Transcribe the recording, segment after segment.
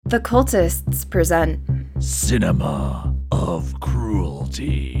The Cultists present Cinema of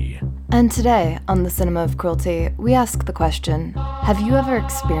Cruelty. And today on the Cinema of Cruelty, we ask the question, have you ever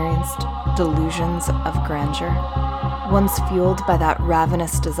experienced delusions of grandeur? Ones fueled by that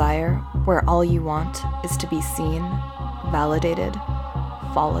ravenous desire where all you want is to be seen, validated,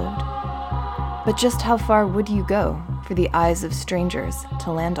 followed. But just how far would you go for the eyes of strangers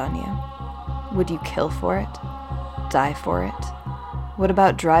to land on you? Would you kill for it? Die for it? What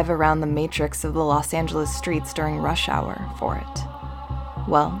about drive around the matrix of the Los Angeles streets during rush hour for it?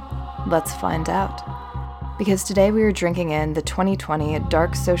 Well, let's find out. Because today we are drinking in the 2020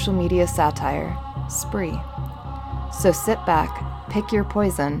 dark social media satire, Spree. So sit back, pick your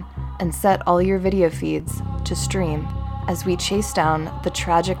poison, and set all your video feeds to stream as we chase down the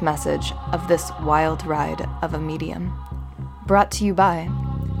tragic message of this wild ride of a medium. Brought to you by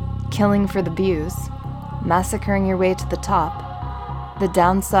Killing for the Views, Massacring Your Way to the Top, The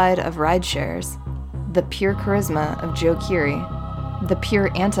Downside of Rideshares, The Pure Charisma of Joe Keery, The Pure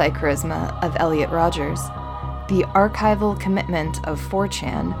Anti-Charisma of Elliot Rogers, The Archival Commitment of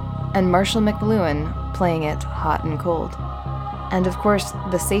 4chan, and Marshall McLuhan playing it hot and cold. And of course,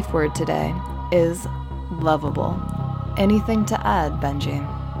 the safe word today is lovable. Anything to add, Benji?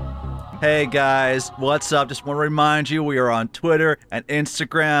 Hey guys, what's up? Just want to remind you we are on Twitter and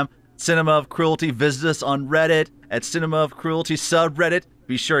Instagram, Cinema of Cruelty. Visit us on Reddit at Cinema of Cruelty subreddit.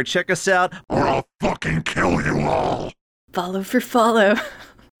 Be sure to check us out, or I'll fucking kill you all. Follow for follow.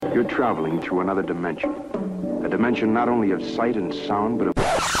 You're traveling through another dimension. A dimension not only of sight and sound, but of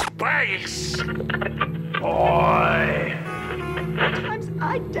Space! Boy! Sometimes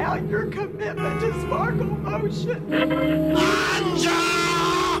I doubt your commitment to sparkle motion.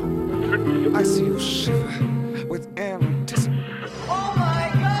 I see you shiver with anticipation. Oh my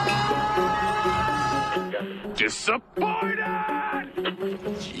God! Disappointed!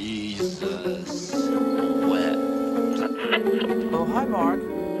 Jesus wept. Oh, hi, Mark.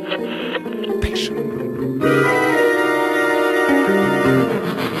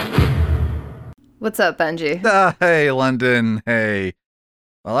 What's up, Benji? Hey, London. Hey.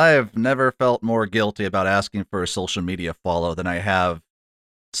 Well, I have never felt more guilty about asking for a social media follow than I have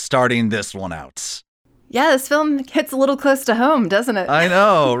starting this one out. Yeah, this film hits a little close to home, doesn't it? I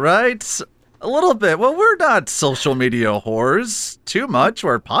know, right? A little bit. Well, we're not social media whores too much.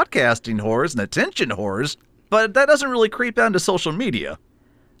 We're podcasting whores and attention whores, but that doesn't really creep down to social media.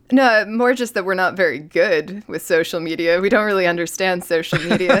 No, more just that we're not very good with social media. We don't really understand social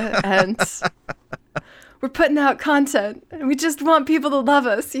media, and we're putting out content, and we just want people to love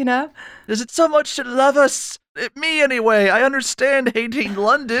us, you know? Is it so much to love us? Me, anyway. I understand hating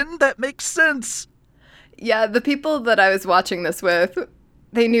London. That makes sense. Yeah, the people that I was watching this with,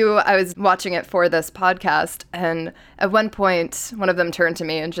 they knew I was watching it for this podcast, and at one point, one of them turned to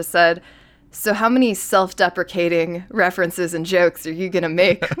me and just said, "So how many self-deprecating references and jokes are you going to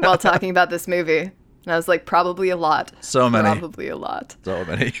make while talking about this movie?" And I was like, probably a lot. So many. Probably a lot. So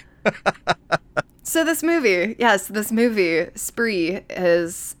many. So this movie, Spree,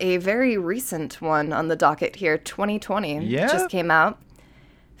 is a very recent one on the docket here, 2020. Yeah. Just came out,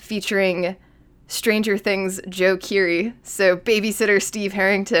 featuring Stranger Things Joe Keery, so babysitter Steve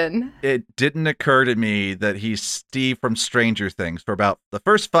Harrington. It didn't occur to me that he's Steve from Stranger Things for about the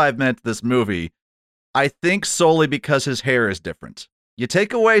first 5 minutes of this movie. I think solely because his hair is different. You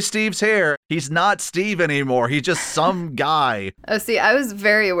take away Steve's hair, he's not Steve anymore. He's just some guy. Oh, see, I was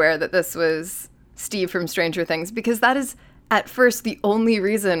very aware that this was Steve from Stranger Things because that is at first the only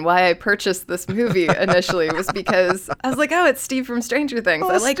reason why I purchased this movie initially was because I was like, oh, it's Steve from Stranger Things.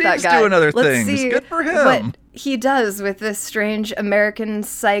 Well, I like Steve's that guy. doing other Let's things. see Good for him. what he does with this strange American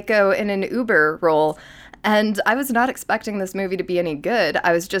psycho in an Uber role. And I was not expecting this movie to be any good.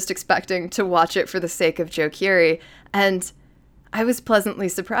 I was just expecting to watch it for the sake of Joe Keery. And I was pleasantly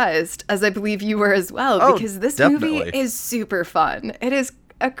surprised, as I believe you were as well, because this movie definitely. is super fun. It is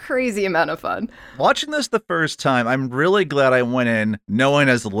a crazy amount of fun. Watching this the first time, I'm really glad I went in knowing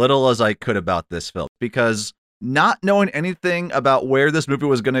as little as I could about this film, because not knowing anything about where this movie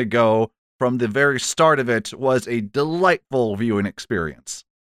was going to go from the very start of it was a delightful viewing experience.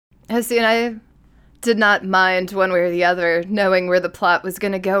 See, and I did not mind one way or the other knowing where the plot was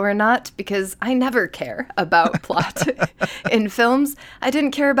going to go or not, because I never care about plot in films. I didn't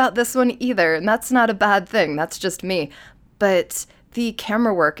care about this one either, and that's not a bad thing. That's just me. But the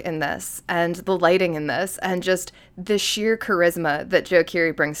camera work in this and the lighting in this and just the sheer charisma that Joe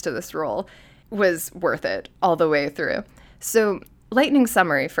Keery brings to this role was worth it all the way through. So, lightning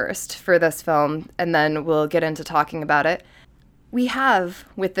summary first for this film, and then we'll get into talking about it. We have,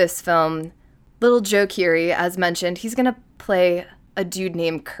 with this film, little Joe Keery, as mentioned, he's going to play a dude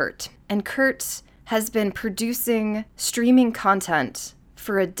named Kurt. And Kurt has been producing streaming content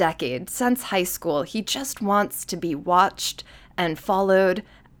for a decade, since high school. He just wants to be watched and followed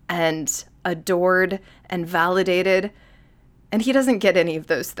and adored and validated. And he doesn't get any of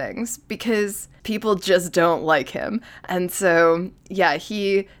those things because people just don't like him. And so, yeah,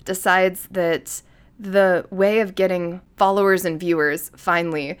 he decides that the way of getting followers and viewers,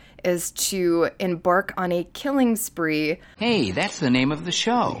 finally, is to embark on a killing spree. Hey, that's the name of the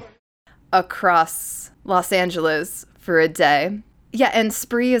show. Across Los Angeles for a day. Yeah, and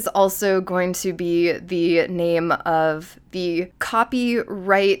Spree is also going to be the name of the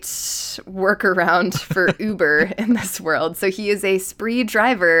copyright workaround for Uber in this world. So he is a spree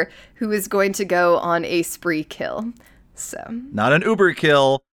driver who is going to go on a spree kill. So Not an Uber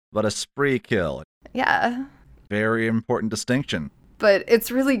kill, but a spree kill. yeah. Very important distinction. But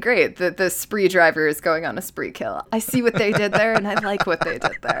it's really great that the spree driver is going on a spree kill. I see what they did there, and I like what they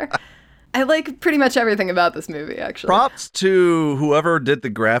did there. I like pretty much everything about this movie, actually. Props to whoever did the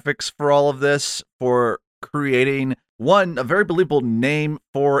graphics for all of this for creating, one, a very believable name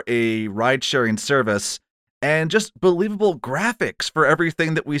for a ride-sharing service, and just believable graphics for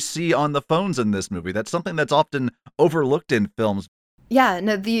everything that we see on the phones in this movie. That's something that's often overlooked in films. Yeah,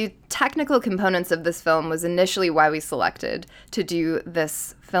 no, the technical components of this film was initially why we selected to do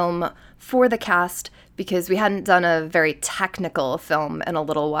this film for the cast, because we hadn't done a very technical film in a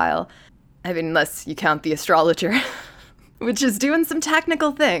little while. I mean, unless you count The Astrologer, which is doing some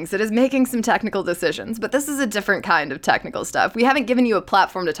technical things. It is making some technical decisions, but this is a different kind of technical stuff. We haven't given you a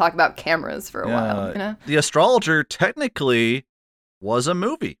platform to talk about cameras for a while, you know? The Astrologer technically was a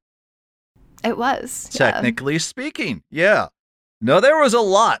movie. It was. Technically speaking, yeah. No, there was a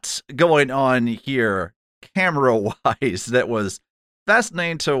lot going on here, camera-wise, that was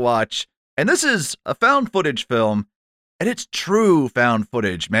fascinating to watch. And this is a found footage film, and it's true found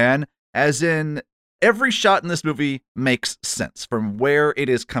footage, man. As in, every shot in this movie makes sense from where it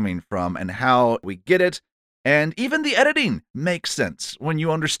is coming from and how we get it. And even the editing makes sense when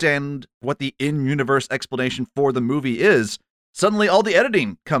you understand what the in-universe explanation for the movie is. Suddenly, all the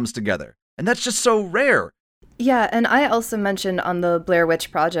editing comes together. And that's just so rare. Yeah, and I also mentioned on the Blair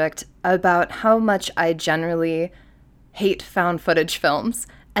Witch Project about how much I generally hate found footage films.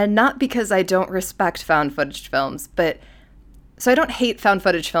 And not because I don't respect found footage films, but... So I don't hate found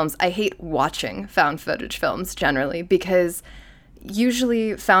footage films. I hate watching found footage films generally, because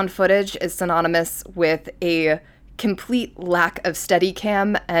usually found footage is synonymous with a complete lack of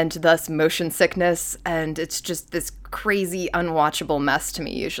Steadicam and thus motion sickness, and it's just this crazy, unwatchable mess to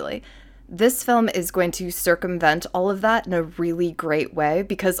me usually. This film is going to circumvent all of that in a really great way,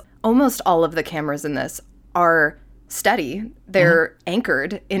 because almost all of the cameras in this are steady. They're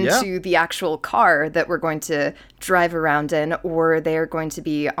anchored into the actual car that we're going to drive around in, or they're going to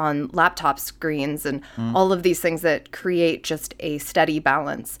be on laptop screens and all of these things that create just a steady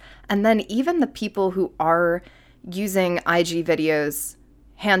balance. And then even the people who are using IG videos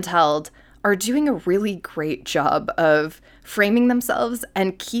handheld are doing a really great job of framing themselves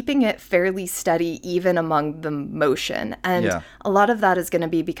and keeping it fairly steady even among the motion. And a lot of that is going to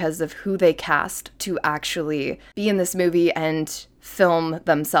be because of who they cast to actually be in this movie and film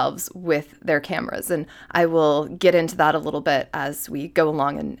themselves with their cameras. And I will get into that a little bit as we go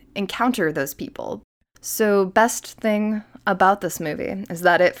along and encounter those people. So, best thing about this movie, is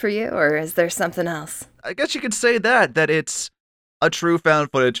that it for you, or is there something else? I guess you could say that it's a true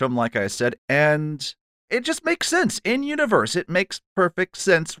found footage film, like I said, and it just makes sense in universe. It makes perfect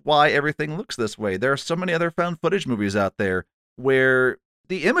sense why everything looks this way. There are so many other found footage movies out there where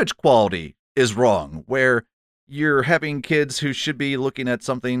the image quality is wrong, where you're having kids who should be looking at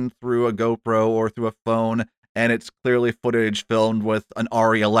something through a GoPro or through a phone, and it's clearly footage filmed with an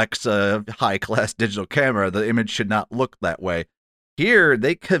Arri Alexa high-class digital camera. The image should not look that way. Here,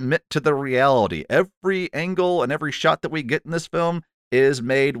 they commit to the reality. Every angle and every shot that we get in this film is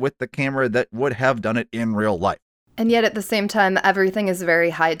made with the camera that would have done it in real life. And yet at the same time, everything is very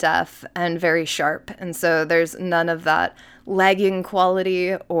high def and very sharp. And so there's none of that lagging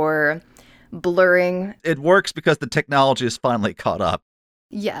quality or blurring. It works because the technology is finally caught up.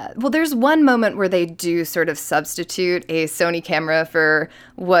 Yeah. Well, there's one moment where they do sort of substitute a Sony camera for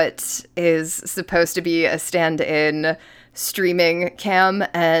what is supposed to be a stand-in streaming cam,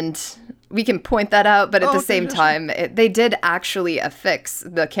 and we can point that out, but at the same time, they did actually affix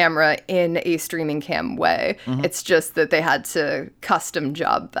the camera in a streaming cam way. It's just that they had to custom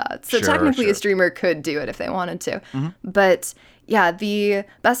job that. So technically a streamer could do it if they wanted to. But yeah, the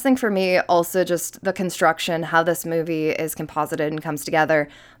best thing for me, also just the construction, how this movie is composited and comes together.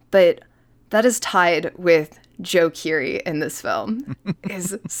 But that is tied with Joe Keery in this film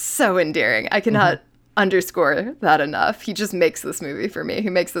is so endearing. I cannot underscore that enough. He just makes this movie for me. He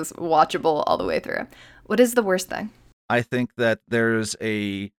makes this watchable all the way through. What is the worst thing? I think that there's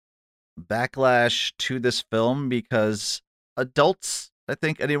a backlash to this film because adults, I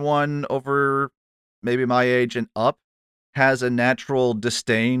think anyone over maybe my age and up, has a natural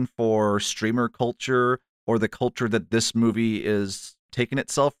disdain for streamer culture or the culture that this movie is taking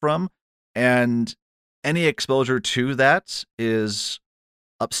itself from. And any exposure to that is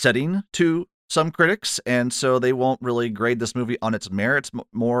upsetting to some critics. And so they won't really grade this movie on its merits,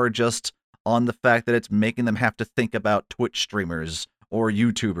 more just on the fact that it's making them have to think about Twitch streamers or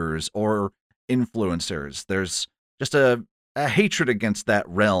YouTubers or influencers. There's just a hatred against that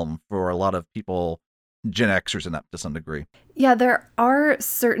realm for a lot of people, Gen Xers in that to some degree. Yeah, there are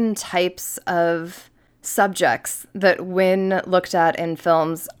certain types of subjects that when looked at in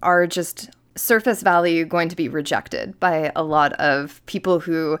films are just surface value going to be rejected by a lot of people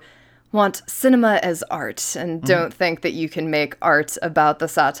who want cinema as art and don't think that you can make art about the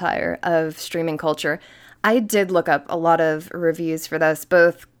satire of streaming culture. I did look up a lot of reviews for this,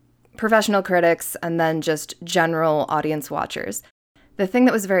 both professional critics and then just general audience watchers. The thing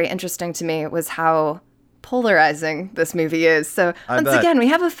that was very interesting to me was how polarizing this movie is. So once again, we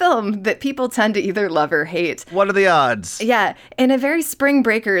have a film that people tend to either love or hate. What are the odds? Yeah, in a very Spring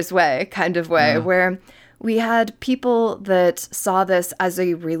Breakers way, where we had people that saw this as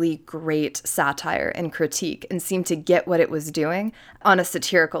a really great satire and critique and seemed to get what it was doing on a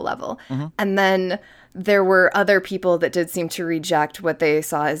satirical level. And then there were other people that did seem to reject what they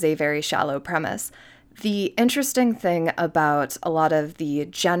saw as a very shallow premise. The interesting thing about a lot of the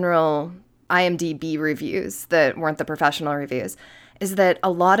general IMDb reviews that weren't the professional reviews is that a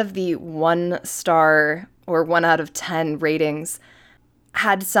lot of the 1-star or 1 out of 10 ratings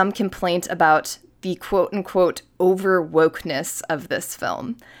had some complaint about the quote-unquote over-wokeness of this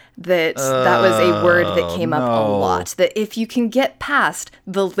film. That was a word that came up a lot. That if you can get past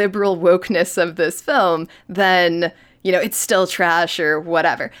the liberal wokeness of this film, then, you know, it's still trash or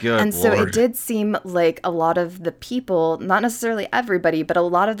whatever. Good so Lord. it did seem like a lot of the people, not necessarily everybody, but a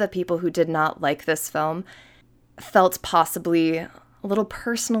lot of the people who did not like this film felt possibly a little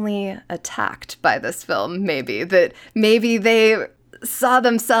personally attacked by this film, maybe. That maybe they saw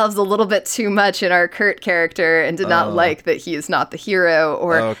themselves a little bit too much in our Kurt character and did not like that he is not the hero,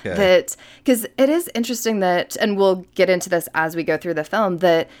 or that, because it is interesting that, and we'll get into this as we go through the film,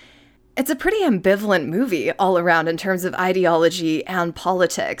 that it's a pretty ambivalent movie all around in terms of ideology and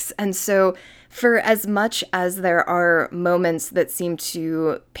politics. And so for as much as there are moments that seem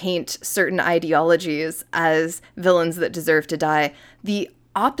to paint certain ideologies as villains that deserve to die, the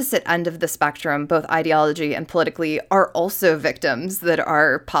opposite end of the spectrum, both ideology and politically, are also victims that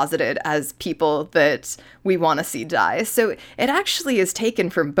are posited as people that we want to see die. So it actually is taken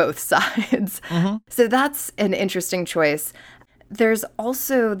from both sides. So that's an interesting choice. There's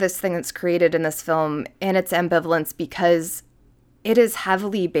also this thing that's created in this film and its ambivalence because it is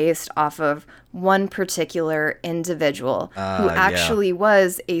heavily based off of one particular individual who actually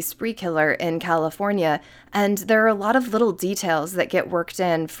was a spree killer in California. And there are a lot of little details that get worked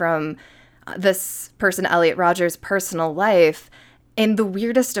in from this person, Elliot Rodgers' personal life in the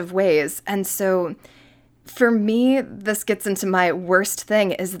weirdest of ways. And so for me, this gets into my worst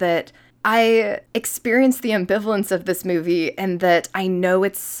thing is that I experience the ambivalence of this movie and that I know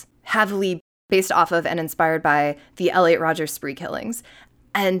it's heavily based off of and inspired by the Elliot Rodgers spree killings.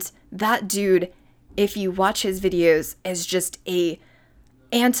 And that dude, if you watch his videos, is just a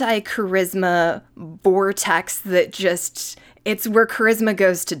anti-charisma vortex that just, it's where charisma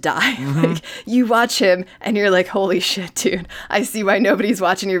goes to die. Like, you watch him and you're like, holy shit, dude, I see why nobody's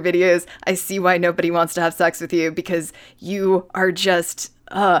watching your videos. I see why nobody wants to have sex with you, because you are just,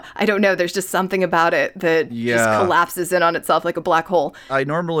 I don't know, there's just something about it that just collapses in on itself like a black hole. I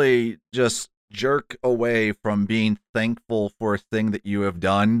normally just jerk away from being thankful for a thing that you have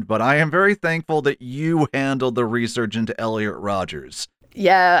done, but I am very thankful that you handled the research into Elliot Rodgers.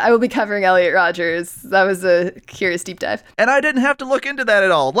 Yeah, I will be covering Elliot Rodgers. That was a curious deep dive. And I didn't have to look into that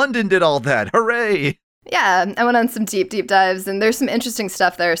at all. London did all that. Hooray! Yeah, I went on some deep dives, and there's some interesting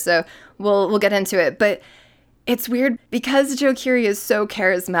stuff there, so we'll get into it. But it's weird because Joe Keery is so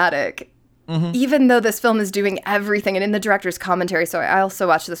charismatic. even though this film is doing everything, and in the director's commentary, so I also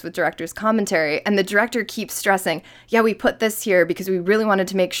watched this with director's commentary, and the director keeps stressing, yeah, we put this here because we really wanted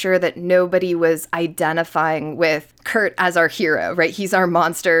to make sure that nobody was identifying with Kurt as our hero, right? He's our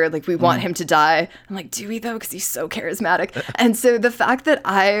monster. Like, we want him to die. I'm like, do we though? Because he's so charismatic. And so the fact that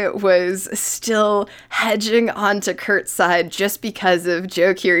I was still hedging onto Kurt's side just because of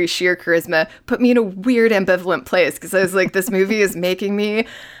Joe Keery's sheer charisma put me in a weird ambivalent place, because I was like, this movie is making me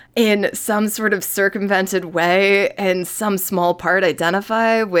in some sort of circumvented way, in some small part,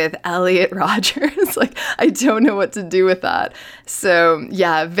 identify with Elliot Rodgers. Like, I don't know what to do with that. So,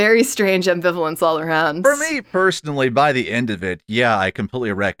 yeah, very strange ambivalence all around. For me personally, by the end of it, yeah, I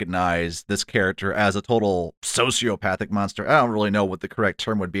completely recognize this character as a total sociopathic monster. I don't really know what the correct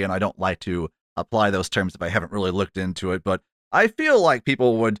term would be, and I don't like to apply those terms if I haven't really looked into it, but I feel like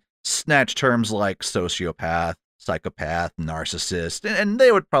people would snatch terms like sociopath, psychopath, narcissist, and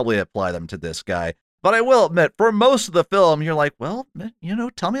they would probably apply them to this guy. But I will admit, for most of the film, you're like, well,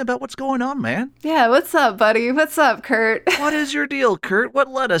 tell me about what's going on, man. Yeah, what's up, buddy? What's up, Kurt? What is your deal, Kurt? What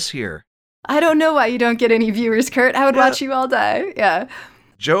led us here? I don't know why you don't get any viewers, Kurt. I would watch you all day. Yeah.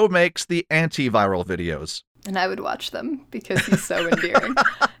 Joe makes the antiviral videos. And I would watch them because he's so endearing.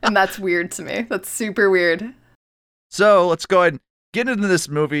 And that's weird to me. That's super weird. So let's go ahead and get into this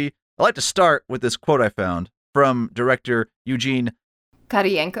movie. I'd like to start with this quote I found from director Eugene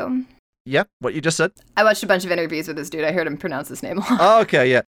Karayenko. Yep, what you just said. I watched a bunch of interviews with this dude. I heard him pronounce his name a lot. Okay,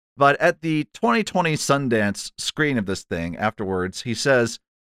 yeah. But at the 2020 Sundance screen of this thing afterwards, he says,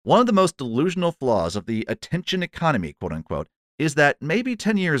 one of the most delusional flaws of the attention economy, quote unquote, is that maybe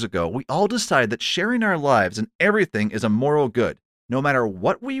 10 years ago, we all decided that sharing our lives and everything is a moral good. No matter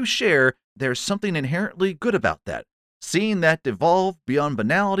what we share, there's something inherently good about that. Seeing that devolve beyond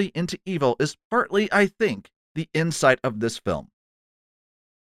banality into evil is partly, I think, the insight of this film.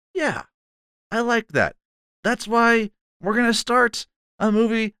 Yeah, I like that. That's why we're going to start a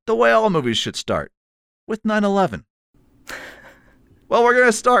movie the way all movies should start, with 9/11. Well, we're going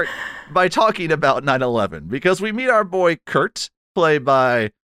to start by talking about 9/11, because we meet our boy Kurt, played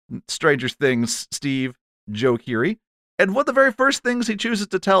by Stranger Things Steve Joe Keery. And one of the very first things he chooses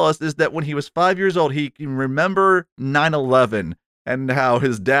to tell us is that when he was 5 years old, he can remember 9/11 and how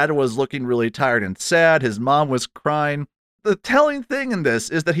his dad was looking really tired and sad. His mom was crying. The telling thing in this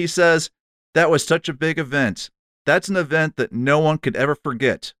is that he says, that was such a big event. That's an event that no one could ever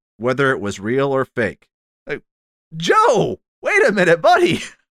forget, whether it was real or fake. Like, Joe, wait a minute, buddy.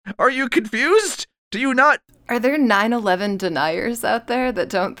 Are you confused? Do you not? Are there 9/11 deniers out there that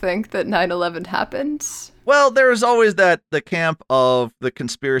don't think that 9/11 happened? Well, there's always the camp of the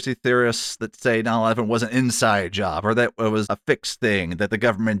conspiracy theorists that say 9/11 was an inside job, or that it was a fixed thing, that the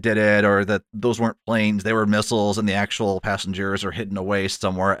government did it, or that those weren't planes, they were missiles, and the actual passengers are hidden away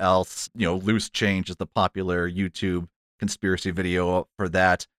somewhere else. Loose Change is the popular YouTube conspiracy video for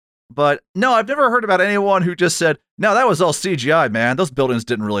that. But no, I've never heard about anyone who just said, no, that was all CGI, man. Those buildings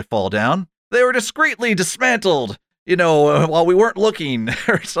didn't really fall down. They were discreetly dismantled, while we weren't looking,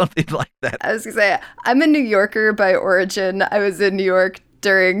 or something like that. I was going to say, I'm a New Yorker by origin. I was in New York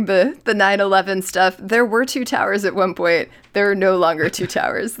during the 9/11 stuff. There were two towers at one point. There are no longer two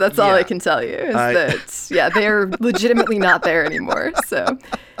towers. That's all I can tell you, is that, they are legitimately not there anymore. So,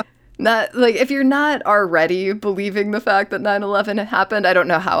 not like, if you're not already believing the fact that 9/11 happened, I don't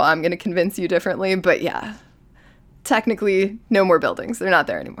know how I'm going to convince you differently. But yeah, technically, no more buildings. They're not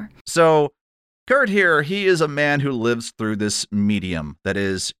there anymore. So, Kurt here, he is a man who lives through this medium that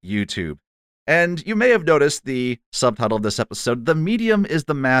is YouTube. And you may have noticed the subtitle of this episode, The Medium is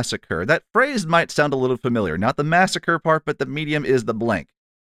the Massacre. That phrase might sound a little familiar. Not the massacre part, but the medium is the blank.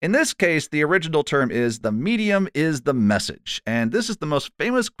 In this case, the original term is the medium is the message. And this is the most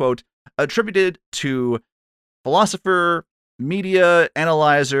famous quote attributed to philosopher, media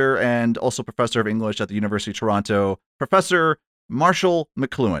analyzer, and also professor of English at the University of Toronto, Professor Marshall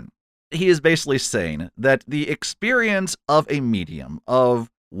McLuhan. He is basically saying that the experience of a medium, of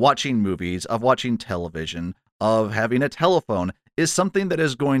watching movies, of watching television, of having a telephone, is something that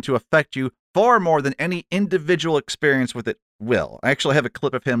is going to affect you far more than any individual experience with it will. I actually have a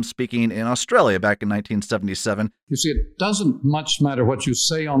clip of him speaking in Australia back in 1977. You see, it doesn't much matter what you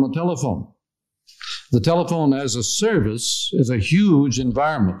say on the telephone. The telephone as a service is a huge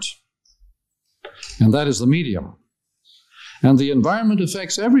environment, and that is the medium. And the environment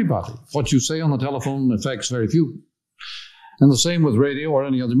affects everybody. What you say on the telephone affects very few. And the same with radio or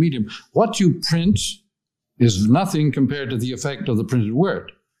any other medium. What you print is nothing compared to the effect of the printed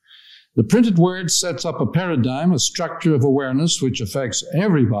word. The printed word sets up a paradigm, a structure of awareness which affects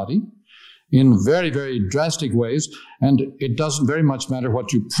everybody in very, very drastic ways. And it doesn't very much matter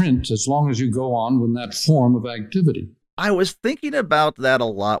what you print as long as you go on with that form of activity. I was thinking about that a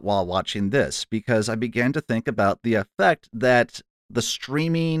lot while watching this, because I began to think about the effect that the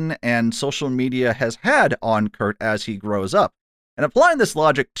streaming and social media has had on Kurt as he grows up. And applying this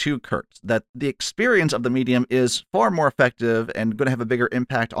logic to Kurt, that the experience of the medium is far more effective and going to have a bigger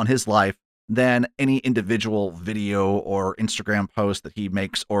impact on his life than any individual video or Instagram post that he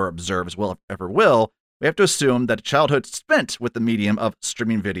makes or observes will ever will, we have to assume that a childhood spent with the medium of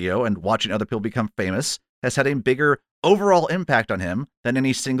streaming video and watching other people become famous has had a bigger overall impact on him than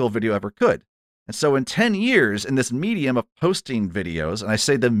any single video ever could. And so in 10 years in this medium of posting videos, and I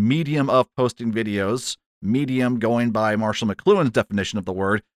say the medium of posting videos, medium going by Marshall McLuhan's definition of the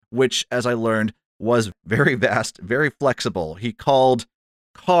word, which, as I learned, was very vast, very flexible. He called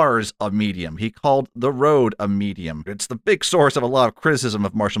cars a medium. He called the road a medium. It's the big source of a lot of criticism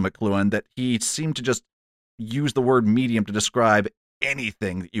of Marshall McLuhan, that he seemed to just use the word medium to describe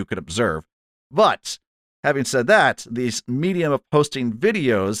anything that you could observe. But having said that, this medium of posting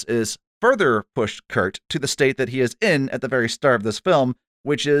videos is further pushed Kurt to the state that he is in at the very start of this film,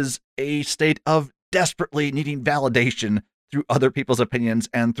 which is a state of desperately needing validation through other people's opinions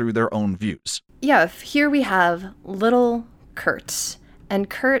and through their own views. Yeah, here we have little Kurt. And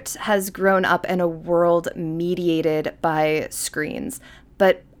Kurt has grown up in a world mediated by screens,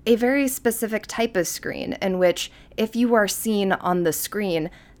 but a very specific type of screen in which if you are seen on the screen,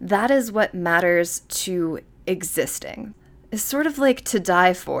 that is what matters to existing. It's sort of like To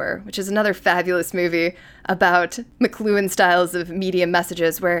Die For, which is another fabulous movie about McLuhan styles of media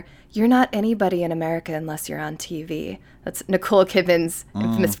messages where you're not anybody in America unless you're on TV. That's Nicole Kidman's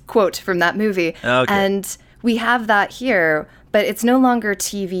infamous quote from that movie. Okay. And we have that here, but it's no longer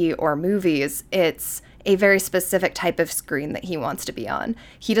TV or movies. It's a very specific type of screen that he wants to be on.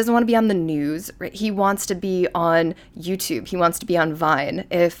 He doesn't want to be on the news. Right? He wants to be on YouTube. He wants to be on Vine.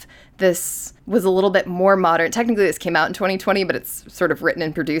 If this was a little bit more modern, technically this came out in 2020, but it's sort of written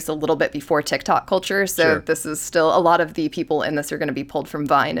and produced a little bit before TikTok culture. So Sure. This is still, a lot of the people in this are going to be pulled from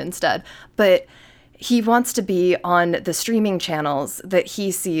Vine instead. But he wants to be on the streaming channels that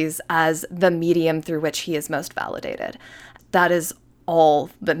he sees as the medium through which he is most validated. That is all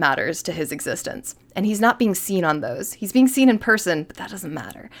that matters to his existence. And he's not being seen on those. He's being seen in person, but that doesn't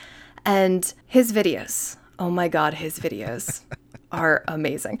matter. And his videos, oh my God, his videos are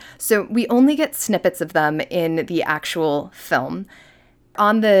amazing. So we only get snippets of them in the actual film.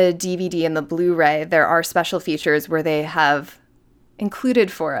 On the DVD and the Blu-ray, there are special features where they have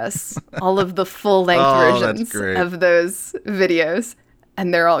included for us all of the full-length versions of those videos,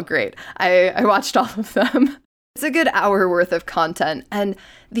 and they're all great. I watched all of them. It's a good hour worth of content, and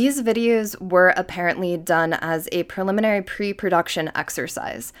these videos were apparently done as a preliminary pre-production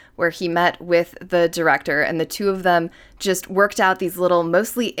exercise where he met with the director, and the two of them just worked out these little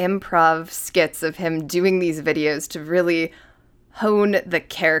mostly improv skits of him doing these videos to really hone the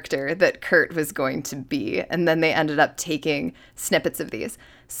character that Kurt was going to be, and then they ended up taking snippets of these.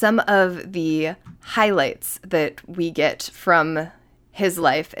 Some of the highlights that we get from his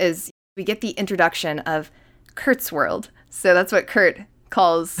life is we get the introduction of Kurt's World. So that's what Kurt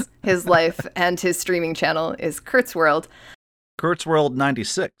calls his life, and his streaming channel is Kurt's World. Kurt's World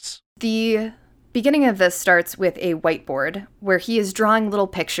 96. The beginning of this starts with a whiteboard where he is drawing little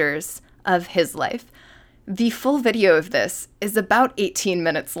pictures of his life. The full video of this is about 18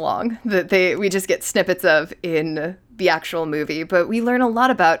 minutes long that we just get snippets of in the actual movie, but we learn a lot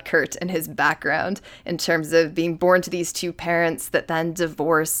about Kurt and his background in terms of being born to these two parents that then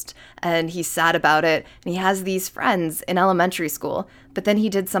divorced, and he's sad about it, and he has these friends in elementary school, but then he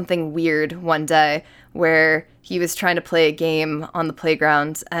did something weird one day where he was trying to play a game on the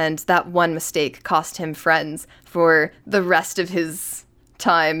playground, and that one mistake cost him friends for the rest of his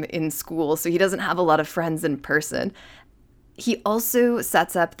time in school, so he doesn't have a lot of friends in person. He also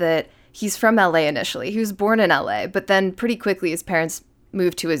sets up that he's from LA initially. He was born in LA, but then pretty quickly his parents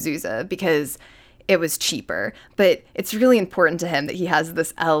moved to Azusa because it was cheaper. But it's really important to him that he has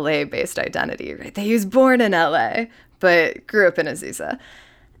this LA-based identity, right? That he was born in LA, but grew up in Azusa.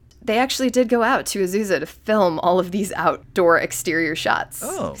 They actually did go out to Azusa to film all of these outdoor exterior shots.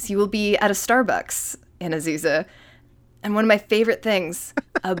 Oh. He will be at a Starbucks in Azusa. And one of my favorite things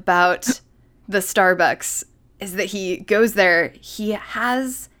about the Starbucks is that he goes there, he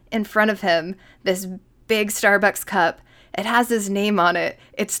has in front of him this big Starbucks cup. It has his name on it.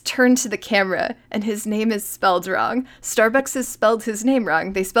 it's turned to the camera and his name is spelled wrong. Starbucks has spelled his name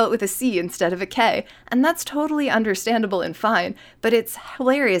wrong. They spell it with a C instead of a K. And that's totally understandable and fine. But it's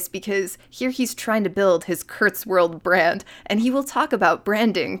hilarious because here he's trying to build his Kurt's World brand. And he will talk about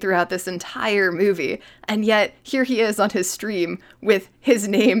branding throughout this entire movie. And yet here he is on his stream with his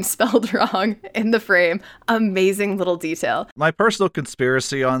name spelled wrong in the frame. Amazing little detail. My personal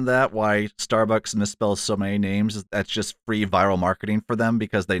conspiracy on that, why Starbucks misspells so many names, is that's just free viral marketing for them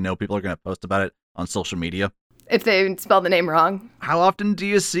because they know people are going to post about it on social media. If they spell the name wrong. How often do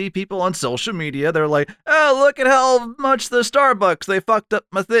you see people on social media, they're like, oh, look at how much the Starbucks, they fucked up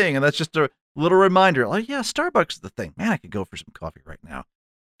my thing. And that's just a little reminder, like, yeah, Starbucks is the thing. Man, I could go for some coffee right now.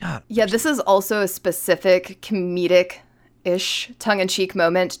 God. Yeah, this is also a specific comedic-ish tongue-in-cheek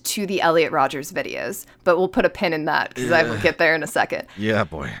moment to the Elliot Rodgers videos. But we'll put a pin in that because I will get there in a second. Yeah,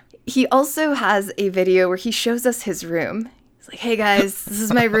 boy. He also has a video where he shows us his room. He's like, hey guys, this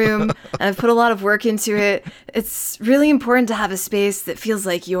is my room, and I've put a lot of work into it. It's really important to have a space that feels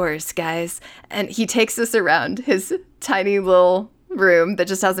like yours, guys. And he takes us around his tiny little room that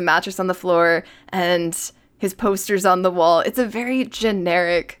just has a mattress on the floor and his posters on the wall. It's a very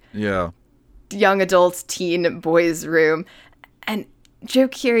generic young adult teen boy's room. And Joe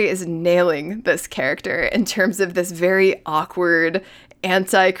Keery is nailing this character in terms of this very awkward,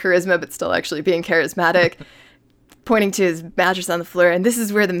 anti-charisma, but still actually being charismatic, pointing to his mattress on the floor, and this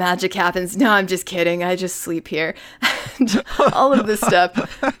is where the magic happens. No, I'm just kidding. I just sleep here. And all of this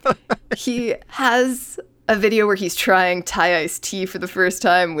stuff. He has a video where he's trying Thai iced tea for the first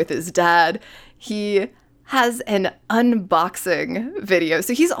time with his dad. He has an unboxing video.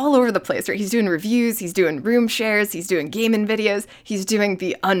 So he's all over the place, right? He's doing reviews, he's doing room shares, he's doing gaming videos, he's doing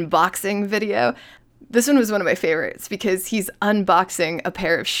the unboxing video. This one was one of my favorites because he's unboxing a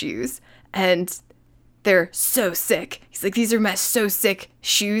pair of shoes and they're so sick. He's like, these are my so sick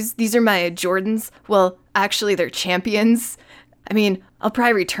shoes. These are my Jordans. Well, actually, they're Champions. I mean, I'll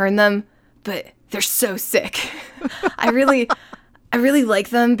probably return them, but they're so sick. I really like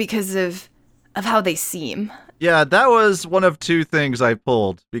them because of how they seem. Yeah, that was one of two things I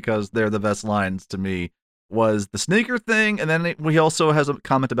pulled because they're the best lines to me, was the sneaker thing, and then he also has a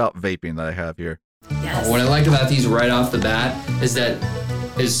comment about vaping that I have here. Yes. What I like about these right off the bat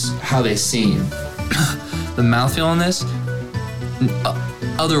is how they seem. The mouthfeel on this,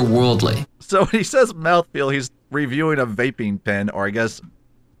 otherworldly. So when he says mouthfeel, he's reviewing a vaping pen, or I guess,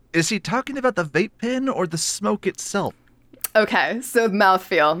 is he talking about the vape pen or the smoke itself? Okay, so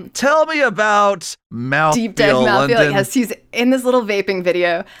mouthfeel. Tell me about mouthfeel, Deep dive mouthfeel. London. Yes, he's in this little vaping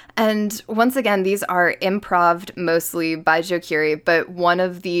video. And once again, these are improv'd mostly by Joe Keery, but one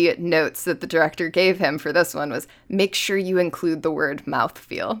of the notes that the director gave him for this one was, make sure you include the word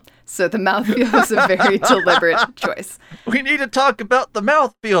mouthfeel. So the mouthfeel is a very deliberate choice. We need to talk about the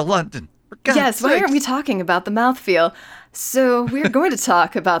mouthfeel, London. For God's Yes, why aren't we talking about the mouthfeel? So we're going to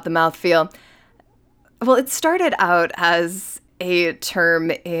talk about the mouthfeel. Well, it started out as a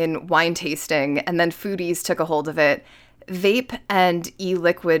term in wine tasting, and then foodies took a hold of it. Vape and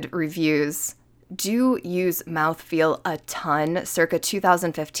e-liquid reviews do use mouthfeel a ton, circa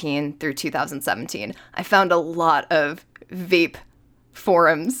 2015 through 2017. I found a lot of vape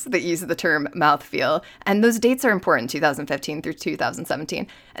forums that use the term mouthfeel, and those dates are important, 2015 through 2017.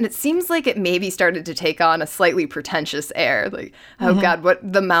 And it seems like it maybe started to take on a slightly pretentious air, like, oh God, what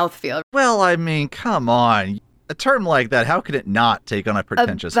the mouthfeel. Well, I mean, come on. A term like that, how could it not take on a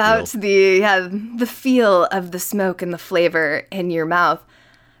pretentious About feel? the feel of the smoke and the flavor in your mouth.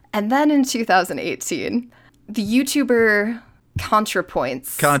 And then in 2018, the YouTuber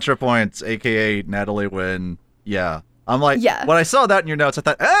ContraPoints, aka Natalie Wynn. Yeah. I'm like, Yeah. when I saw that in your notes, I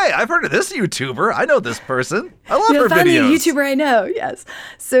thought, hey, I've heard of this YouTuber. I know this person. I love her finally a videos. YouTuber I know, yes.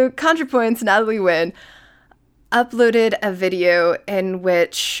 So ContraPoints, Natalie Wynn, uploaded a video in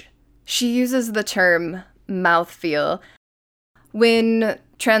which she uses the term mouthfeel. When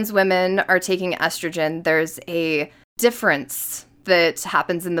trans women are taking estrogen, there's a difference that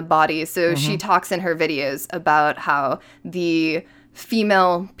happens in the body. So she talks in her videos about how the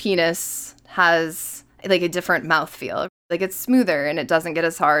female penis has like a different mouthfeel. Like it's smoother and it doesn't get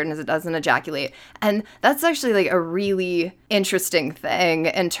as hard and it doesn't ejaculate. And that's actually like a really interesting thing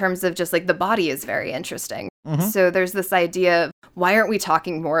in terms of just like the body is very interesting. So there's this idea of why aren't we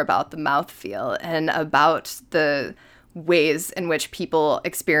talking more about the mouthfeel and about the ways in which people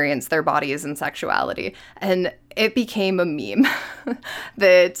experience their bodies and sexuality. And it became a meme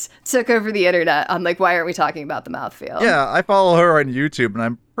that took over the internet on like, why aren't we talking about the mouthfeel? Yeah, I follow her on YouTube, and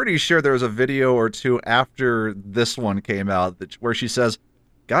I'm pretty sure there was a video or two after this one came out where she says,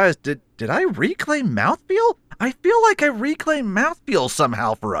 guys, did I reclaim mouthfeel? I feel like I reclaim mouthfeel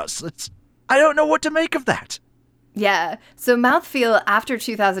somehow for us. I don't know what to make of that. Yeah. So mouthfeel after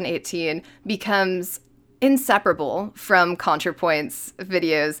 2018 becomes inseparable from ContraPoint's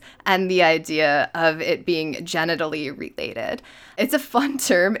videos and the idea of it being genitally related. It's a fun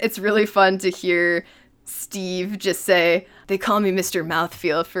term. It's really fun to hear Steve just say, they call me Mr.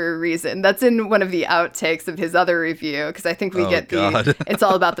 Mouthfeel for a reason. That's in one of the outtakes of his other review, because I think we get it's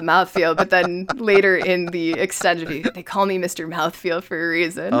all about the mouthfeel, but then later in the extended review, they call me Mr. Mouthfeel for a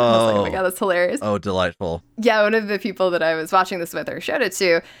reason. I was like, oh my God, that's hilarious. Oh, delightful. Yeah, one of the people that I was watching this with or showed it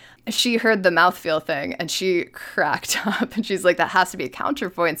to, she heard the mouthfeel thing and she cracked up and she's like, that has to be a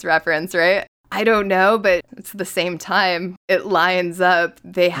ContraPoints reference, right? I don't know, but it's the same time. It lines up.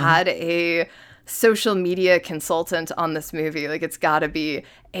 They had a social media consultant on this movie. Like, it's got to be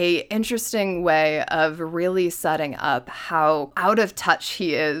a interesting way of really setting up how out of touch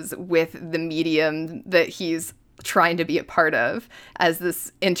he is with the medium that he's trying to be a part of as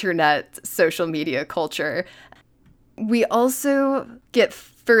this internet social media culture. We also get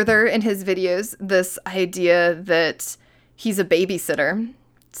further in his videos this idea that he's a babysitter.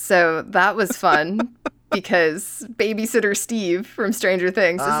 So that was fun because babysitter Steve from Stranger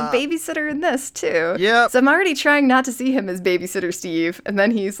Things is a babysitter in this too. Yeah. So I'm already trying not to see him as babysitter Steve. And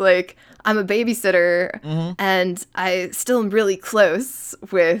then he's like, I'm a babysitter and I still am really close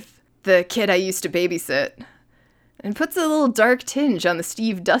with the kid I used to babysit. And puts a little dark tinge on the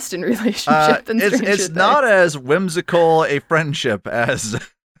Steve-Dustin relationship. It's not as whimsical a friendship as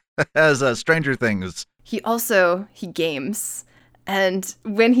Stranger Things. He games. And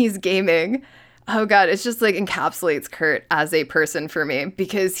when he's gaming, oh God, it's just like encapsulates Kurt as a person for me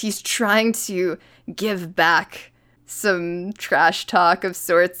because he's trying to give back some trash talk of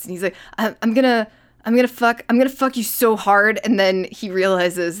sorts. And he's like, I'm gonna fuck you so hard. And then he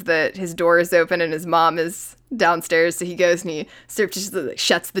realizes that his door is open and his mom is downstairs. So he goes and he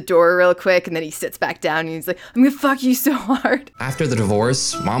shuts the door real quick. And then he sits back down and he's like, I'm gonna fuck you so hard. After the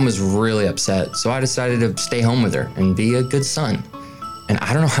divorce, Mom was really upset. So I decided to stay home with her and be a good son. And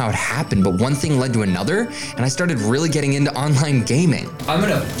I don't know how it happened, but one thing led to another. And I started really getting into online gaming. I'm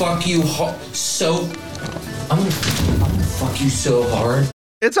gonna fuck you so hard.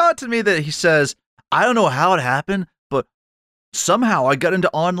 It's odd to me that he says, I don't know how it happened, but somehow I got into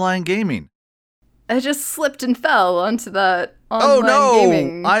online gaming. I just slipped and fell onto that online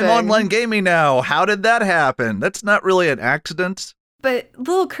gaming I'm thing. online gaming now. How did that happen? That's not really an accident. But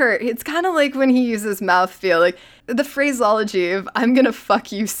little Kurt, it's kind of like when he uses mouthfeel, like the phraseology of, I'm gonna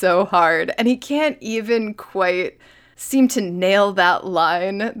fuck you so hard. And he can't even quite seem to nail that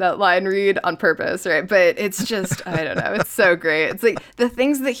line read on purpose, right? But it's just, I don't know, it's so great. It's like the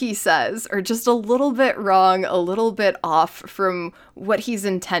things that he says are just a little bit wrong, a little bit off from what he's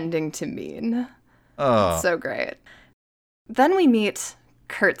intending to mean. Oh. So great. Then we meet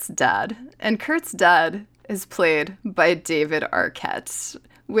Kurt's dad, and Kurt's dad is played by David Arquette,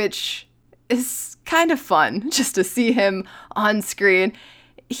 which is kind of fun just to see him on screen.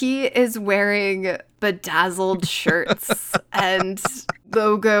 He is wearing bedazzled shirts and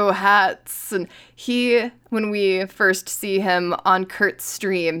logo hats. And he, when we first see him on Kurt's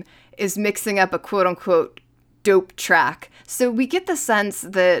stream, is mixing up a quote-unquote dope track. So we get the sense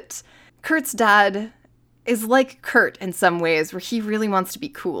that Kurt's dad is like Kurt in some ways, where he really wants to be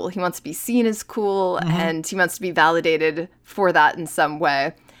cool. He wants to be seen as cool, and he wants to be validated for that in some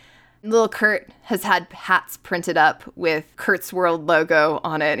way. Little Kurt has had hats printed up with Kurt's World logo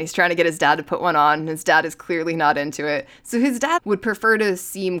on it, and he's trying to get his dad to put one on, and his dad is clearly not into it. So his dad would prefer to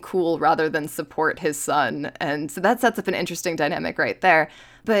seem cool rather than support his son, and so that sets up an interesting dynamic right there.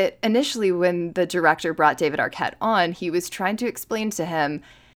 But initially, when the director brought David Arquette on, he was trying to explain to him,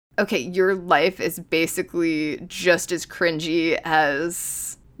 okay, your life is basically just as cringy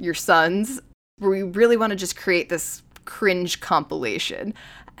as your son's. We really want to just create this cringe compilation.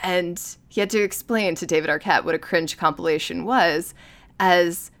 And he had to explain to David Arquette what a cringe compilation was,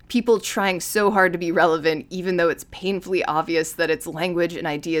 as people trying so hard to be relevant, even though it's painfully obvious that it's language and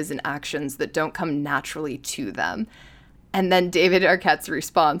ideas and actions that don't come naturally to them. And then David Arquette's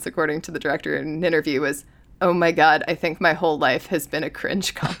response, according to the director in an interview, was, oh my God, I think my whole life has been a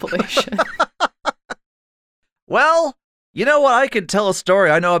cringe compilation. Well, you know what? I could tell a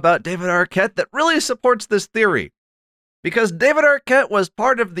story I know about David Arquette that really supports this theory. Because David Arquette was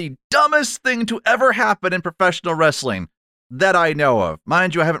part of the dumbest thing to ever happen in professional wrestling that I know of.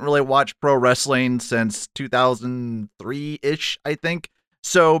 Mind you, I haven't really watched pro wrestling since 2003-ish, I think.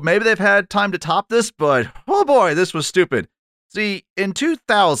 So maybe they've had time to top this, but oh boy, this was stupid. See, in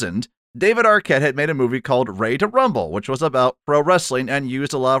 2000, David Arquette had made a movie called Ready to Rumble, which was about pro wrestling and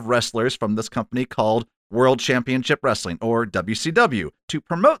used a lot of wrestlers from this company called World Championship Wrestling, or WCW, to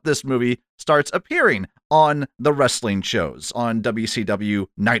promote this movie, starts appearing on the wrestling shows. On WCW,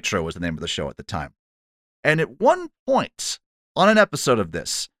 Nitro was the name of the show at the time. And at one point on an episode of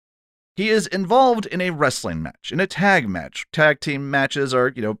this, he is involved in a wrestling match, in a tag match. Tag team matches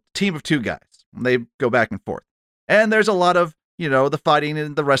are, team of two guys. They go back and forth. And there's a lot of, the fighting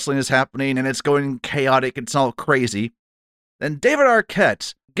and the wrestling is happening and it's going chaotic. It's all crazy. Then David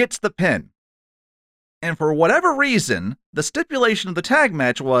Arquette gets the pin. And for whatever reason, the stipulation of the tag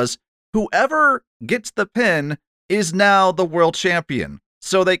match was whoever gets the pin is now the world champion.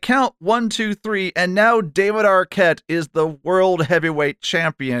 So they count 1, 2, 3, and now David Arquette is the world heavyweight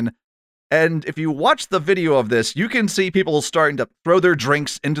champion. And if you watch the video of this, you can see people starting to throw their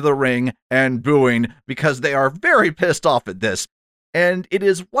drinks into the ring and booing because they are very pissed off at this. And it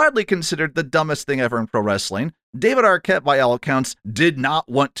is widely considered the dumbest thing ever in pro wrestling. David Arquette, by all accounts, did not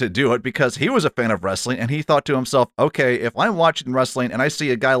want to do it because he was a fan of wrestling and he thought to himself, okay, if I'm watching wrestling and I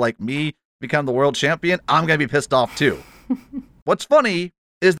see a guy like me become the world champion, I'm going to be pissed off too. What's funny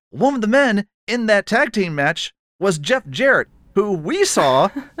is one of the men in that tag team match was Jeff Jarrett, who we saw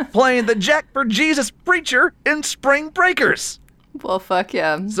playing the Jack for Jesus preacher in Spring Breakers. Well, fuck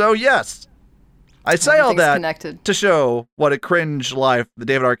yeah. So yes, I say all that connected to show what a cringe life that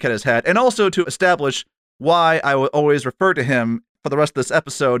David Arquette has had, and also to establish why I will always refer to him for the rest of this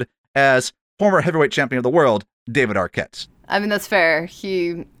episode as former heavyweight champion of the world, David Arquette. I mean, that's fair.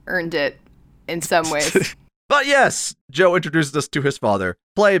 He earned it in some ways. But yes, Joe introduces us to his father,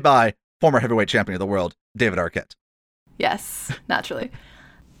 played by former heavyweight champion of the world, David Arquette. Yes, naturally.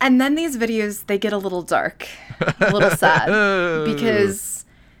 And then these videos, they get a little dark, a little sad, because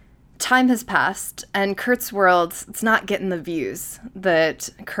time has passed and Kurt's world, it's not getting the views that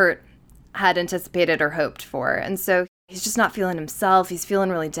Kurt had anticipated or hoped for. And so he's just not feeling himself. He's feeling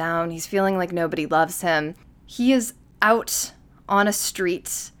really down. He's feeling like nobody loves him. He is out on a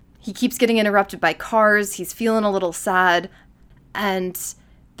street. He keeps getting interrupted by cars. He's feeling a little sad. And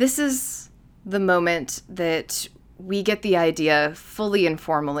this is the moment that we get the idea, fully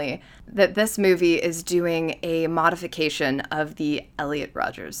informally, that this movie is doing a modification of the Elliot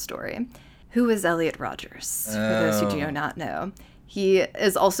Rogers story. Who is Elliot Rogers? For those who do not know. He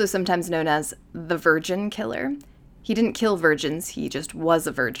is also sometimes known as the Virgin Killer. He didn't kill virgins, he just was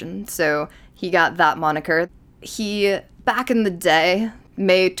a virgin, so he got that moniker. He, back in the day,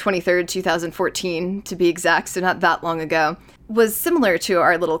 May 23rd, 2014, to be exact, so not that long ago, was similar to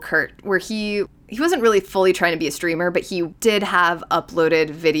our little Kurt, where he wasn't really fully trying to be a streamer, but he did have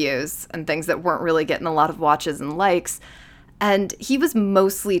uploaded videos and things that weren't really getting a lot of watches and likes. And he was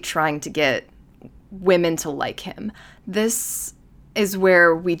mostly trying to get women to like him. This is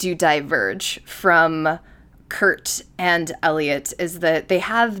where we do diverge from Kurt and Elliot, is that they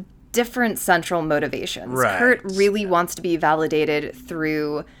have different central motivations. Right. Kurt really wants to be validated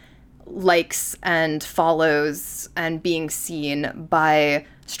through likes and follows and being seen by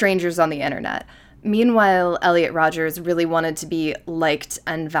strangers on the internet. Meanwhile, Elliot Rogers really wanted to be liked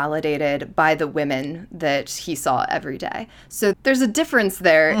and validated by the women that he saw every day. So there's a difference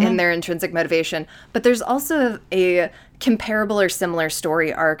there in their intrinsic motivation, but there's also a comparable or similar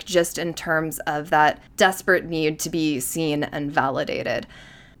story arc just in terms of that desperate need to be seen and validated.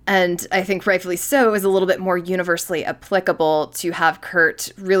 And I think rightfully so is a little bit more universally applicable to have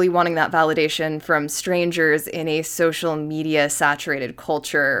Kurt really wanting that validation from strangers in a social media saturated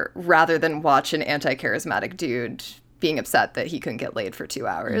culture rather than watch an anti-charismatic dude being upset that he couldn't get laid for 2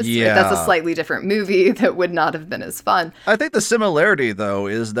 hours. Yeah. That's a slightly different movie that would not have been as fun. I think the similarity, though,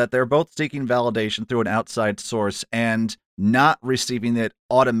 is that they're both seeking validation through an outside source, and not receiving it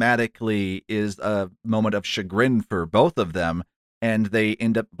automatically is a moment of chagrin for both of them. And they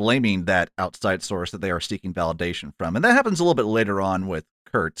end up blaming that outside source that they are seeking validation from. And that happens a little bit later on with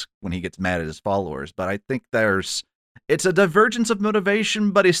Kurt when he gets mad at his followers. But I think it's a divergence of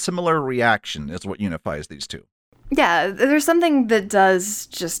motivation, but a similar reaction is what unifies these two. Yeah, there's something that does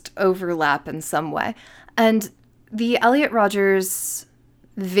just overlap in some way. And the Elliot Rogers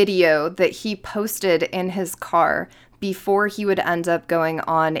video that he posted in his car before he would end up going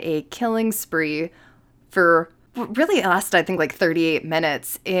on a killing spree for really last, I think, like 38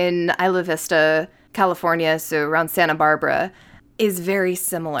 minutes in Isla Vista, California, so around Santa Barbara, is very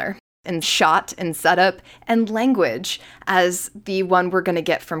similar in shot and setup and language as the one we're going to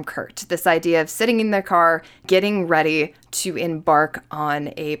get from Kurt. This idea of sitting in their car, getting ready to embark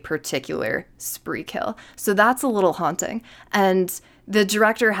on a particular spree kill. So that's a little haunting. And the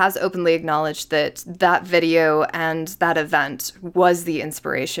director has openly acknowledged that that video and that event was the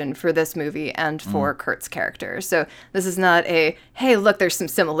inspiration for this movie and for Kurt's character. So this is not a, hey, look, there's some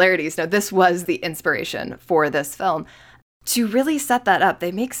similarities. No, this was the inspiration for this film. To really set that up,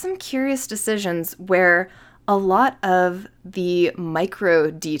 they make some curious decisions where a lot of the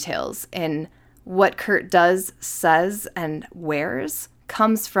micro details in what Kurt does, says, and wears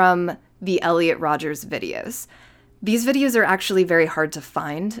comes from the Elliot Rodgers videos. These videos are actually very hard to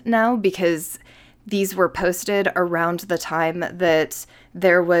find now because these were posted around the time that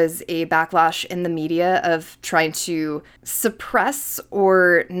there was a backlash in the media of trying to suppress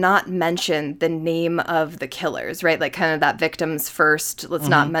or not mention the name of the killers, right? Like kind of that victims first. Let's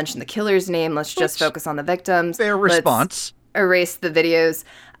not mention the killer's name. Let's just focus on the victims. Fair response. Let's erase the videos.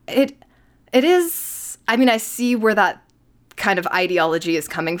 It is, I mean, I see where that kind of ideology is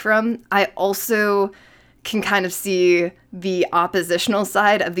coming from. I also can kind of see the oppositional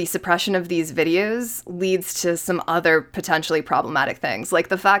side of the suppression of these videos leads to some other potentially problematic things, like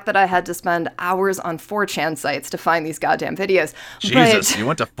the fact that I had to spend hours on 4chan sites to find these goddamn videos. Jesus, you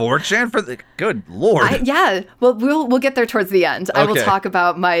went to 4chan for the good Lord. Yeah, well, we'll get there towards the end. I will Okay. talk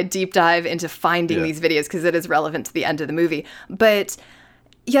about my deep dive into finding these videos because it is relevant to the end of the movie. But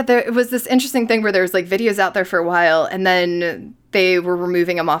yeah, there was this interesting thing where there was like videos out there for a while, and then they were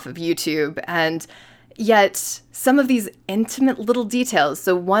removing them off of YouTube, and yet some of these intimate little details.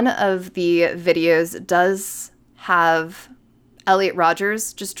 So one of the videos does have Elliot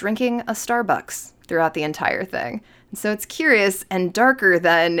Rodgers just drinking a Starbucks throughout the entire thing. And so it's curious and darker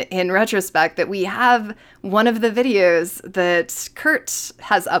then in retrospect that we have one of the videos that Kurt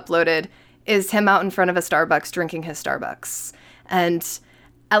has uploaded is him out in front of a Starbucks drinking his Starbucks. And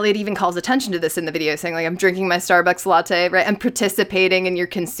Elliot even calls attention to this in the video, saying, like, I'm drinking my Starbucks latte, right? I'm participating in your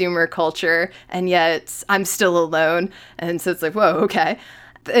consumer culture, and yet I'm still alone. And so it's like, whoa, okay.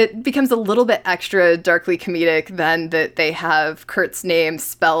 It becomes a little bit extra darkly comedic then that they have Kurt's name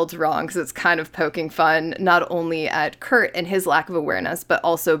spelled wrong, because it's kind of poking fun not only at Kurt and his lack of awareness, but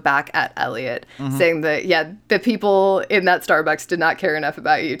also back at Elliot, saying that, yeah, the people in that Starbucks did not care enough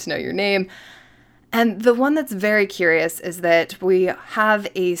about you to know your name. And the one that's very curious is that we have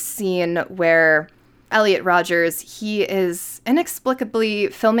a scene where Elliot Rodgers, he is inexplicably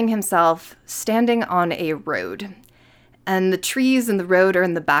filming himself standing on a road. And the trees and the road are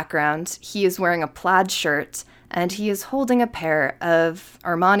in the background. He is wearing a plaid shirt, and he is holding a pair of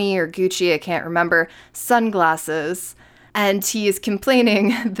Armani or Gucci, I can't remember, sunglasses. And he is complaining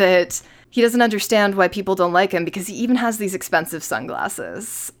that he doesn't understand why people don't like him because he even has these expensive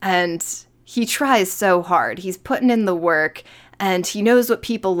sunglasses. And he tries so hard. He's putting in the work, and he knows what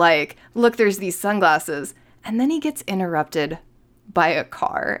people like. Look, there's these sunglasses. And then he gets interrupted by a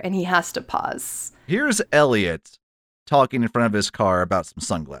car, and he has to pause. Here's Elliot talking in front of his car about some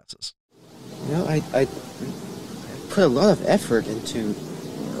sunglasses. You know, I put a lot of effort into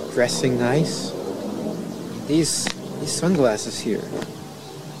dressing nice. These sunglasses here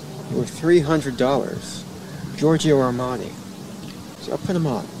were $300. Giorgio Armani. So I'll put them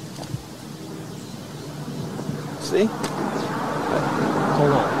on. See?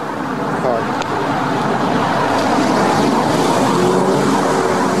 Hold on. Car.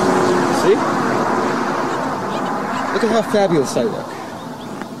 See? Look at how fabulous I look.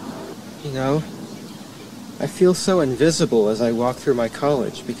 You know, I feel so invisible as I walk through my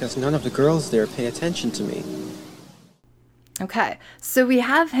college because none of the girls there pay attention to me. Okay, so we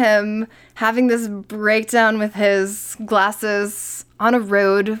have him having this breakdown with his glasses on a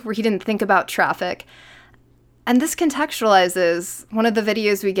road where he didn't think about traffic. And this contextualizes one of the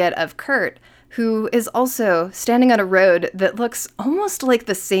videos we get of Kurt, who is also standing on a road that looks almost like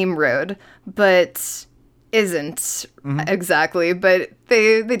the same road, but isn't exactly. But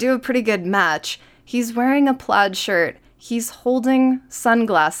they do a pretty good match. He's wearing a plaid shirt. He's holding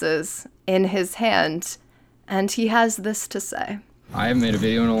sunglasses in his hand, and he has this to say. I haven't made a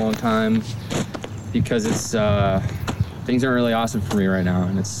video in a long time because it's things aren't really awesome for me right now,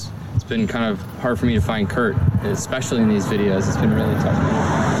 and it's been kind of hard for me to find Kurt, especially in these videos. It's been really tough.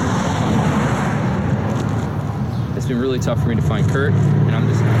 It's been really tough for me to find Kurt, and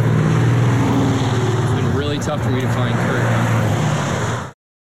it's been really tough for me to find Kurt.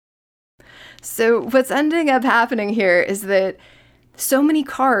 So what's ending up happening here is that so many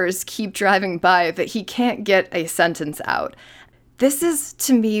cars keep driving by that he can't get a sentence out. This is,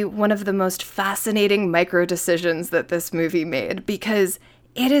 to me, one of the most fascinating micro decisions that this movie made, because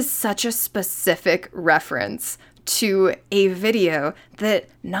it is such a specific reference to a video that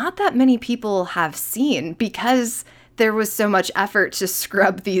not that many people have seen, because there was so much effort to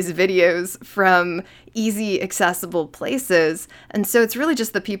scrub these videos from easy, accessible places. And so it's really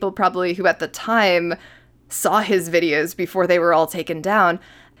just the people probably who at the time saw his videos before they were all taken down.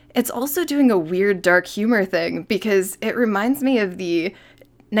 It's also doing a weird dark humor thing because it reminds me of the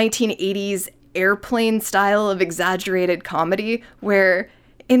 1980s Airplane style of exaggerated comedy where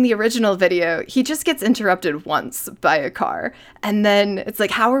in the original video, he just gets interrupted once by a car. And then it's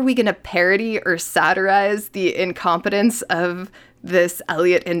like, how are we going to parody or satirize the incompetence of this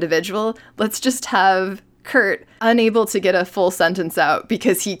Elliot individual? Let's just have Kurt unable to get a full sentence out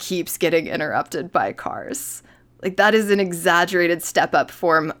because he keeps getting interrupted by cars. Like, that is an exaggerated step-up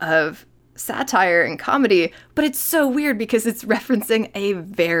form of satire and comedy, but it's so weird because it's referencing a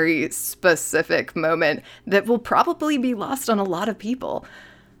very specific moment that will probably be lost on a lot of people.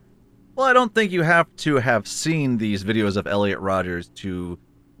 Well, I don't think you have to have seen these videos of Elliot Rodgers to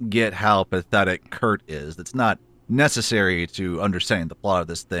get how pathetic Kurt is. It's not necessary to understand the plot of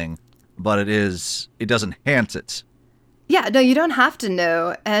this thing, but it does enhance it. Yeah, no, you don't have to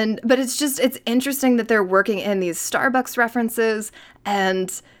know. But it's interesting that they're working in these Starbucks references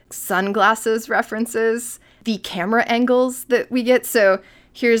and sunglasses references, the camera angles that we get. So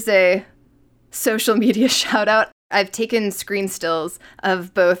here's a social media shout out. I've taken screen stills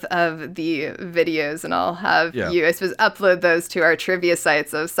of both of the videos, and I'll have you, I suppose, upload those to our trivia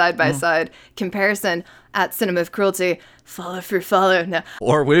sites of side-by-side comparison at Cinema of Cruelty. Follow for follow. No.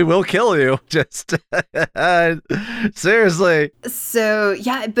 Or we will kill you. Just seriously. So,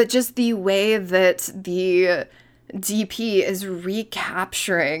 yeah, but just the way that the DP is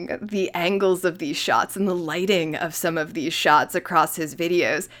recapturing the angles of these shots and the lighting of some of these shots across his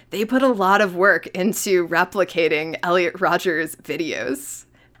videos. They put a lot of work into replicating Elliot Rodgers' videos.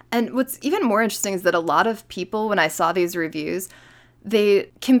 And what's even more interesting is that a lot of people, when I saw these reviews, they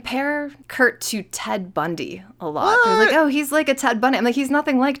compare Kurt to Ted Bundy a lot. They're like, oh, he's like a Ted Bundy. I'm like, he's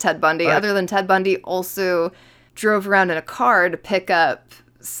nothing like Ted Bundy, other than Ted Bundy also drove around in a car to pick up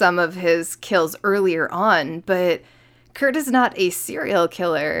some of his kills earlier on, but Kurt is not a serial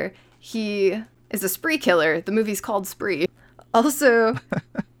killer. He is a spree killer. The movie's called Spree. Also,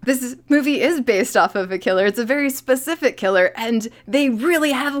 this movie is based off of a killer. It's a very specific killer, and they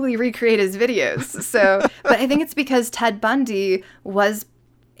really heavily recreate his videos. So, but I think it's because Ted Bundy was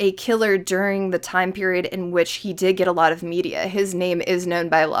a killer during the time period in which he did get a lot of media. His name is known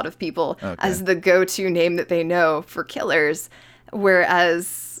by a lot of people as the go-to name that they know for killers.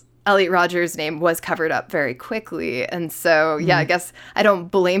 Whereas Elliot Rodgers' name was covered up very quickly. And so, I guess I don't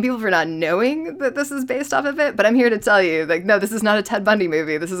blame people for not knowing that this is based off of it, but I'm here to tell you, like, no, this is not a Ted Bundy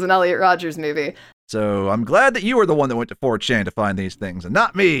movie. This is an Elliot Rodgers movie. So I'm glad that you were the one that went to 4chan to find these things and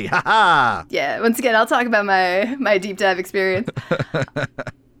not me. Ha ha! Yeah, once again, I'll talk about my deep dive experience.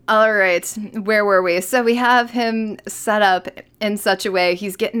 All right, where were we? So we have him set up in such a way,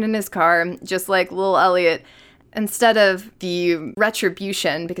 he's getting in his car, just like little Elliot. Instead of the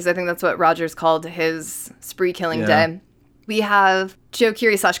retribution, because I think that's what Rodgers called his spree killing day, we have Joe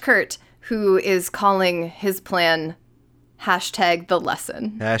Keery / Kurt, who is calling his plan #the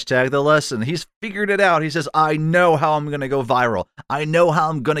lesson. #the lesson. He's figured it out. He says, I know how I'm going to go viral. I know how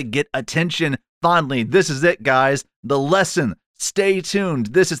I'm going to get attention finally. This is it, guys. The lesson. Stay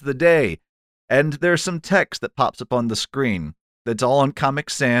tuned. This is the day. And there's some text that pops up on the screen that's all in Comic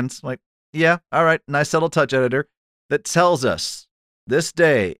Sans, like, yeah, all right, nice subtle touch, editor, that tells us this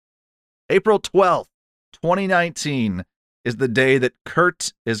day, April 12th, 2019, is the day that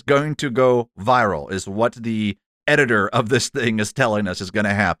Kurt is going to go viral, is what the editor of this thing is telling us is going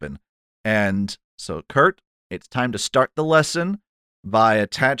to happen. And so, Kurt, it's time to start the lesson by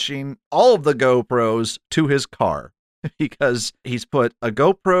attaching all of the GoPros to his car, because he's put a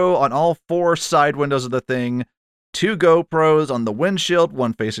GoPro on all 4 side windows of the thing, 2 GoPros on the windshield,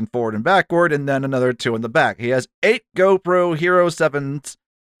 1 facing forward and backward, and then another 2 in the back. He has 8 GoPro Hero 7s,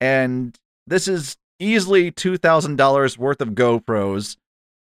 and this is easily $2,000 worth of GoPros.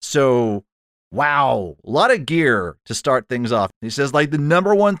 So, wow, a lot of gear to start things off. He says, like, the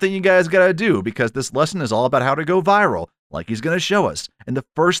number one thing you guys gotta do, because this lesson is all about how to go viral, like he's gonna show us. And the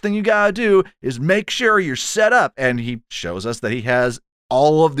first thing you gotta do is make sure you're set up. And he shows us that he has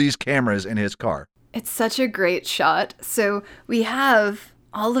all of these cameras in his car. It's such a great shot. So we have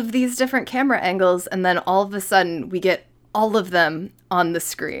all of these different camera angles, and then all of a sudden we get all of them on the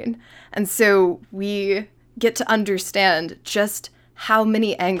screen. And so we get to understand just how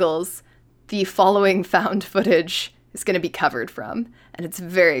many angles the following found footage is going to be covered from. And it's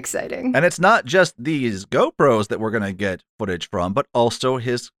very exciting. And it's not just these GoPros that we're going to get footage from, but also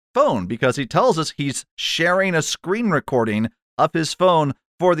his phone, because he tells us he's sharing a screen recording of his phone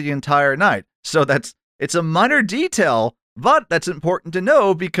for the entire night. So It's a minor detail, but that's important to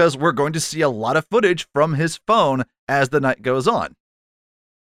know because we're going to see a lot of footage from his phone as the night goes on.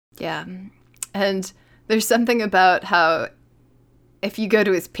 Yeah. And there's something about how if you go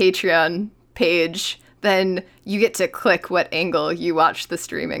to his Patreon page, then you get to click what angle you watch the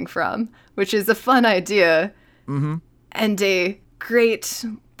streaming from, which is a fun idea and a great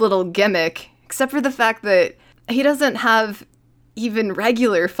little gimmick, except for the fact that he doesn't have even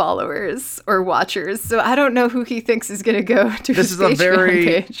regular followers or watchers, so I don't know who he thinks is going to go to his Patreon page. This is a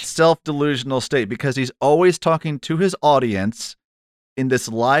very self-delusional state because he's always talking to his audience in this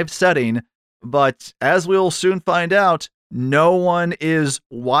live setting, but as we'll soon find out, no one is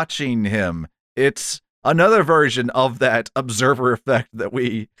watching him. It's another version of that observer effect that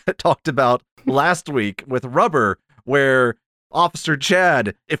we talked about last week with Rubber, where Officer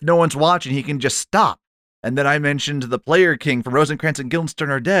Chad, if no one's watching, he can just stop. And then I mentioned the Player King from Rosencrantz and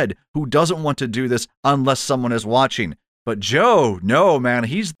Guildenstern Are Dead, who doesn't want to do this unless someone is watching. But Joe, no, man,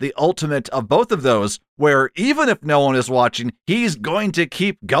 he's the ultimate of both of those, where even if no one is watching, he's going to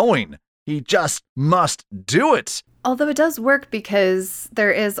keep going. He just must do it. Although it does work because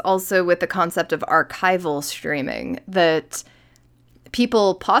there is also with the concept of archival streaming that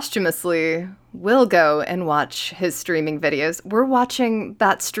people posthumously will go and watch his streaming videos. We're watching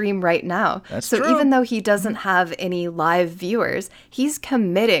that stream right now. That's so true. Even though he doesn't have any live viewers, he's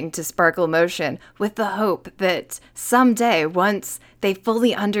committing to Sparkle Motion with the hope that someday, once they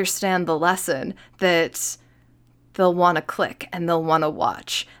fully understand the lesson, that they'll want to click and they'll want to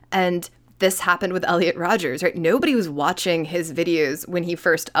watch. And this happened with Elliot Rogers, right? Nobody was watching his videos when he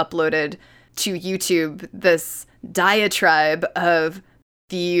first uploaded to YouTube this diatribe of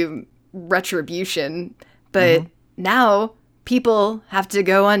the retribution, but now people have to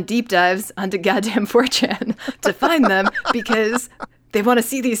go on deep dives onto goddamn 4chan to find them because they want to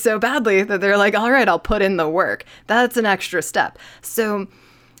see these so badly that they're like, all right, I'll put in the work. That's an extra step. So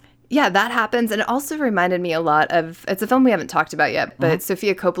yeah, that happens. And it also reminded me a lot of, it's a film we haven't talked about yet, but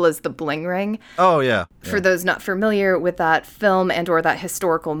Sofia Coppola's The Bling Ring. Oh, yeah. For those not familiar with that film and or that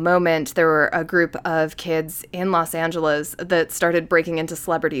historical moment, there were a group of kids in Los Angeles that started breaking into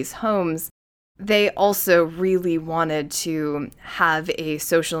celebrities' homes. They also really wanted to have a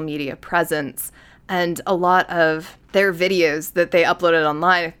social media presence. And a lot of their videos that they uploaded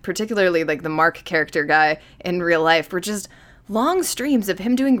online, particularly like the Mark character guy in real life, were just long streams of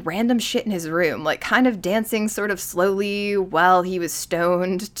him doing random shit in his room, like kind of dancing sort of slowly while he was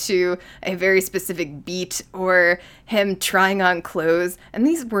stoned to a very specific beat, or him trying on clothes. And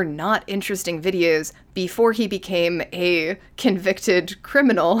these were not interesting videos before he became a convicted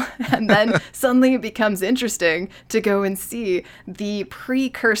criminal. And then suddenly it becomes interesting to go and see the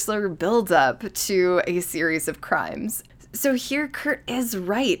precursor buildup to a series of crimes. So here Kurt is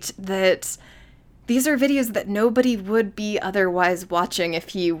right that these are videos that nobody would be otherwise watching if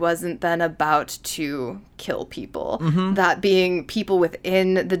he wasn't then about to kill people. That being people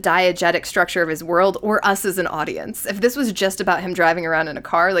within the diegetic structure of his world, or us as an audience. If this was just about him driving around in a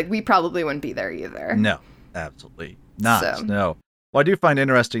car, like, we probably wouldn't be there either. No, absolutely not. No. What I do find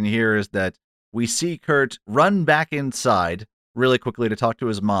interesting here is that we see Kurt run back inside really quickly to talk to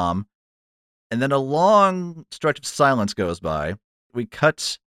his mom, and then a long stretch of silence goes by. We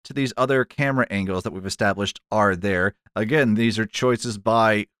cut to these other camera angles that we've established are there. Again, these are choices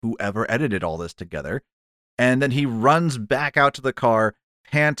by whoever edited all this together. And then he runs back out to the car,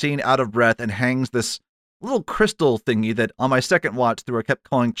 panting, out of breath, and hangs this little crystal thingy that on my second watch through I kept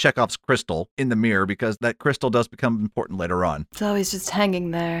calling Chekhov's crystal in the mirror, because that crystal does become important later on. It's always just hanging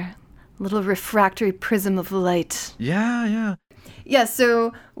there. Little refractory prism of light. Yeah. Yeah,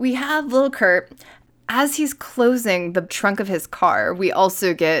 so we have little Kurt. As he's closing the trunk of his car, we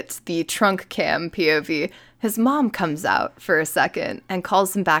also get the trunk cam POV. His mom comes out for a second and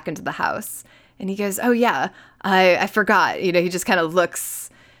calls him back into the house. And he goes, oh yeah, I forgot. You know, he just kind of looks,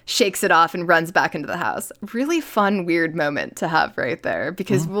 shakes it off and runs back into the house. Really fun, weird moment to have right there,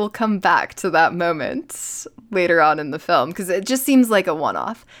 because we'll come back to that moment later on in the film, because it just seems like a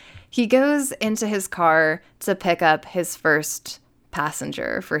one-off. He goes into his car to pick up his first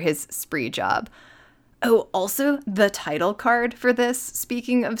passenger for his spree job. Oh, also, the title card for this,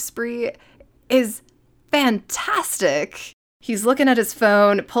 speaking of spree, is fantastic. He's looking at his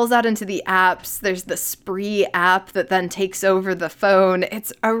phone, pulls out into the apps. There's the Spree app that then takes over the phone.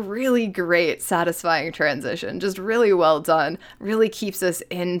 It's a really great, satisfying transition. Just really well done. Really keeps us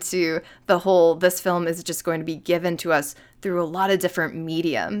into the whole, this film is just going to be given to us through a lot of different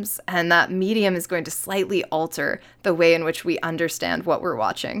mediums. And that medium is going to slightly alter the way in which we understand what we're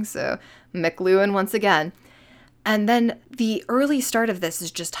watching. So McLuhan, once again. And then the early start of this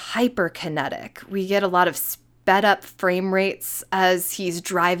is just hyperkinetic. We get a lot of sped up frame rates as he's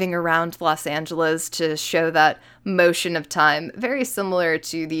driving around Los Angeles to show that motion of time. Very similar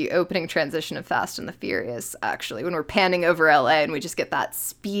to the opening transition of Fast and the Furious, actually, when we're panning over LA and we just get that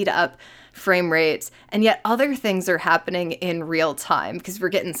speed up frame rates. And yet other things are happening in real time because we're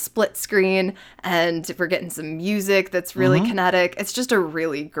getting split screen and we're getting some music that's really kinetic. It's just a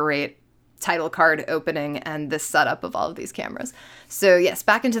really great title card opening and this setup of all of these cameras. So yes,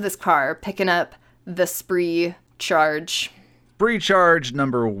 back into this car, picking up the spree charge. Spree charge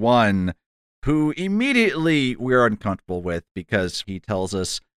number 1, who immediately we're uncomfortable with because he tells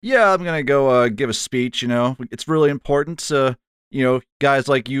us, yeah, I'm going to go give a speech, It's really important, guys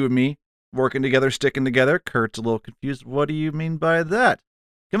like you and me working together, sticking together. Kurt's a little confused. What do you mean by that?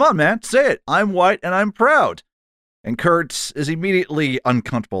 Come on, man, say it. I'm white and I'm proud. And Kurt is immediately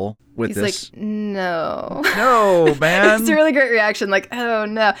uncomfortable with He's this. He's like, no. No, man. It's a really great reaction, like, oh,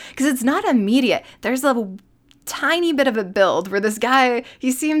 no. Because it's not immediate. There's a tiny bit of a build where this guy,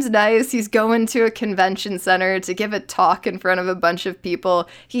 he seems nice. He's going to a convention center to give a talk in front of a bunch of people.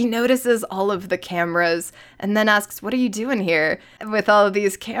 He notices all of the cameras and then asks, what are you doing here with all of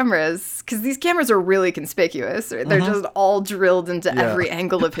these cameras? Because these cameras are really conspicuous. They're just all drilled into every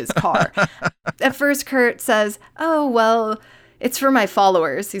angle of his car. At first, Kurt says, oh, well, it's for my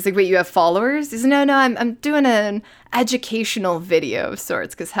followers. He's like, wait, you have followers? He's like, no, I'm doing an educational video of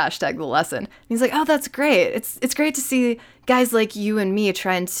sorts because # the lesson. And he's like, oh, that's great. It's great to see guys like you and me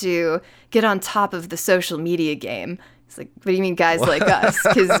trying to get on top of the social media game. It's like, what do you mean guys like us?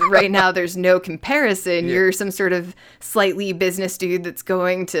 Because right now there's no comparison. Yeah. You're some sort of slightly business dude that's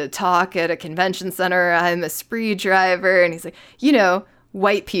going to talk at a convention center. I'm a spree driver. And he's like,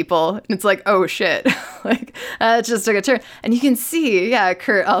 white people. And it's like, oh shit. Like, it just took a turn. And you can see,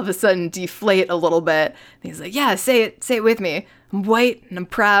 Kurt all of a sudden deflate a little bit. And he's like, yeah, say it with me. I'm white and I'm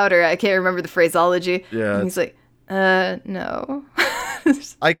proud, or I can't remember the phraseology. Yeah. And he's like, no.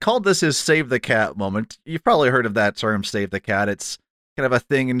 I called this his save the cat moment. You've probably heard of that term, save the cat. It's kind of a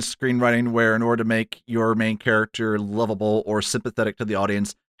thing in screenwriting where in order to make your main character lovable or sympathetic to the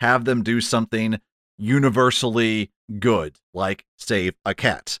audience, have them do something universally good, like save a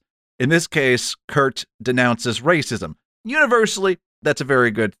cat. In this case, Kurt denounces racism. Universally, that's a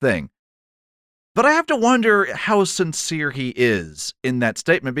very good thing. But I have to wonder how sincere he is in that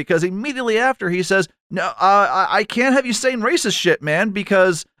statement, because immediately after he says, no, I can't have you saying racist shit, man,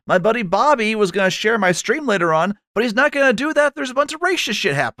 because my buddy Bobby was going to share my stream later on, but he's not going to do that. There's a bunch of racist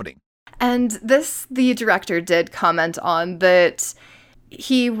shit happening. And this, the director did comment on that.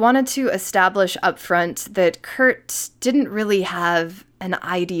 He wanted to establish up front that Kurt didn't really have an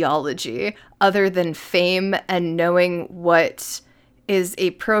ideology other than fame and knowing what is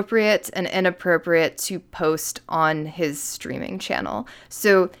appropriate and inappropriate to post on his streaming channel.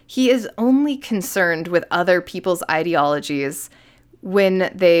 So he is only concerned with other people's ideologies when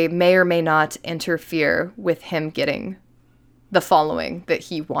they may or may not interfere with him getting the following that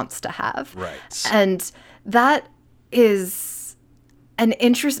he wants to have. Right. And that is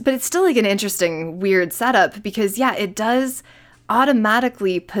but it's still like an interesting, weird setup because, it does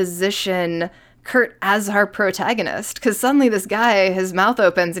automatically position Kurt as our protagonist because suddenly this guy, his mouth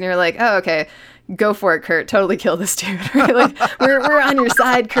opens and you're like, oh, okay, go for it, Kurt. Totally kill this dude. Right? Like, we're on your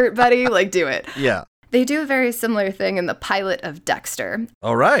side, Kurt, buddy. Like, do it. Yeah. They do a very similar thing in the pilot of Dexter.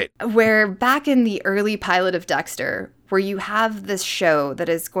 All right. Where back in the early pilot of Dexter, where you have this show that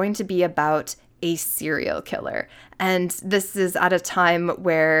is going to be about a serial killer. And this is at a time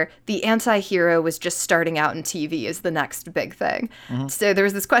where the anti-hero was just starting out in TV as the next big thing. Mm-hmm. So there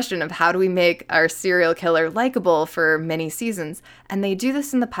was this question of how do we make our serial killer likable for many seasons? And they do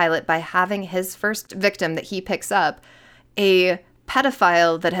this in the pilot by having his first victim that he picks up a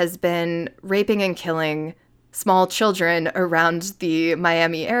pedophile that has been raping and killing small children around the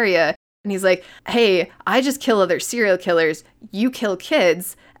Miami area. And he's like, hey, I just kill other serial killers. You kill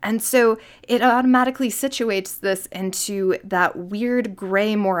kids. And so it automatically situates this into that weird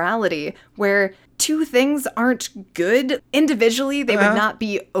gray morality where two things aren't good individually. They would not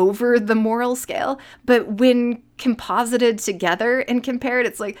be over the moral scale. But when composited together and compared,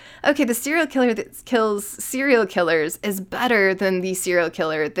 it's like, okay, the serial killer that kills serial killers is better than the serial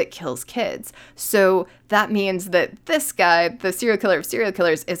killer that kills kids. So that means that this guy, the serial killer of serial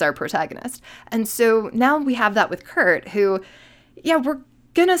killers, is our protagonist. And so now we have that with Kurt, who, we're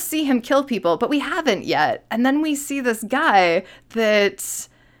gonna see him kill people, but we haven't yet. And then we see this guy that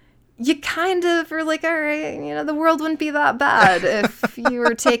you kind of are like, all right, the world wouldn't be that bad if you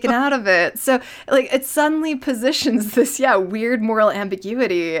were taken out of it. So like it suddenly positions this, weird moral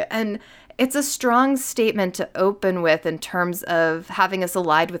ambiguity. And it's a strong statement to open with in terms of having us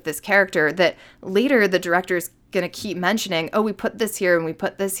allied with this character that later the director's going to keep mentioning, oh, we put this here and we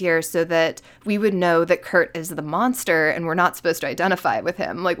put this here so that we would know that Kurt is the monster and we're not supposed to identify with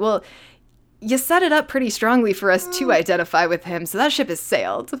him. Like, well, you set it up pretty strongly for us to identify with him, so that ship has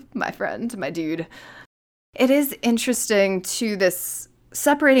sailed, my friend, my dude. It is interesting to this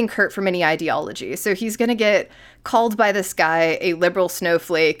separating Kurt from any ideology. So he's going to get called by this guy a liberal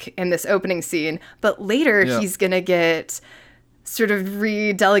snowflake in this opening scene, but later he's going to get sort of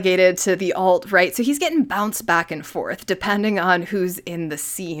re-delegated to the alt-right. So he's getting bounced back and forth depending on who's in the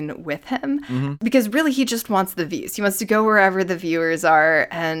scene with him. Because really he just wants the views. He wants to go wherever the viewers are,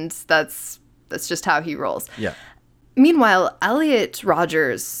 and that's just how he rolls. Yeah. Meanwhile, Elliot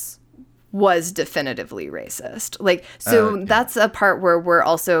Rodgers was definitively racist. Like, so that's a part where we're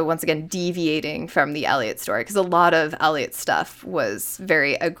also, once again, deviating from the Elliot story, because a lot of Elliot's stuff was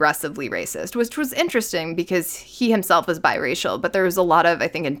very aggressively racist, which was interesting because he himself was biracial, but there was a lot of, I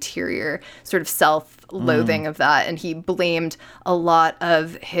think, interior sort of self-loathing of that, and he blamed a lot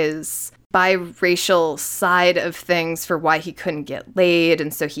of his biracial side of things for why he couldn't get laid,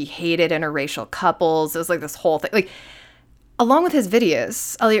 and so he hated interracial couples. It was like this whole thing. Like, along with his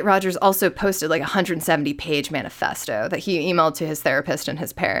videos, Elliot Rodgers also posted like a 170-page manifesto that he emailed to his therapist and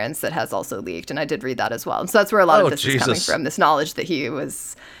his parents that has also leaked, and I did read that as well. And so that's where a lot of this is coming from, this knowledge that he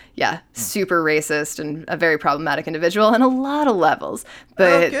was, super racist and a very problematic individual on a lot of levels.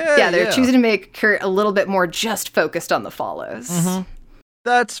 But they're choosing to make Kurt a little bit more just focused on the follows.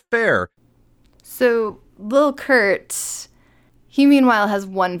 That's fair. So Lil Kurt, he meanwhile has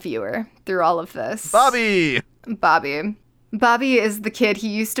one viewer through all of this. Bobby is the kid he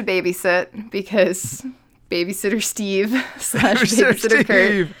used to babysit because babysitter Steve / babysitter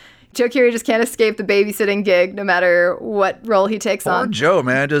Kurt. Joe Keery just can't escape the babysitting gig no matter what role he takes on. Poor Joe,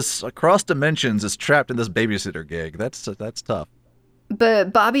 man, just across dimensions is trapped in this babysitter gig. That's tough.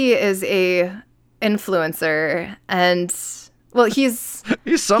 But Bobby is a influencer, and well, he's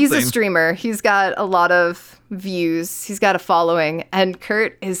something. He's a streamer. He's got a lot of views. He's got a following, and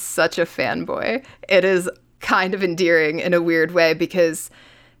Kurt is such a fanboy. It is kind of endearing in a weird way, because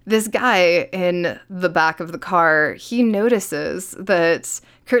this guy in the back of the car, he notices that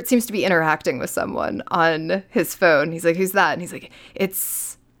Kurt seems to be interacting with someone on his phone. He's like, who's that? And he's like,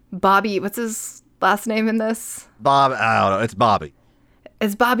 it's Bobby. What's his last name in this? Bob, I don't know. It's Bobby.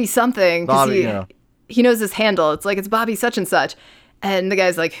 It's Bobby something. Bobby, he knows his handle. It's like, it's Bobby such and such. And the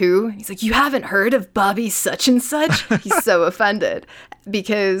guy's like, who? He's like, you haven't heard of Bobby such and such? He's so offended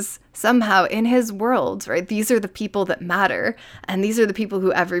because somehow in his world, right, these are the people that matter, and these are the people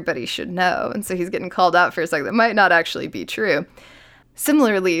who everybody should know. And so he's getting called out for something that might not actually be true.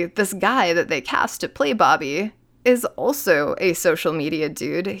 Similarly, this guy that they cast to play Bobby is also a social media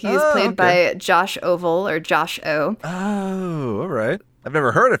dude. He's played by Josh Oval, or Josh O. Oh, all right. I've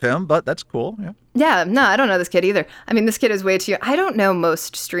never heard of him, but that's cool. Yeah, no, I don't know this kid either. I mean, this kid is way too... I don't know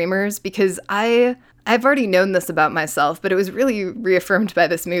most streamers because I've already known this about myself, but it was really reaffirmed by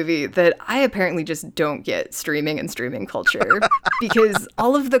this movie that I apparently just don't get streaming and streaming culture because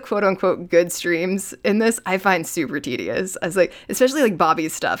all of the quote-unquote good streams in this I find super tedious. I was like, especially like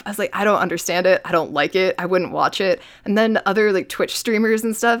Bobby's stuff. I was like, I don't understand it. I don't like it. I wouldn't watch it. And then other like Twitch streamers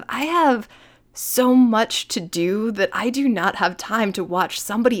and stuff, I have so much to do that I do not have time to watch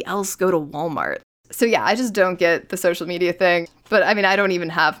somebody else go to Walmart. So yeah, I just don't get the social media thing. But I mean, I don't even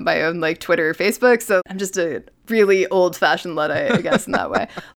have my own like Twitter or Facebook, so I'm just a really old-fashioned Luddite, I guess, in that way.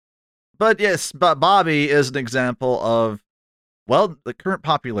 But yes, but Bobby is an example of, well, the current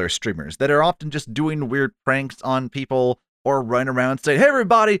popular streamers that are often just doing weird pranks on people or running around saying, hey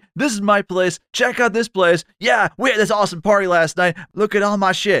everybody, this is my place, check out this place, yeah, we had this awesome party last night, look at all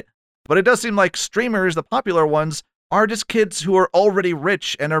my shit. But it does seem like streamers, the popular ones, are just kids who are already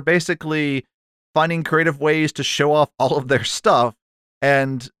rich and are basically finding creative ways to show off all of their stuff.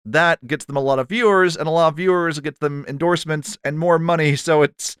 And that gets them a lot of viewers, and a lot of viewers get them endorsements and more money. So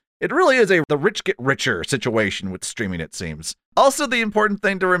it really is the rich get richer situation with streaming, it seems. Also, the important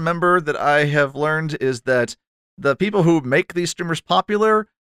thing to remember that I have learned is that the people who make these streamers popular,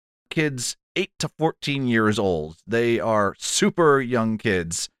 kids 8 to 14 years old. They are super young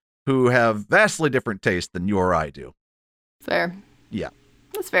kids who have vastly different tastes than you or I do. Fair. Yeah.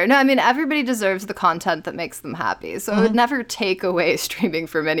 That's fair. No, I mean, everybody deserves the content that makes them happy. So I would never take away streaming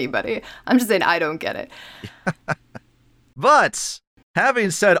from anybody. I'm just saying I don't get it. But having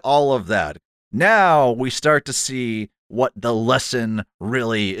said all of that, now we start to see what the lesson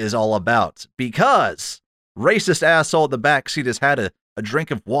really is all about. Because racist asshole in the backseat has had a drink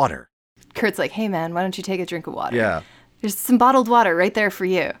of water. Kurt's like, hey man, why don't you take a drink of water? Yeah. There's some bottled water right there for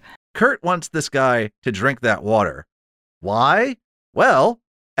you. Kurt wants this guy to drink that water. Why? Well,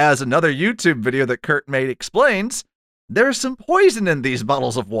 as another YouTube video that Kurt made explains, there's some poison in these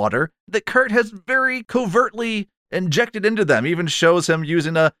bottles of water that Kurt has very covertly injected into them. Even shows him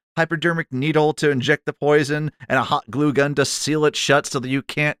using a hypodermic needle to inject the poison and a hot glue gun to seal it shut so that you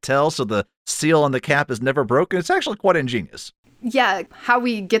can't tell, so the seal on the cap is never broken. It's actually quite ingenious. Yeah, how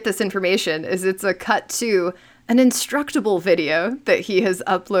we get this information is it's a cut to an Instructable video that he has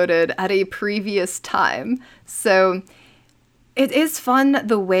uploaded at a previous time. So it is fun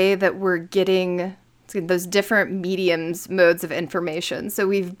the way that we're getting those different mediums, modes of information. So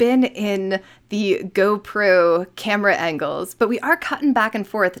we've been in the GoPro camera angles, but we are cutting back and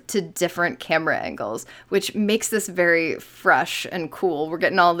forth to different camera angles, which makes this very fresh and cool. We're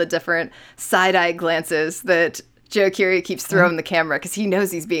getting all the different side-eye glances that Joe Keery keeps throwing the camera because he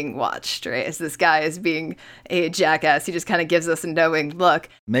knows he's being watched, right? As this guy is being a jackass, he just kind of gives us a knowing look.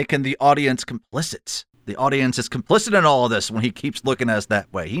 Making the audience complicit. The audience is complicit in all of this when he keeps looking at us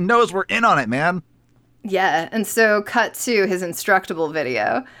that way. He knows we're in on it, man. Yeah, and so cut to his Instructable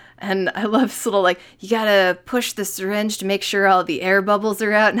video. And I love this little, like, you gotta push the syringe to make sure all the air bubbles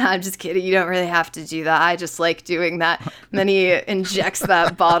are out. No, I'm just kidding. You don't really have to do that. I just like doing that. And then he injects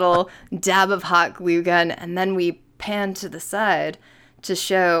that bottle, dab of hot glue gun, and then we pan to the side to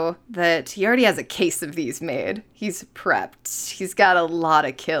show that he already has a case of these made. He's prepped. He's got a lot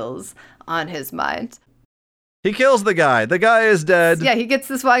of kills on his mind. He kills the guy. The guy is dead. Yeah, he gets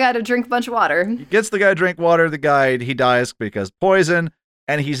this one guy to drink a bunch of water. He gets the guy to drink water. The guy, he dies because poison,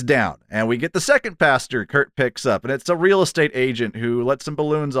 and he's down. And we get the second passenger Kurt picks up, and it's a real estate agent who lets some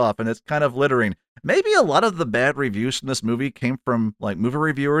balloons off, and it's kind of littering. Maybe a lot of the bad reviews from this movie came from like movie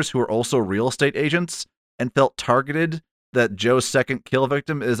reviewers who are also real estate agents and felt targeted that Joe's second kill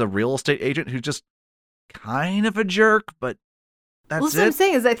victim is a real estate agent who's just kind of a jerk, but that's what I'm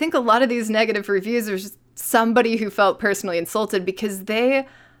saying is I think a lot of these negative reviews are just somebody who felt personally insulted because they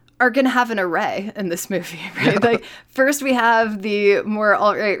are going to have an array in this movie, right? Yeah. Like, first we have the more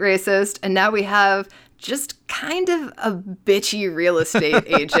alt-right racist, and now we have just kind of a bitchy real estate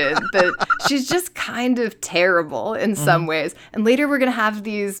agent that she's just kind of terrible in some ways. And later we're going to have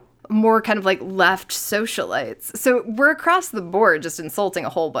these more kind of like left socialites. So we're across the board just insulting a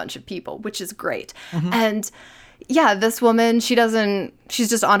whole bunch of people, which is great. And yeah, this woman, she's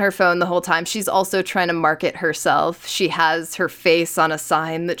just on her phone the whole time. She's also trying to market herself. She has her face on a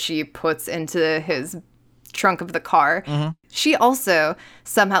sign that she puts into his trunk of the car. She also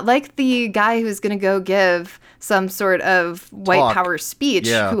somehow, like the guy who's going to go give some sort of white power speech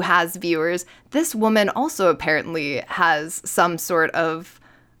who has viewers, this woman also apparently has some sort of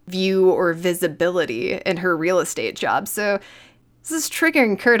view or visibility in her real estate job. So this is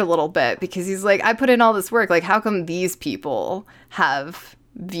triggering Kurt a little bit because he's like, I put in all this work. Like, how come these people have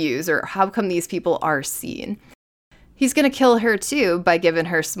views, or how come these people are seen? He's going to kill her too by giving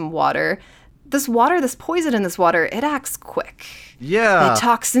her some water. This poison in this water, it acts quick. Yeah. The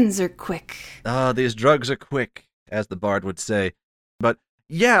toxins are quick. These drugs are quick, as the bard would say. But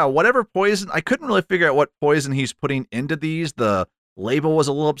yeah, whatever poison, I couldn't really figure out what poison he's putting into these. The label was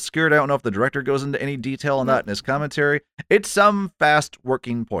a little obscured. I don't know if the director goes into any detail on that in his commentary. It's some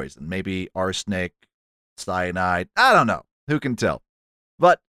fast-working poison. Maybe arsenic, cyanide. I don't know. Who can tell?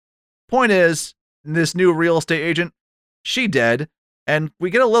 But point is, this new real estate agent, she dead. And we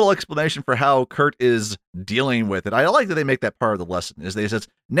get a little explanation for how Kurt is dealing with it. I like that they make that part of the lesson. Is they says,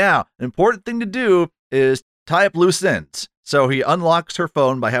 now, an important thing to do is tie up loose ends. So he unlocks her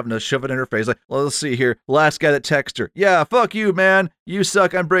phone by having to shove it in her face. Like, well, let's see here. Last guy that texted her. Yeah, fuck you, man. You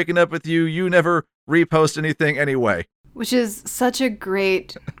suck. I'm breaking up with you. You never repost anything anyway. Which is such a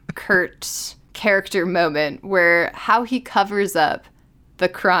great Kurt character moment where how he covers up the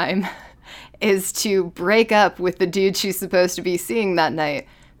crime is to break up with the dude she's supposed to be seeing that night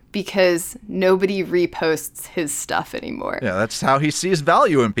because nobody reposts his stuff anymore. Yeah, that's how he sees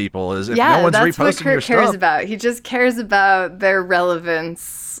value in people, is if no one's reposting your stuff. Yeah, that's what Kurt cares about. He just cares about their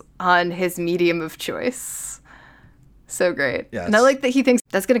relevance on his medium of choice. So great. Yes. And I like that he thinks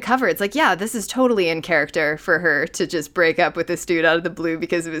that's going to cover it. It's like, yeah, this is totally in character for her to just break up with this dude out of the blue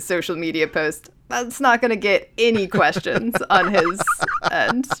because of his social media post. That's not going to get any questions on his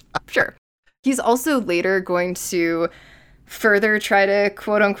end. Sure. He's also later going to further try to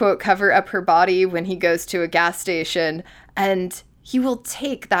quote unquote cover up her body when he goes to a gas station, and he will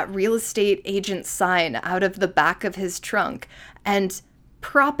take that real estate agent sign out of the back of his trunk and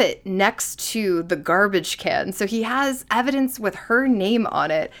prop it next to the garbage can. So he has evidence with her name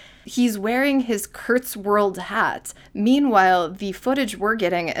on it. He's wearing his Kurt's World hat. Meanwhile, the footage we're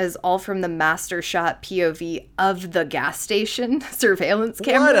getting is all from the master shot POV of the gas station surveillance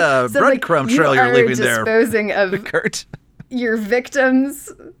camera. What a breadcrumb trail you're leaving there. Disposing of Kurt. your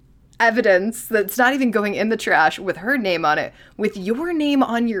victim's evidence that's not even going in the trash with her name on it, with your name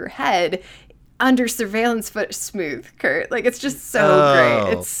on your head under surveillance foot. Smooth, Kurt. Like, it's just so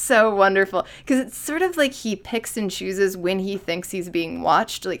great. It's so wonderful. Because it's sort of like he picks and chooses when he thinks he's being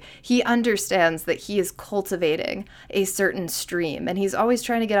watched. Like, he understands that he is cultivating a certain stream, and he's always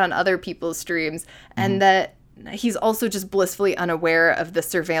trying to get on other people's streams, and that he's also just blissfully unaware of the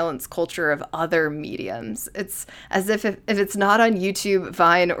surveillance culture of other mediums. It's as if it's not on YouTube,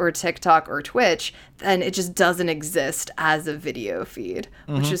 Vine, or TikTok, or Twitch, then it just doesn't exist as a video feed,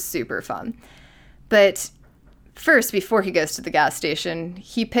 which is super fun. But first, before he goes to the gas station,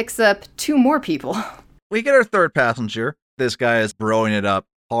 he picks up 2 more people. We get our third passenger. This guy is broing it up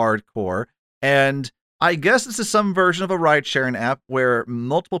hardcore. And I guess this is some version of a ride-sharing app where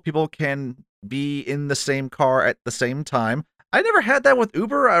multiple people can be in the same car at the same time. I never had that with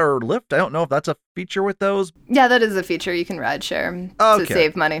Uber or Lyft. I don't know if that's a feature with those. Yeah, that is a feature. You can ride share to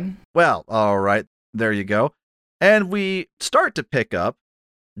save money. Well, all right. There you go. And we start to pick up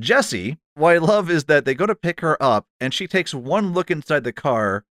Jessie. What I love is that they go to pick her up, and she takes one look inside the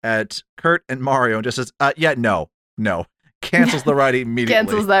car at Kurt and Mario and just says, no. Cancels the ride immediately.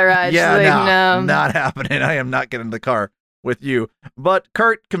 Cancels that ride. Yeah, like, no. Not happening. I am not getting in the car with you. But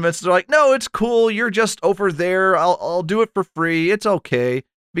Kurt convinces her, like, no, it's cool. You're just over there. I'll do it for free. It's okay.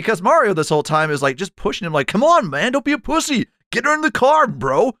 Because Mario this whole time is like just pushing him like, come on, man, don't be a pussy. Get her in the car,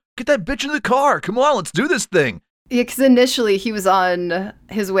 bro. Get that bitch in the car. Come on, let's do this thing. Yeah, because initially he was on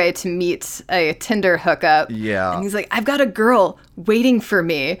his way to meet a Tinder hookup. Yeah. And he's like, I've got a girl waiting for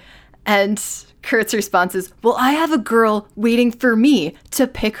me. And Kurt's response is, well, I have a girl waiting for me to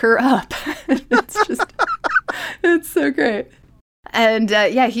pick her up. It's so great. And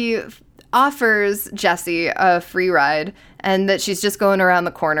he offers Jessie a free ride and that she's just going around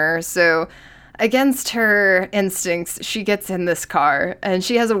the corner. So against her instincts, she gets in this car, and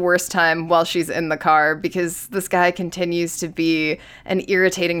she has a worse time while she's in the car because this guy continues to be an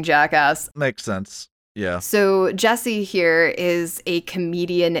irritating jackass. Makes sense. Yeah. So Jessie here is a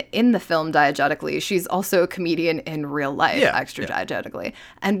comedian in the film diegetically. She's also a comedian in real life, diegetically.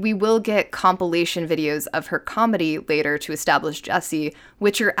 And we will get compilation videos of her comedy later to establish Jessie,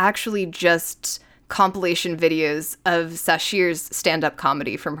 which are actually just compilation videos of Sashir's stand-up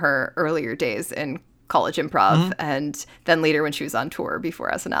comedy from her earlier days in college improv and then later when she was on tour before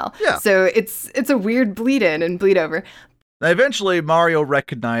SNL. Yeah. So it's a weird bleed in and bleed over. Now, eventually, Mario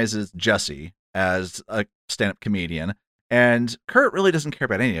recognizes Jessie as a stand-up comedian, and Kurt really doesn't care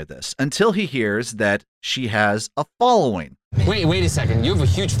about any of this until he hears that she has a following. Wait a second. You have a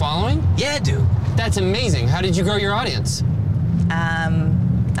huge following? Yeah, dude. That's amazing. How did you grow your audience?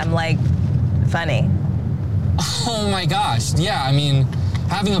 I'm like funny. Oh my gosh. Yeah, I mean,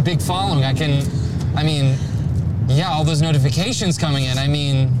 having a big following, all those notifications coming in,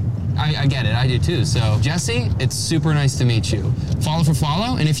 I get it, I do too. So, Jessie, it's super nice to meet you. Follow for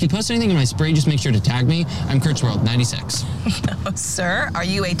follow, and if you post anything in my story, just make sure to tag me. I'm Kurt's World 96. No, sir, are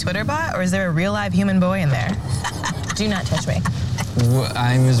you a Twitter bot, or is there a real live human boy in there? Do not touch me.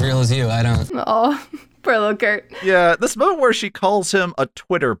 I'm as real as you, I don't. Oh, poor little Kurt. Yeah, this moment where she calls him a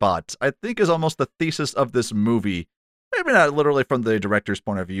Twitter bot, I think is almost the thesis of this movie. Maybe not literally from the director's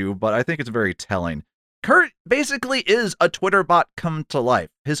point of view, but I think it's very telling. Kurt basically is a Twitter bot come to life.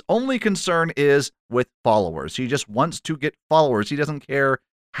 His only concern is with followers. He just wants to get followers. He doesn't care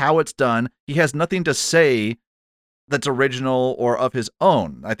how it's done. He has nothing to say that's original or of his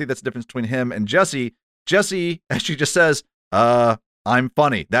own. I think that's the difference between him and Jessie. Jessie, as she just says, I'm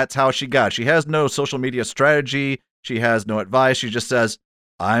funny. That's how she got. She has no social media strategy. She has no advice. She just says,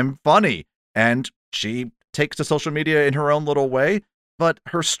 I'm funny. And she takes to social media in her own little way. But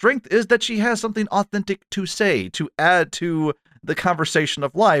her strength is that she has something authentic to say, to add to the conversation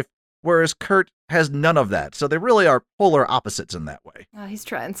of life, whereas Kurt has none of that. So they really are polar opposites in that way. Oh, he's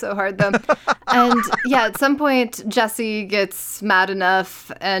trying so hard, though. And yeah, at some point, Jessie gets mad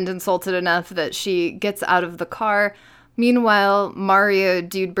enough and insulted enough that she gets out of the car. Meanwhile, Mario,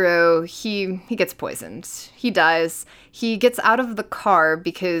 dude bro, he gets poisoned. He dies. He gets out of the car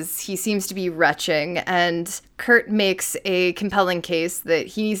because he seems to be retching, and Kurt makes a compelling case that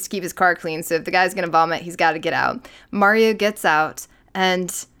he needs to keep his car clean, so if the guy's gonna vomit, he's gotta get out. Mario gets out,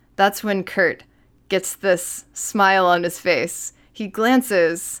 and that's when Kurt gets this smile on his face. He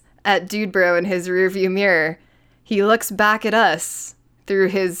glances at dude bro in his rearview mirror. He looks back at us, through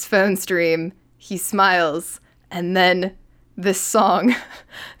his phone stream, he smiles, and then this song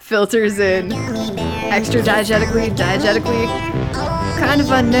filters in extra diegetically, kind of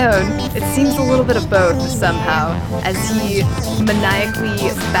unknown. It seems a little bit of both somehow, as he maniacally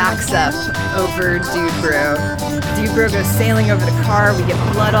backs up over Dude Bro. Dude Bro goes sailing over the car, we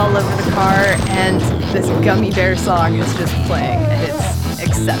get blood all over the car, and this Gummy Bear song is just playing, and it's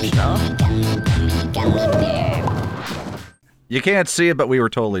exceptional. You can't see it, but we were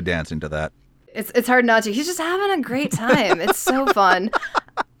totally dancing to that. It's hard not to. He's just having a great time. It's so fun.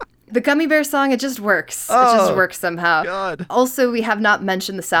 The Gummy Bear song, it just works. It just works somehow. God. Also, we have not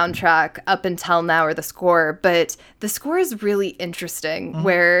mentioned the soundtrack up until now, or the score, but the score is really interesting,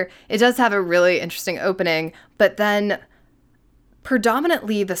 where it does have a really interesting opening, but then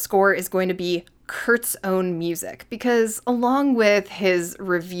predominantly the score is going to be Kurt's own music, because along with his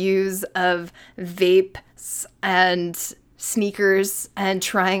reviews of vapes and sneakers and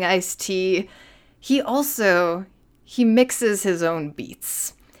trying iced tea, he mixes his own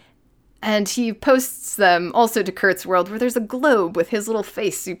beats. And he posts them also to Kurt's World, where there's a globe with his little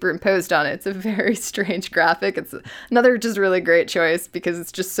face superimposed on it. It's a very strange graphic. It's another just really great choice because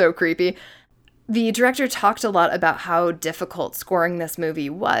it's just so creepy. The director talked a lot about how difficult scoring this movie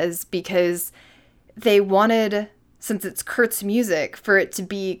was because they wanted, since it's Kurt's music, for it to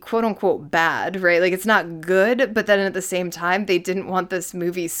be quote-unquote bad, right? Like, it's not good, but then at the same time, they didn't want this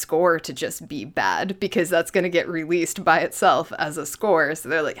movie's score to just be bad because that's going to get released by itself as a score. So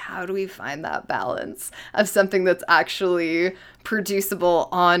they're like, how do we find that balance of something that's actually producible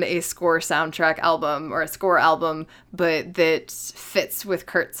on a score soundtrack album or a score album, but that fits with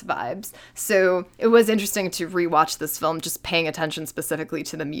Kurt's vibes? So it was interesting to rewatch this film, just paying attention specifically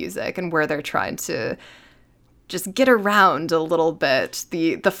to the music and where they're trying to just get around a little bit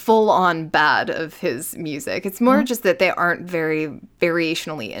the full-on bad of his music. It's more just that they aren't very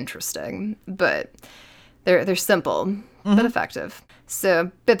variationally interesting, but they're simple but effective. So,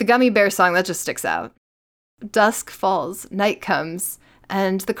 but the Gummy Bear song, that just sticks out. Dusk falls, night comes,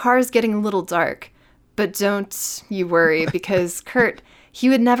 and the car is getting a little dark. But don't you worry, because Kurt, he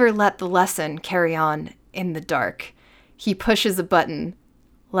would never let the lesson carry on in the dark. He pushes a button.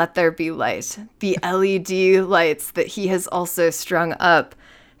 Let there be light. The LED lights that he has also strung up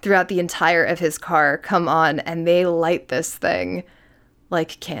throughout the entire of his car come on, and they light this thing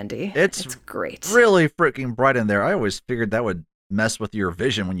like candy. It's great. Really freaking bright in there. I always figured that would mess with your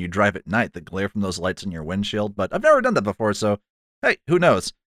vision when you drive at night, the glare from those lights in your windshield, but I've never done that before, so hey, who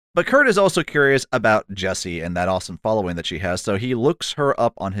knows? But Kurt is also curious about Jessie and that awesome following that she has, so he looks her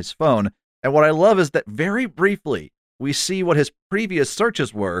up on his phone, and what I love is that very briefly, we see what his previous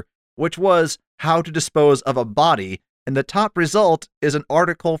searches were, which was how to dispose of a body, and the top result is an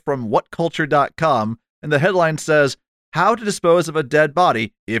article from whatculture.com, and the headline says, how to dispose of a dead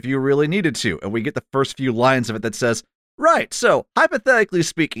body if you really needed to, and we get the first few lines of it that says, right, so, hypothetically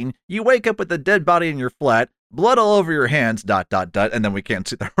speaking, you wake up with a dead body in your flat, blood all over your hands, ... and then we can't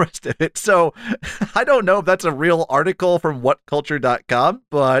see the rest of it, so I don't know if that's a real article from whatculture.com,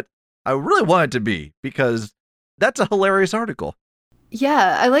 but I really want it to be, because that's a hilarious article.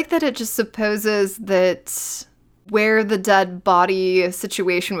 Yeah, I like that it just supposes that where the dead body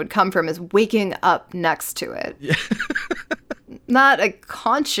situation would come from is waking up next to it. Yeah. Not a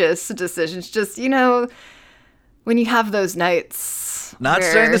conscious decision. It's just, when you have those nights. Not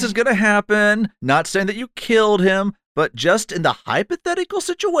saying this is going to happen, not saying that you killed him, but just in the hypothetical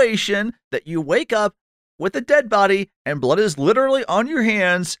situation that you wake up with a dead body and blood is literally on your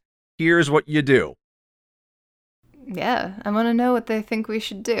hands, here's what you do. Yeah, I want to know what they think we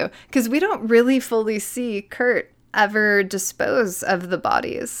should do. Because we don't really fully see Kurt ever dispose of the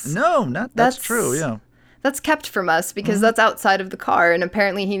bodies. No, that's true, yeah. That's kept from us because that's outside of the car, and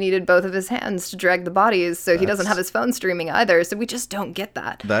apparently he needed both of his hands to drag the bodies, so he doesn't have his phone streaming either, so we just don't get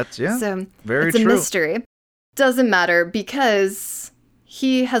that. So very true. It's a mystery. Doesn't matter because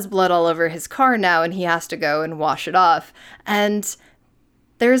he has blood all over his car now, and he has to go and wash it off. And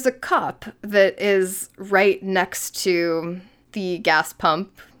there's a cop that is right next to the gas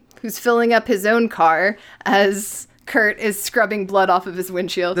pump who's filling up his own car as Kurt is scrubbing blood off of his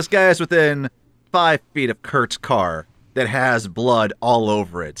windshield. This guy is within 5 feet of Kurt's car that has blood all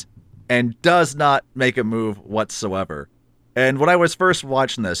over it and does not make a move whatsoever. And when I was first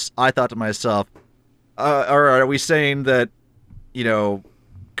watching this, I thought to myself, are we saying that,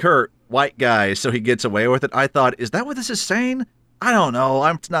 Kurt, white guy, so he gets away with it? I thought, is that what this is saying? I don't know.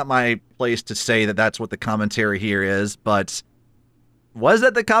 It's not my place to say that that's what the commentary here is, but was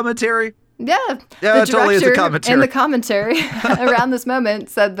that the commentary? Yeah, it totally is the director commentary. in the commentary around this moment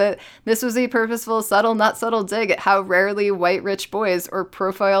said that this was a purposeful, subtle, not subtle dig at how rarely white rich boys are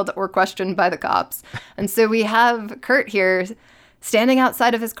profiled or questioned by the cops. And so we have Kurt here standing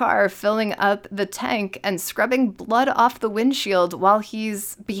outside of his car, filling up the tank and scrubbing blood off the windshield while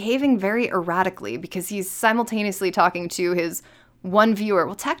he's behaving very erratically because he's simultaneously talking to his one viewer.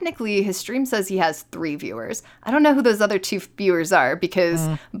 Well, technically, his stream says he has 3 viewers. I don't know who those other 2 viewers are because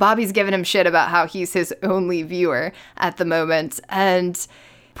Bobby's giving him shit about how he's his only viewer at the moment. And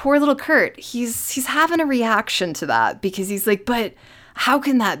poor little Kurt, he's having a reaction to that because he's like, but how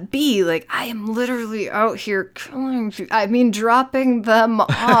can that be? Like, I am literally out here killing people. I mean, dropping them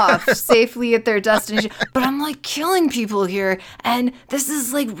off safely at their destination. But I'm, like, killing people here. And this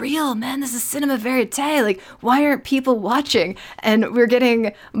is, like, real, man. This is cinema verite. Like, why aren't people watching? And we're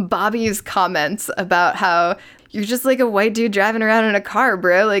getting Bobby's comments about how you're just, like, a white dude driving around in a car,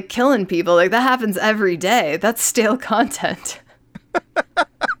 bro. Like, killing people. Like, that happens every day. That's stale content.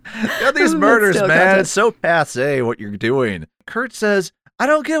 Yeah, these murders, man. Content. It's so passe what you're doing. Kurt says, I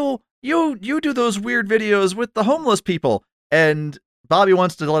don't get, well, you do those weird videos with the homeless people. And Bobby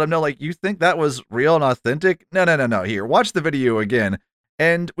wants to let him know, like, you think that was real and authentic? No. Here, watch the video again.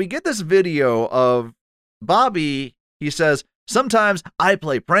 And we get this video of Bobby. He says, sometimes I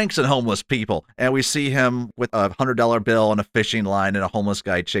play pranks on homeless people. And we see him with a $100 bill and a fishing line and a homeless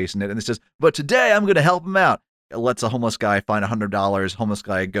guy chasing it. And it says, but today I'm going to help him out. It lets a homeless guy find $100. Homeless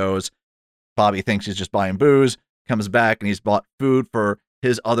guy goes. Bobby thinks he's just buying booze. Comes back and he's bought food for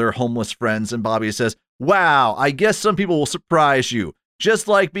his other homeless friends. And Bobby says, wow, I guess some people will surprise you. Just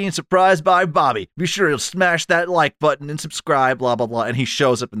like being surprised by Bobby. Be sure to smash that like button and subscribe, blah, blah, blah. And he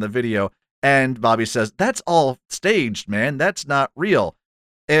shows up in the video. And Bobby says, that's all staged, man. That's not real.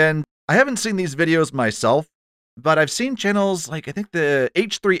 And I haven't seen these videos myself, but I've seen channels like, I think the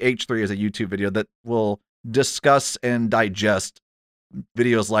H3H3 is a YouTube video that will discuss and digest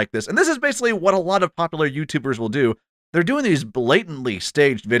videos like this. And this is basically what a lot of popular YouTubers will do. They're doing these blatantly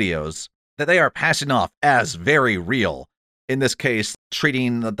staged videos that they are passing off as very real. In this case,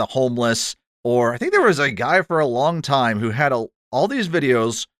 treating the homeless, or I think there was a guy for a long time who had all these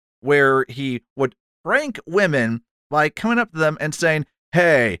videos where he would prank women by coming up to them and saying,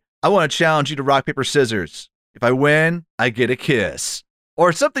 hey, I want to challenge you to rock, paper, scissors. If I win, I get a kiss.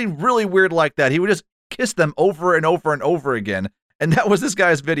 Or something really weird like that. He would just kiss them over and over and over again. And that was this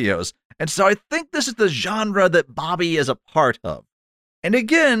guy's videos. And so I think this is the genre that Bobby is a part of. And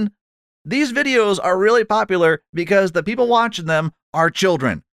again, these videos are really popular because the people watching them are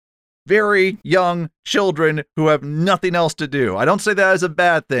children. Very young children who have nothing else to do. I don't say that as a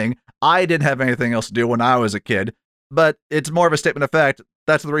bad thing. I didn't have anything else to do when I was a kid. But it's more of a statement of fact.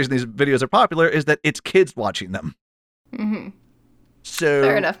 That's the reason these videos are popular, is that it's kids watching them. Mm-hmm. So,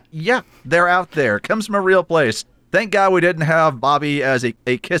 fair enough. Yeah, they're out there. Comes from a real place. Thank God we didn't have Bobby as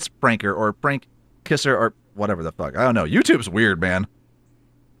a kiss pranker or prank kisser or whatever the fuck. I don't know. YouTube's weird, man.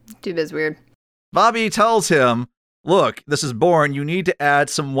 YouTube is weird. Bobby tells him, look, this is boring. You need to add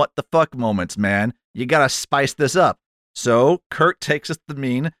some what the fuck moments, man. You gotta spice this up. So Kurt takes us to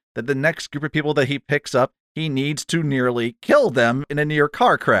mean that the next group of people that he picks up, he needs to nearly kill them in a near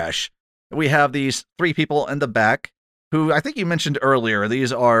car crash. We have these 3 people in the back who I think you mentioned earlier.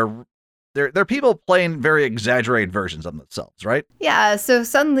 These are they're people playing very exaggerated versions of themselves, right? Yeah, so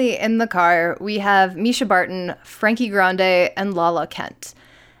suddenly in the car, we have Mischa Barton, Frankie Grande, and Lala Kent.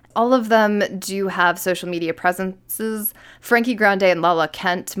 All of them do have social media presences. Frankie Grande and Lala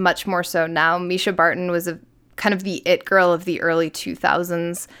Kent, much more so now. Mischa Barton was kind of the it girl of the early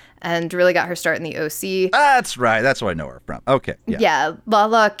 2000s and really got her start in the OC. That's right. That's what I know her from. Okay. Yeah.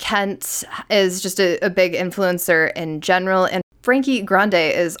 Lala Kent is just a big influencer in general. And Frankie Grande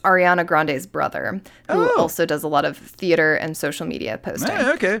is Ariana Grande's brother, who also does a lot of theater and social media posting.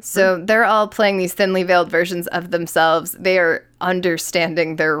 Okay. So they're all playing these thinly veiled versions of themselves. They are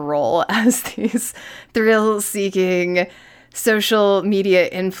understanding their role as these thrill-seeking social media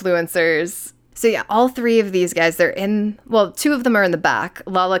influencers. So yeah, all 3 of these guys, 2 of them are in the back.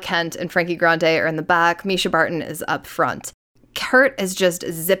 Lala Kent and Frankie Grande are in the back. Mischa Barton is up front. Kurt is just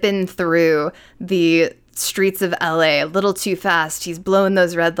zipping through the streets of LA a little too fast. He's blowing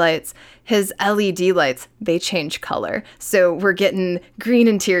those red lights. His LED lights, they change color. So we're getting green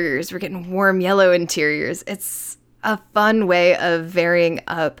interiors. We're getting warm yellow interiors. It's a fun way of varying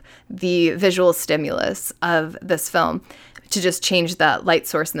up the visual stimulus of this film to just change that light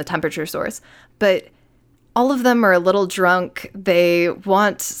source and the temperature source. But all of them are a little drunk. They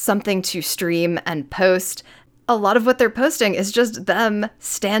want something to stream and post. A lot of what they're posting is just them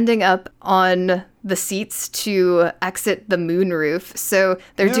standing up on the seats to exit the moonroof. So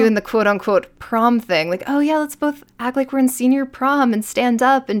they're doing the quote unquote prom thing. Like, oh yeah, let's both act like we're in senior prom and stand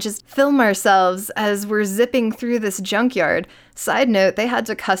up and just film ourselves as we're zipping through this junkyard. Side note, they had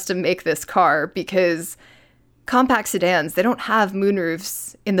to custom make this car because compact sedans, they don't have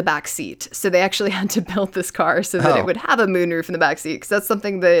moonroofs in the back seat. So they actually had to build this car so that it would have a moonroof in the back seat, because that's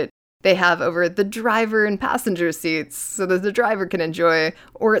something that they have over the driver and passenger seats so that the driver can enjoy,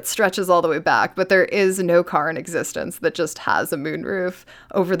 or it stretches all the way back. But there is no car in existence that just has a moonroof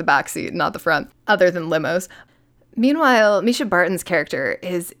over the back seat, not the front, other than limos. Meanwhile, Mischa Barton's character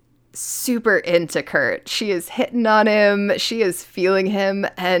is super into Kurt. She is hitting on him, she is feeling him,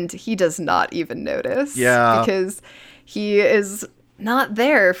 and he does not even notice. Yeah. Because he is not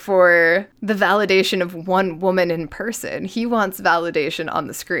there for the validation of one woman in person. He wants validation on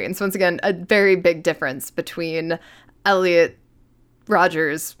the screen. So once again, a very big difference between Elliot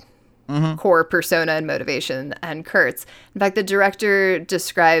Rodgers' core persona and motivation and Kurt's. In fact, the director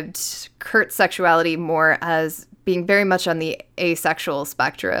described Kurt's sexuality more as being very much on the asexual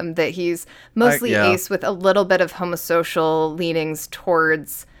spectrum, that he's mostly ace with a little bit of homosocial leanings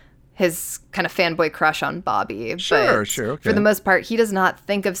towards his kind of fanboy crush on Bobby. Sure, but okay. For the most part, he does not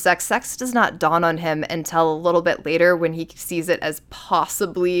think of sex. Sex does not dawn on him until a little bit later when he sees it as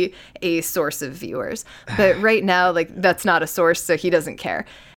possibly a source of viewers. But right now, like, that's not a source, so he doesn't care.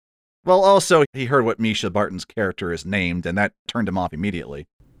 Well, also, he heard what Mischa Barton's character is named, and that turned him off immediately.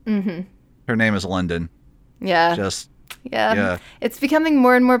 Mm-hmm. Her name is London. Yeah. Yeah. It's becoming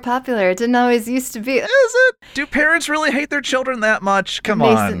more and more popular. It didn't always used to be. Is it? Do parents really hate their children that much? Come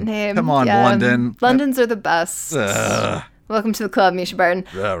on. Name. Come on, yeah. London. Londons are the best. Welcome to the club, Mischa Barton.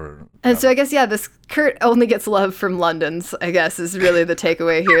 And so I guess, this Kurt only gets love from Londons, I guess, is really the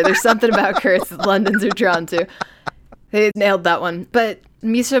takeaway here. There's something about Kurt that Londons are drawn to. They nailed that one. But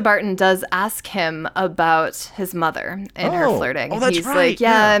Mischa Barton does ask him about his mother and her flirting. Oh, that's He's right. like,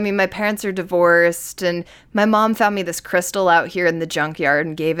 I mean, my parents are divorced, and my mom found me this crystal out here in the junkyard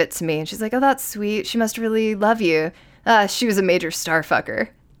and gave it to me. And she's like, oh, that's sweet. She must really love you. She was a major starfucker.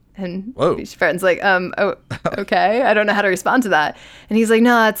 And Mischa Barton's like, okay. I don't know how to respond to that. And he's like,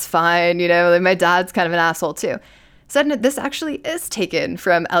 no, it's fine. You know, like, my dad's kind of an asshole too. So this actually is taken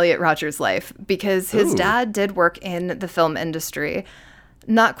from Elliot Rodgers' life, because his dad did work in the film industry.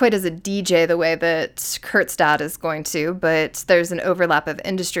 Not quite as a DJ the way that Kurt's dad is going to, but there's an overlap of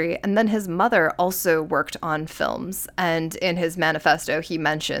industry. And then his mother also worked on films. And in his manifesto, he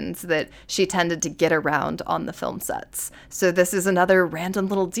mentions that she tended to get around on the film sets. So this is another random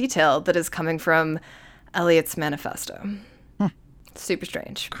little detail that is coming from Elliot's manifesto. Super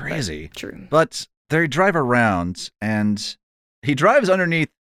strange. Crazy. But true. But they drive around, and he drives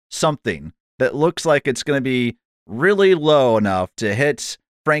underneath something that looks like it's going to be really low enough to hit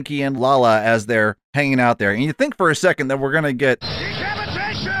Frankie and Lala as they're hanging out there. And you think for a second that we're going to get...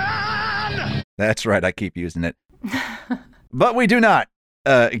 Decapitation! That's right, I keep using it. But we do not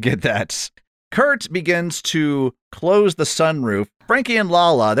get that. Kurt begins to close the sunroof. Frankie and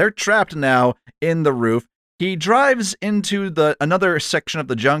Lala, they're trapped now in the roof. He drives into another section of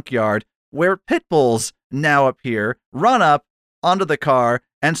the junkyard where pit bulls now appear, run up onto the car,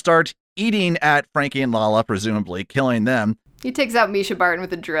 and start eating at Frankie and Lala, presumably killing them. He takes out Mischa Barton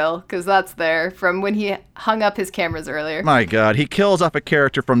with a drill, because that's there from when he hung up his cameras earlier. My God, he kills off a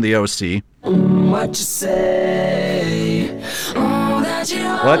character from the OC. What you say?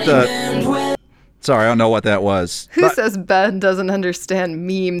 What the... Sorry, I don't know what that was. Who says Ben doesn't understand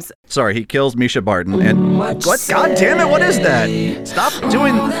memes? Sorry, he kills Mischa Barton, and... What? God damn it, what is that? Stop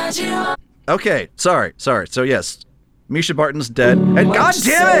doing... Okay, sorry. So yes, Mischa Barton's dead, and God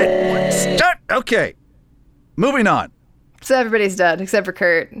damn it! Stop! Okay, moving on. So everybody's dead, except for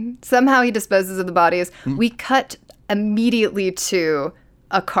Kurt. Somehow he disposes of the bodies. We cut immediately to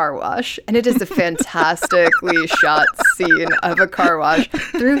a car wash, and it is a fantastically shot scene of a car wash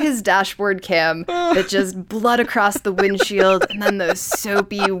through his dashboard cam that just blood across the windshield, and then those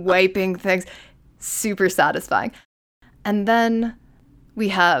soapy wiping things. Super satisfying. And then we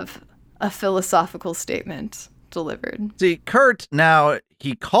have a philosophical statement delivered. See, Kurt now,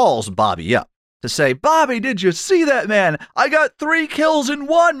 he calls Bobby up to say, Bobby, did you see that, man? I got 3 kills in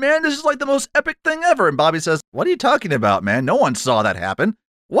 1, man. This is like the most epic thing ever. And Bobby says, what are you talking about, man? No one saw that happen.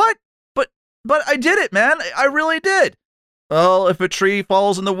 What? But I did it, man. I really did. Well, if a tree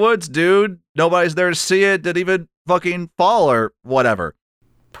falls in the woods, dude, nobody's there to see it. Did even fucking fall or whatever.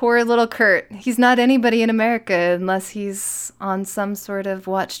 Poor little Kurt. He's not anybody in America unless he's on some sort of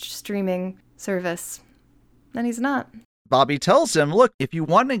watched streaming service. And he's not. Bobby tells him, look, if you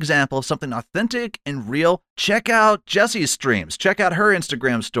want an example of something authentic and real, check out Jessie's streams. Check out her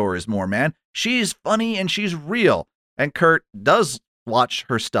Instagram stories more, man. She's funny and she's real. And Kurt does watch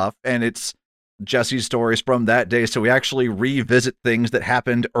her stuff, and it's Jessie's stories from that day. So we actually revisit things that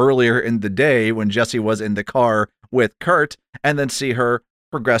happened earlier in the day when Jessie was in the car with Kurt, and then see her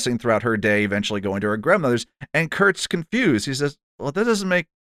progressing throughout her day, eventually going to her grandmother's. And Kurt's confused. He says, well, that doesn't make...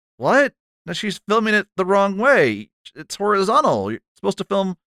 What? No, she's filming it the wrong way. It's horizontal. You're supposed to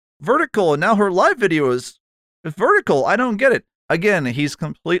film vertical, and now her live video is vertical. I don't get it. Again, he's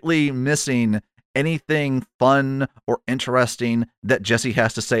completely missing anything fun or interesting that Jessie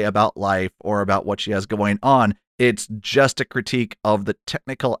has to say about life or about what she has going on. It's just a critique of the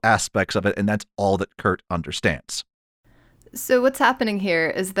technical aspects of it, and that's all that Kurt understands. So what's happening here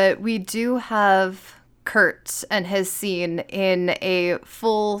is that we do have Kurt and his scene in a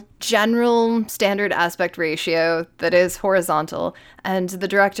full general standard aspect ratio that is horizontal. And the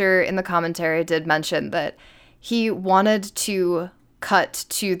director in the commentary did mention that he wanted to cut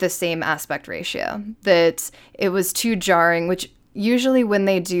to the same aspect ratio, that it was too jarring, which usually when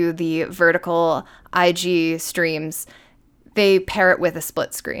they do the vertical IG streams, they pair it with a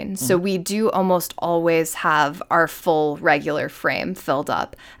split screen. So we do almost always have our full regular frame filled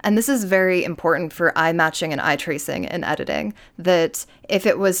up. And this is very important for eye matching and eye tracing and editing, that if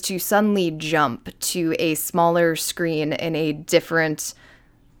it was to suddenly jump to a smaller screen in a different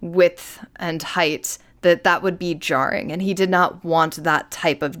width and height, that would be jarring, and he did not want that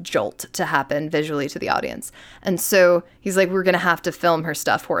type of jolt to happen visually to the audience. And so he's like, we're going to have to film her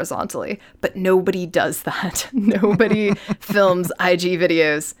stuff horizontally, but nobody does that. Nobody films IG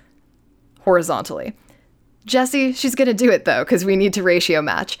videos horizontally. Jessie, she's going to do it though, because we need to ratio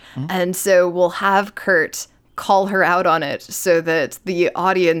match. And so we'll have Kurt call her out on it so that the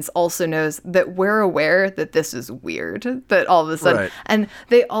audience also knows that we're aware that this is weird, that all of a sudden. Right. And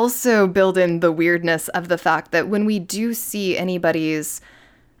they also build in the weirdness of the fact that when we do see anybody's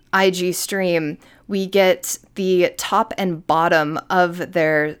IG stream, we get the top and bottom of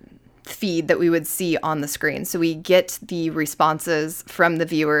their feed that we would see on the screen. So we get the responses from the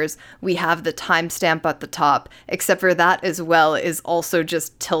viewers. We have the timestamp at the top, except for that as well is also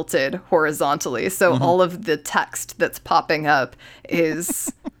just tilted horizontally. So all of the text that's popping up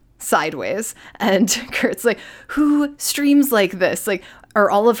is sideways. And Kurt's like, who streams like this? Like, are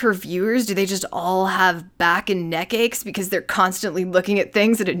all of her viewers, do they just all have back and neck aches because they're constantly looking at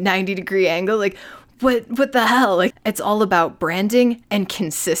things at a 90-degree angle? Like, what the hell? Like, it's all about branding and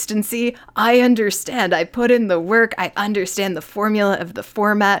consistency. I understand. I put in the work. I understand the formula of the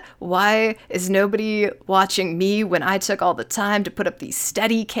format. Why is nobody watching me when I took all the time to put up these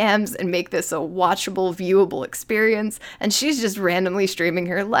steady cams and make this a watchable, viewable experience? And she's just randomly streaming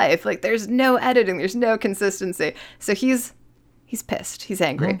her life. Like, there's no editing. There's no consistency. So he's pissed. He's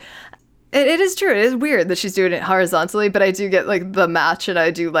angry. It is true. It is weird that she's doing it horizontally, but I do get like the match, and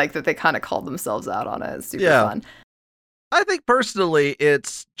I do like that they kind of call themselves out on it. It's super fun. I think personally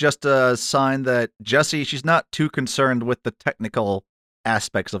it's just a sign that Jessie, she's not too concerned with the technical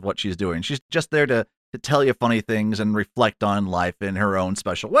aspects of what she's doing. She's just there to tell you funny things and reflect on life in her own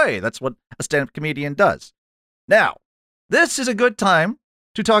special way. That's what a stand-up comedian does. Now, this is a good time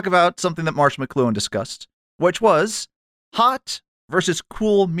to talk about something that Marshall McLuhan discussed, which was hot versus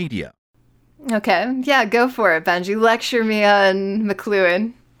cool media. Okay, yeah, go for it, Benji. Lecture me on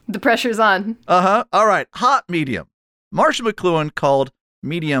McLuhan. The pressure's on. All right, hot medium. Marshall McLuhan called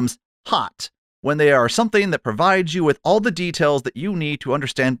mediums hot when they are something that provides you with all the details that you need to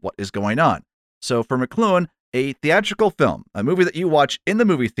understand what is going on. So for McLuhan, a theatrical film, a movie that you watch in the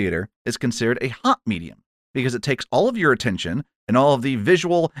movie theater, is considered a hot medium because it takes all of your attention and all of the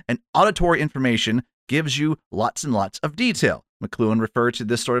visual and auditory information gives you lots and lots of detail. McLuhan referred to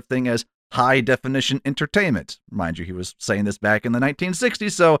this sort of thing as high-definition entertainment. Mind you, he was saying this back in the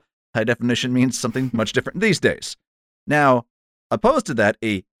 1960s, so high definition means something much different these days. Now, opposed to that,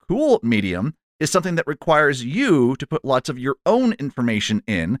 a cool medium is something that requires you to put lots of your own information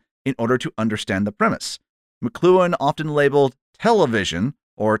in order to understand the premise. McLuhan often labeled television,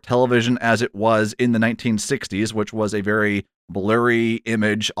 or television as it was in the 1960s, which was a very blurry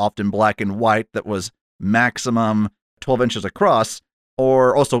image, often black and white, that was maximum 12 inches across,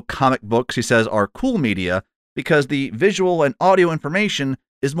 or also comic books, he says, are cool media because the visual and audio information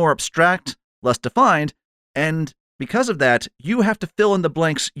is more abstract, less defined, and because of that, you have to fill in the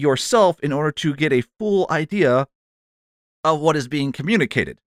blanks yourself in order to get a full idea of what is being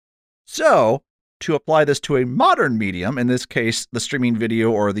communicated. So, to apply this to a modern medium, in this case, the streaming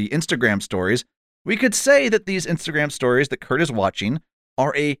video or the Instagram stories, we could say that these Instagram stories that Kurt is watching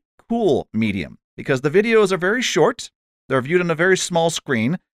are a cool medium because the videos are very short. They're viewed on a very small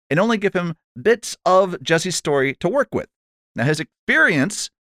screen and only give him bits of Jesse's story to work with. Now, his experience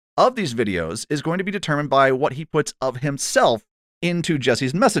of these videos is going to be determined by what he puts of himself into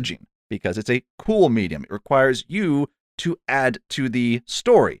Jesse's messaging, because it's a cool medium. It requires you to add to the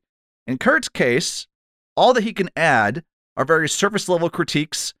story. In Kurt's case, all that he can add are very surface level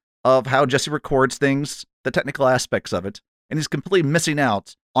critiques of how Jesse records things, the technical aspects of it, and he's completely missing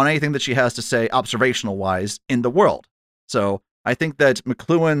out on anything that she has to say observational wise in the world. So I think that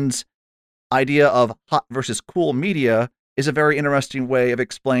McLuhan's idea of hot versus cool media is a very interesting way of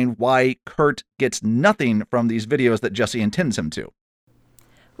explaining why Kurt gets nothing from these videos that Jesse intends him to.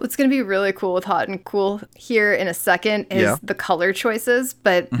 What's going to be really cool with hot and cool here in a second is the color choices.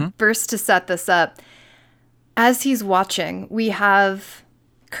 But first, to set this up, as he's watching, we have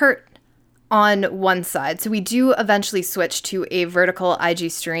Kurt on one side. So we do eventually switch to a vertical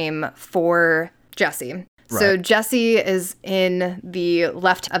IG stream for Jesse. Right. So Jesse is in the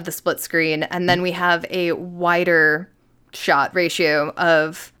left of the split screen, and then we have a wider shot ratio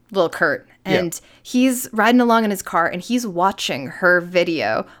of little Kurt. And he's riding along in his car, and he's watching her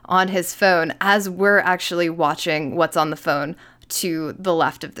video on his phone as we're actually watching what's on the phone to the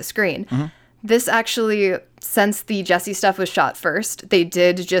left of the screen. This actually, since the Jesse stuff was shot first, they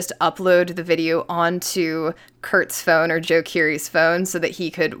did just upload the video onto Kurt's phone or Joe Keery's phone so that he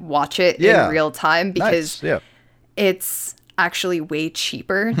could watch it in real time, because it's actually way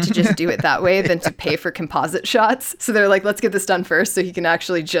cheaper to just do it that way than to pay for composite shots. So they're like, let's get this done first so he can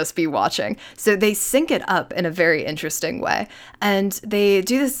actually just be watching. So they sync it up in a very interesting way. And they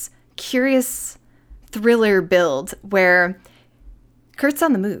do this curious thriller build where Kurt's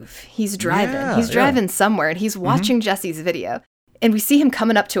on the move. He's driving. He's driving somewhere, and he's watching Jesse's video. And we see him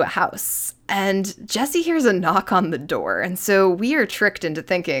coming up to a house. And Jesse hears a knock on the door. And so we are tricked into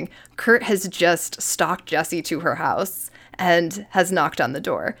thinking Kurt has just stalked Jesse to her house and has knocked on the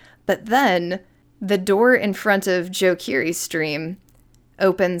door. But then the door in front of Joe Keery's stream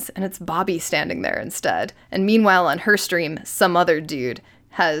opens, and it's Bobby standing there instead. And meanwhile, on her stream, some other dude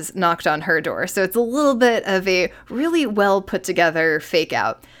has knocked on her door. So it's a little bit of a really well put together fake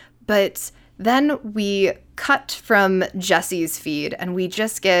out. But then we cut from Jesse's feed, and we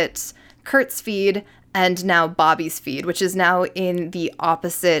just get Kurt's feed and now Bobby's feed, which is now in the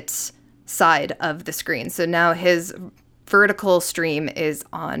opposite side of the screen. So now his vertical stream is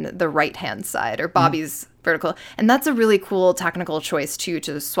on the right-hand side, or Bobby's vertical. And that's a really cool technical choice, too,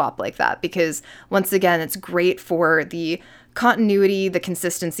 to swap like that, because once again, it's great for the continuity, the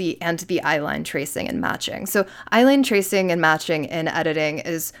consistency, and the eyeline tracing and matching. So eyeline tracing and matching in editing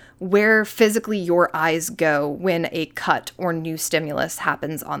is where physically your eyes go when a cut or new stimulus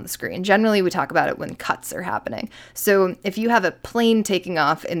happens on the screen. Generally, we talk about it when cuts are happening. So if you have a plane taking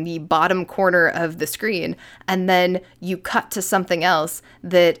off in the bottom corner of the screen, and then you cut to something else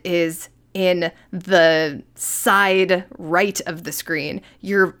that is in the side right of the screen,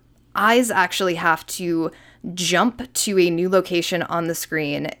 your eyes actually have to jump to a new location on the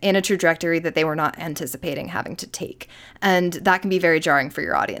screen in a trajectory that they were not anticipating having to take. And that can be very jarring for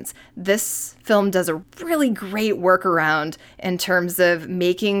your audience. This film does a really great workaround in terms of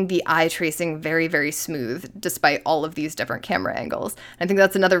making the eye tracing very, very smooth, despite all of these different camera angles. I think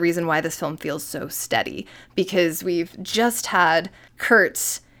that's another reason why this film feels so steady, because we've just had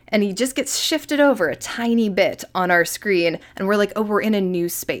Kurt, and he just gets shifted over a tiny bit on our screen, and we're like, oh, we're in a new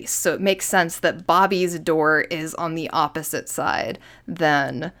space. So it makes sense that Bobby's door is on the opposite side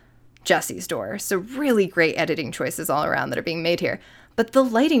than Jesse's door. So really great editing choices all around that are being made here. But the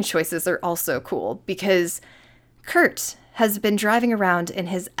lighting choices are also cool, because Kurt has been driving around in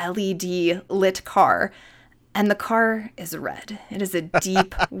his LED lit car, and the car is red. It is a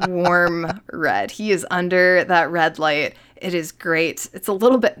deep, warm red. He is under that red light. It is great. It's a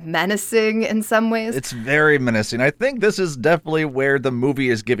little bit menacing in some ways. It's very menacing. I think this is definitely where the movie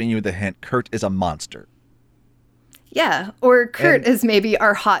is giving you the hint. Kurt is a monster. Yeah, or Kurt is maybe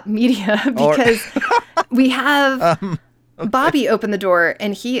our hot media, because we have Bobby open the door,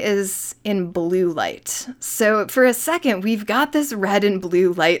 and he is in blue light. So for a second, we've got this red and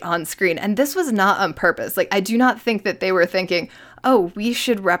blue light on screen, and this was not on purpose. Like, I do not think that they were thinking, oh, we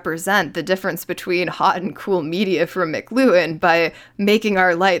should represent the difference between hot and cool media from McLuhan by making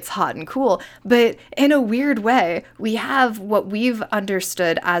our lights hot and cool. But in a weird way, we have what we've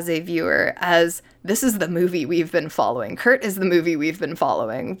understood as a viewer as this is the movie we've been following. Kurt is the movie we've been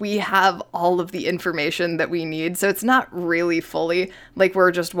following. We have all of the information that we need. So it's not really fully like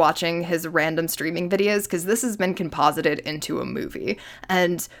we're just watching his random streaming videos, because this has been composited into a movie.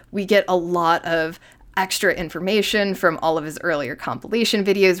 And we get a lot of extra information from all of his earlier compilation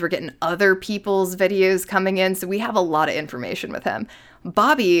videos. We're getting other people's videos coming in. So we have a lot of information with him.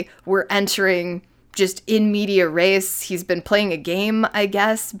 Bobby, we're entering just in media res. He's been playing a game, I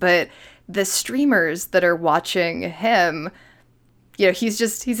guess, but the streamers that are watching him, you know,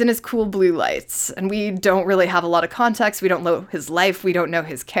 he's in his cool blue lights, and we don't really have a lot of context. We don't know his life. We don't know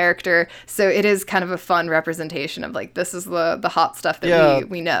his character. So it is kind of a fun representation of like, this is the hot stuff that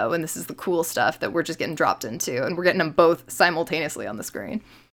we know, and this is the cool stuff that we're just getting dropped into, and we're getting them both simultaneously on the screen.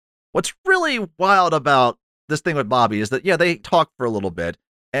 What's really wild about this thing with Bobby is that, they talk for a little bit,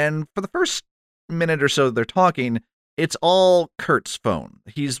 and for the first minute or so they're talking, it's all Kurt's phone.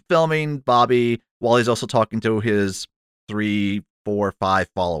 He's filming Bobby while he's also talking to his 3, 4, 5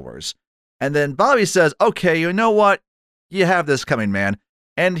 followers. And then Bobby says, okay, you know what? You have this coming, man.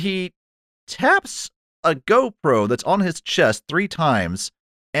 And he taps a GoPro that's on his chest 3 times,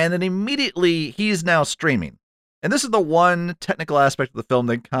 and then immediately he's now streaming. And this is the one technical aspect of the film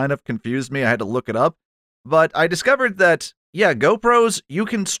that kind of confused me. I had to look it up. But I discovered that, GoPros, you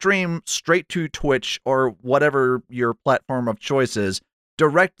can stream straight to Twitch or whatever your platform of choice is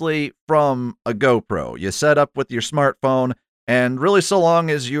directly from a GoPro. You set up with your smartphone, and really so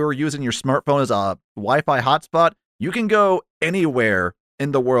long as you're using your smartphone as a Wi-Fi hotspot, you can go anywhere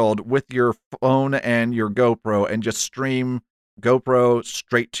in the world with your phone and your GoPro and just stream GoPro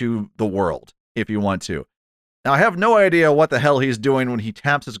straight to the world if you want to. Now, I have no idea what the hell he's doing when he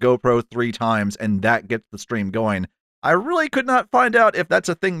taps his GoPro 3 times and that gets the stream going. I really could not find out if that's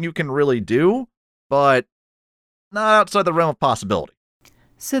a thing you can really do, but not outside the realm of possibility.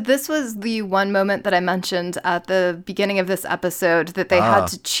 So this was the one moment that I mentioned at the beginning of this episode that they had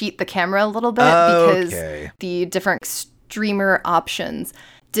to cheat the camera a little bit because the different streamer options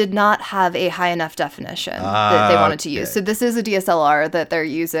did not have a high enough definition that they wanted to use. So this is a DSLR that they're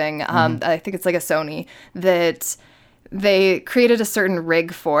using. I think it's like a Sony that they created a certain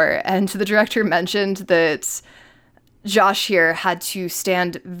rig for. And the director mentioned that Josh here had to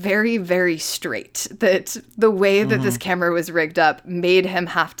stand very, very straight, that the way that this camera was rigged up made him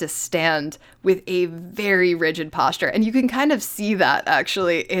have to stand with a very rigid posture. And you can kind of see that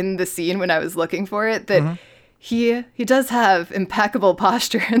actually in the scene when I was looking for it, that he does have impeccable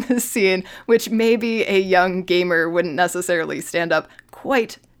posture in this scene, which maybe a young gamer wouldn't necessarily stand up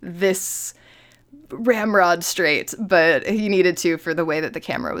quite this ramrod straight, but he needed to for the way that the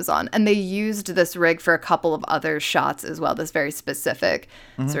camera was on. And they used this rig for a couple of other shots as well, this very specific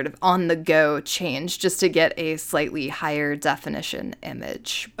sort of on-the-go change, just to get a slightly higher definition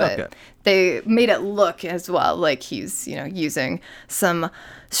image. But they made it look as well like he's, using some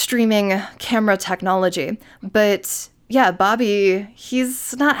streaming camera technology. But yeah, Bobby,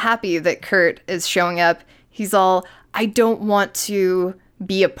 he's not happy that Kurt is showing up. He's all, I don't want to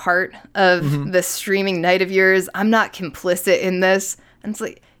be a part of this streaming night of yours. I'm not complicit in this. And it's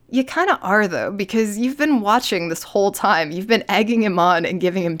like, you kind of are though, because you've been watching this whole time. You've been egging him on and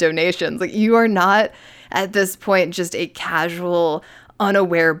giving him donations. Like, you are not at this point just a casual,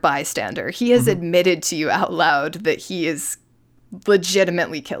 unaware bystander. He has admitted to you out loud that he is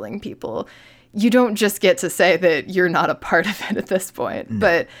legitimately killing people. You don't just get to say that you're not a part of it at this point.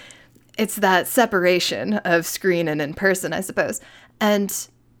 But it's that separation of screen and in person, I suppose. And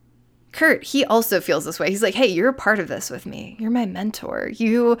Kurt, he also feels this way. He's like, hey, you're a part of this with me. You're my mentor.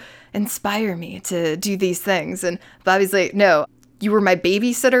 You inspire me to do these things. And Bobby's like, no, you were my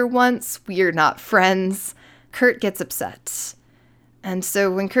babysitter once. We are not friends. Kurt gets upset. And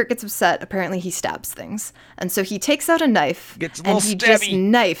so when Kurt gets upset, apparently he stabs things. And so he takes out a knife and he just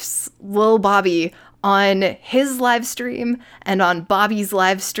knifes Lil Bobby on his live stream and on Bobby's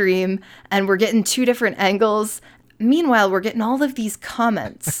live stream. And we're getting 2 different angles. Meanwhile, we're getting all of these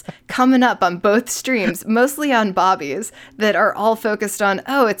comments coming up on both streams, mostly on Bobby's, that are all focused on,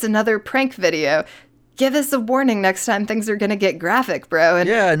 oh, it's another prank video. Give us a warning next time things are going to get graphic, bro.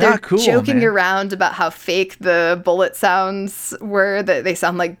 And they're joking around about how fake the bullet sounds were, that they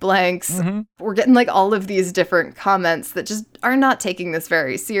sound like blanks. We're getting like all of these different comments that just are not taking this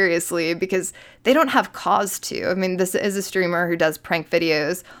very seriously because they don't have cause to. I mean, this is a streamer who does prank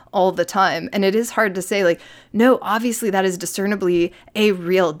videos all the time. And it is hard to say like, no, obviously that is discernibly a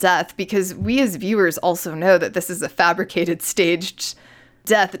real death, because we as viewers also know that this is a fabricated, staged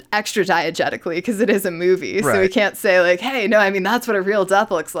death extra diegetically because it is a movie. Right. So we can't say like, hey, no, I mean, that's what a real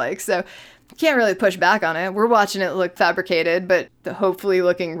death looks like. So can't really push back on it. We're watching it look fabricated, but hopefully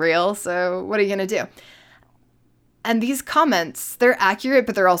looking real. So what are you going to do? And these comments, they're accurate,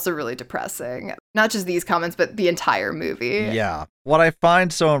 but they're also really depressing. Not just these comments, but the entire movie. Yeah. What I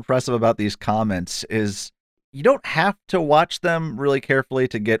find so impressive about these comments is you don't have to watch them really carefully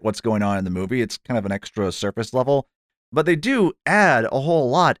to get what's going on in the movie. It's kind of an extra surface level, but they do add a whole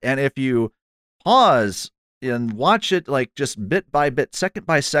lot. And if you pause and watch it like just bit by bit, second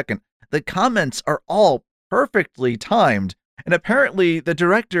by second, the comments are all perfectly timed. And apparently the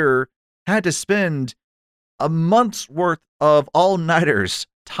director had to spend a month's worth of all-nighters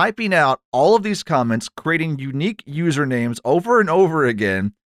typing out all of these comments, creating unique usernames over and over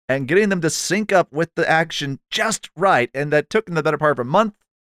again, and getting them to sync up with the action just right. And that took them the better part of a month.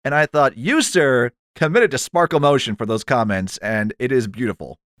 And I thought, you, sir, committed to Sparkle Motion for those comments, and it is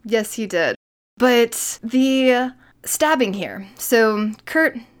beautiful. Yes, he did. But the stabbing here. So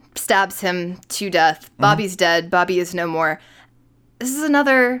Kurt stabs him to death. Bobby's dead. Bobby is no more. This is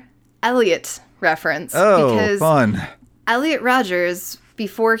another Elliot reference. Oh, because fun. Elliot Rogers,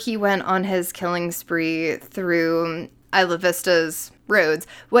 before he went on his killing spree through Isla Vista's roads,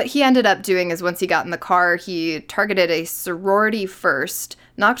 what he ended up doing is once he got in the car, he targeted a sorority first,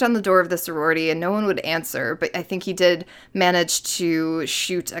 knocked on the door of the sorority, and no one would answer. But I think he did manage to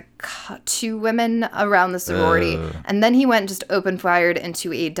shoot 2 women around the sorority. And then he went and just open fired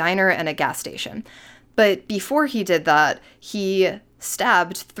into a diner and a gas station. But before he did that, he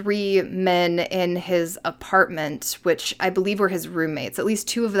stabbed 3 men in his apartment, which I believe were his roommates. At least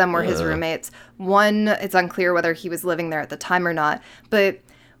 2 of them were his roommates. One, it's unclear whether he was living there at the time or not. But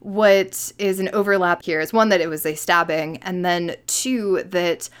what is an overlap here is 1, that it was a stabbing, and then 2,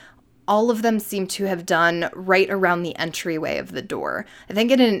 that all of them seem to have done right around the entryway of the door. I think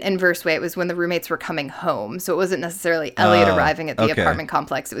in an inverse way, it was when the roommates were coming home. So it wasn't necessarily Elliot arriving at the apartment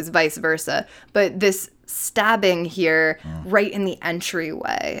complex. It was vice versa. But this stabbing here right in the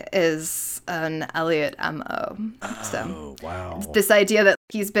entryway is an Elliot MO. So wow. This idea that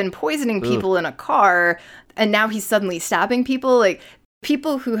he's been poisoning people in a car and now he's suddenly stabbing people, like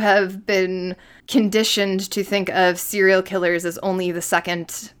people who have been conditioned to think of serial killers as only the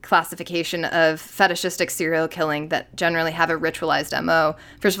second classification of fetishistic serial killing that generally have a ritualized MO.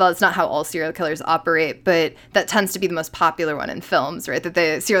 First of all, it's not how all serial killers operate, but that tends to be the most popular one in films, right? That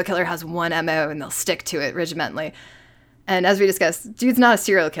the serial killer has one MO and they'll stick to it regimentally. And as we discussed, dude's not a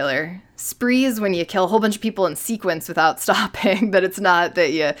serial killer. Spree is when you kill a whole bunch of people in sequence without stopping, that it's not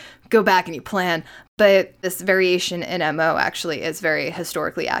that you go back and you plan. But this variation in MO actually is very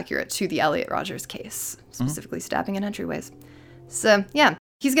historically accurate to the Elliot Rogers case, specifically stabbing in entryways. So, yeah,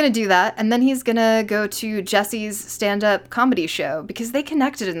 he's going to do that, and then he's going to go to Jesse's stand-up comedy show because they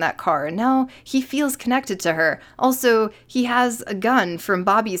connected in that car, and now he feels connected to her. Also, he has a gun from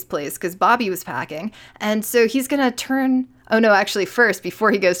Bobby's place because Bobby was packing, and so he's going to turn... Oh, no, actually, first,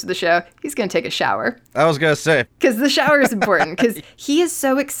 before he goes to the show, he's going to take a shower. I was going to say. Because the shower is important, because he is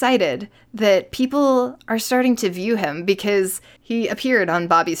so excited that people are starting to view him because he appeared on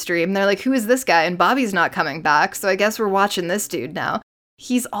Bobby's stream. They're like, who is this guy? And Bobby's not coming back, so I guess we're watching this dude now.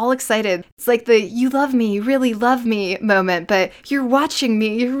 He's all excited. It's like the you love me, you really love me moment, but you're watching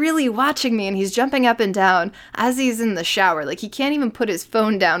me, you're really watching me. And he's jumping up and down as he's in the shower. Like, he can't even put his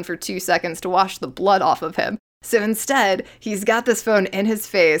phone down for 2 seconds to wash the blood off of him. So instead, he's got this phone in his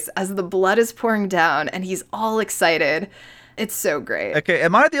face as the blood is pouring down, and he's all excited. It's so great. Okay,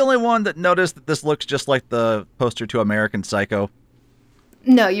 am I the only one that noticed that this looks just like the poster to American Psycho?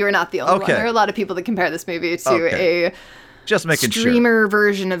 No, you are not the only one. There are a lot of people that compare this movie to a just making streamer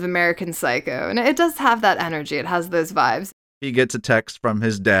version of American Psycho. And it does have that energy. It has those vibes. He gets a text from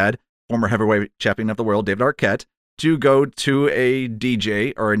his dad, former heavyweight champion of the world, David Arquette, to go to a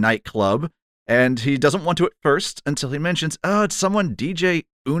DJ or a nightclub. And he doesn't want to at first until he mentions, oh, it's someone DJ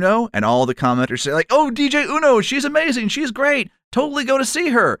Uno. And all the commenters say like, oh, DJ Uno, she's amazing. She's great. Totally go to see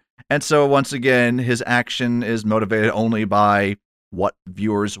her. And so once again, his action is motivated only by what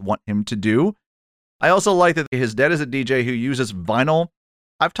viewers want him to do. I also like that his dad is a DJ who uses vinyl.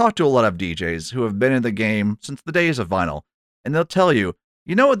 I've talked to a lot of DJs who have been in the game since the days of vinyl. And they'll tell you,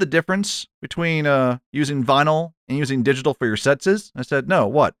 you know what the difference between using vinyl and using digital for your sets is? I said, no,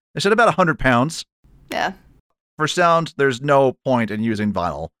 what? They said about 100 pounds. Yeah. For sound, there's no point in using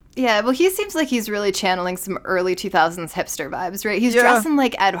vinyl. Yeah, well, he seems like he's really channeling some early 2000s hipster vibes, right? He's dressing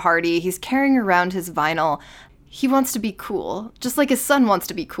like Ed Hardy. He's carrying around his vinyl. He wants to be cool, just like his son wants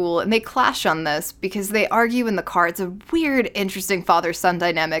to be cool. And they clash on this because they argue in the car. It's a weird, interesting father-son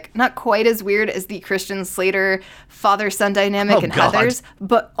dynamic. Not quite as weird as the Christian Slater father-son dynamic in Heathers,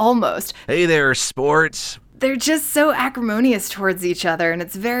 but almost. Hey there, sports. They're just so acrimonious towards each other, and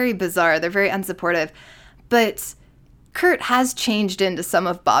it's very bizarre. They're very unsupportive. But Kurt has changed into some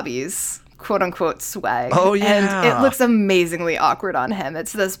of Bobby's quote-unquote swag. Oh, yeah. And it looks amazingly awkward on him.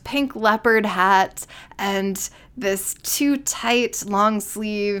 It's this pink leopard hat and this too tight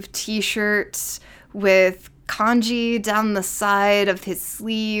long-sleeve t-shirt with kanji down the side of his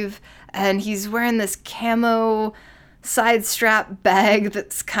sleeve, and he's wearing this camo side strap bag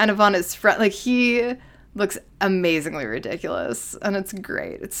that's kind of on his front. Like, he looks amazingly ridiculous, and it's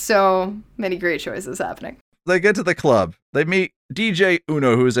great. It's so many great choices happening. They get to the club. They meet DJ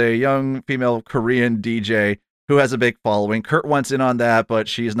Uno, who's a young female Korean DJ who has a big following. Kurt wants in on that, but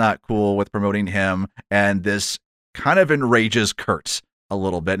she's not cool with promoting him, and this kind of enrages Kurt a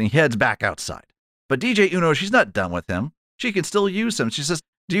little bit, and he heads back outside. But DJ Uno, she's not done with him. She can still use him. She says,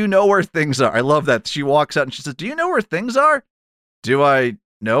 do you know where things are? I love that. She walks out and she says, do you know where things are? Do I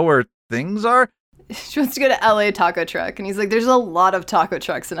know where things are? She wants to go to LA taco truck. And he's like, there's a lot of taco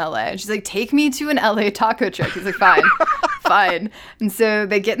trucks in LA. And she's like, take me to an LA taco truck. He's like, fine, fine. And so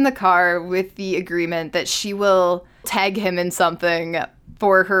they get in the car with the agreement that she will tag him in something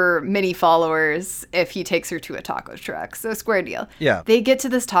for her mini followers if he takes her to a taco truck. So square deal. Yeah. They get to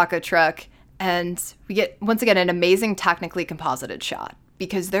this taco truck and we get, once again, an amazing technically composited shot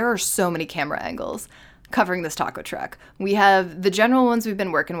because there are so many camera angles covering this taco truck. We have the general ones we've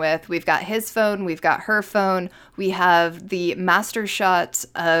been working with. We've got his phone. We've got her phone. We have the master shot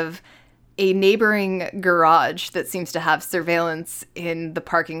of a neighboring garage that seems to have surveillance in the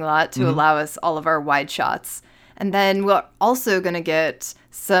parking lot to allow us all of our wide shots. And then we're also going to get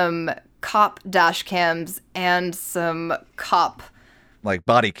some cop dash cams and some cop... like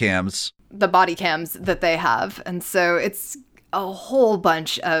body cams. The body cams that they have. And so it's a whole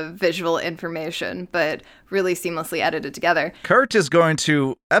bunch of visual information, but really seamlessly edited together. Kurt is going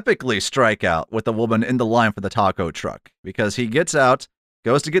to epically strike out with the woman in the line for the taco truck because he gets out,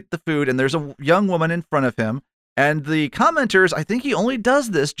 goes to get the food, and there's a young woman in front of him. And the commenters, I think he only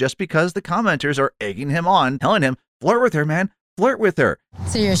does this just because the commenters are egging him on, telling him, flirt with her, man, flirt with her.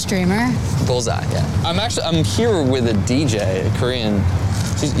 So you're a streamer? Bullseye, yeah. I'm here with a DJ, a Korean.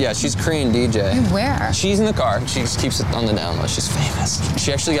 She's Korean DJ. Where? She's in the car. She just keeps it on the down low. She's famous.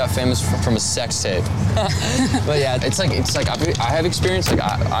 She actually got famous from a sex tape. But yeah, it's like I have experience. Like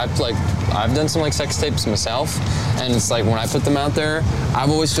I've done some like sex tapes myself, and it's like when I put them out there, I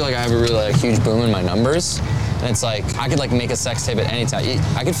always feel like I have a really huge boom in my numbers. And it's like I could like make a sex tape at any time.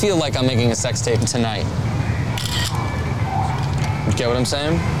 I could feel like I'm making a sex tape tonight. You get what I'm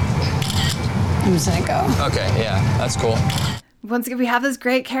saying? I'm psycho. Okay, yeah, that's cool. Once again, we have this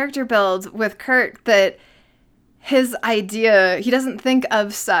great character build with Kurt that his idea, he doesn't think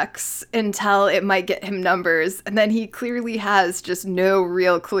of sex until it might get him numbers. And then he clearly has just no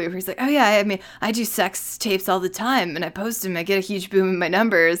real clue. He's like, oh yeah, I mean, I do sex tapes all the time and I post them. I get a huge boom in my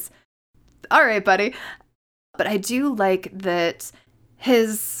numbers. All right, buddy. But I do like that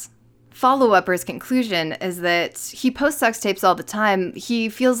his follow-up or his conclusion is that he posts sex tapes all the time. He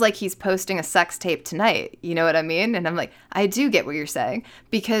feels like he's posting a sex tape tonight. You know what I mean? And I'm like, I do get what you're saying.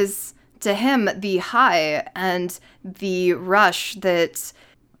 Because to him, the high and the rush that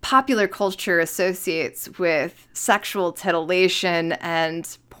popular culture associates with sexual titillation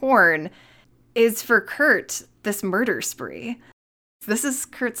and porn is for Kurt this murder spree. This is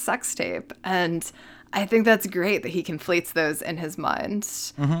Kurt's sex tape. And I think that's great that he conflates those in his mind.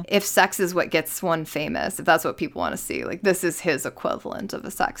 Mm-hmm. If sex is what gets one famous, if that's what people want to see, like this is his equivalent of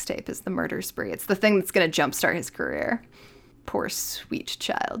a sex tape, is the murder spree. It's the thing that's going to jumpstart his career. Poor sweet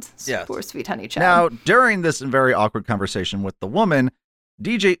child. Yes. Poor sweet honey child. Now, during this very awkward conversation with the woman,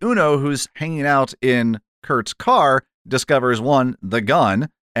 DJ Uno, who's hanging out in Kurt's car, discovers the gun,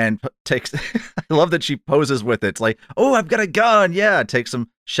 and takes, I love that she poses with it. It's like, oh, I've got a gun. Yeah, take some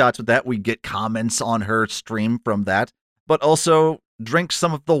shots with that. We get comments on her stream from that, but also drinks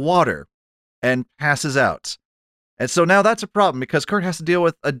some of the water and passes out. And so now that's a problem because Kurt has to deal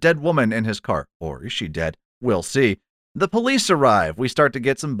with a dead woman in his car. Or is she dead? We'll see. The police arrive. We start to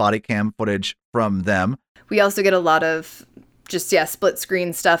get some body cam footage from them. We also get a lot of just, split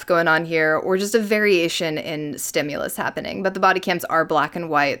screen stuff going on here, or just a variation in stimulus happening. But the body cams are black and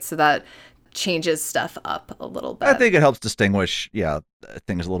white, so that changes stuff up a little bit. I think it helps distinguish,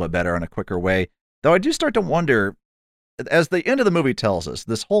 things a little bit better in a quicker way. Though I do start to wonder, as the end of the movie tells us,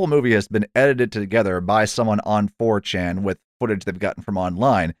 this whole movie has been edited together by someone on 4chan with footage they've gotten from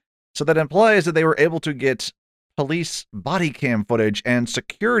online. So that implies that they were able to get police body cam footage and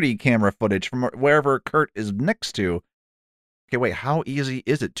security camera footage from wherever Kurt is next to. Okay, wait, how easy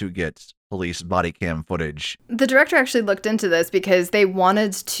is it to get police body cam footage? The director actually looked into this because they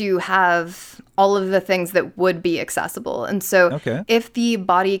wanted to have all of the things that would be accessible. And so if the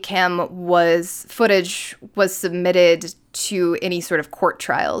body cam footage was submitted to any sort of court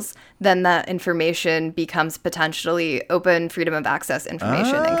trials, then that information becomes potentially open freedom of access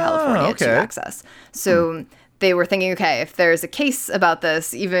information in California to access. So they were thinking, okay, if there's a case about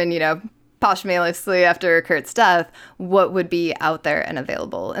this, even, posthumously after Kurt's death, what would be out there and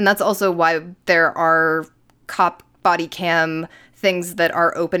available. And that's also why there are cop body cam things that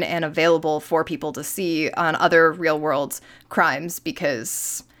are open and available for people to see on other real world crimes,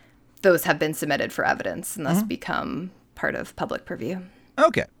 because those have been submitted for evidence and thus become part of public purview.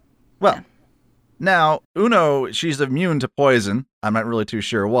 Okay. Well, now, Uno, she's immune to poison. I'm not really too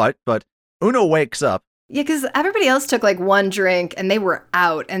sure what, but Uno wakes up. Yeah, because everybody else took like one drink and they were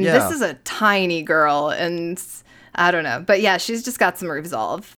out. And this is a tiny girl and I don't know. But yeah, she's just got some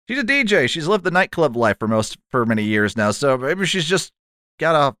resolve. She's a DJ. She's lived the nightclub life for many years now. So maybe she's just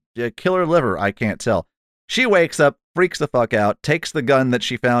got a killer liver. I can't tell. She wakes up, freaks the fuck out, takes the gun that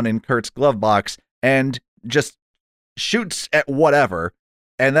she found in Kurt's glove box and just shoots at whatever.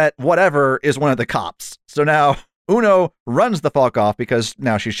 And that whatever is one of the cops. So now Uno runs the fuck off because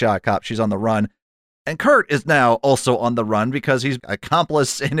now she's shot a cop. She's on the run. And Kurt is now also on the run because he's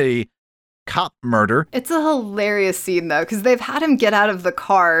accomplice in a cop murder. It's a hilarious scene, though, because they've had him get out of the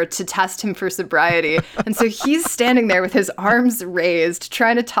car to test him for sobriety. And so he's standing there with his arms raised,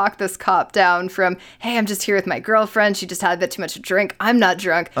 trying to talk this cop down from, hey, I'm just here with my girlfriend. She just had a bit too much to drink. I'm not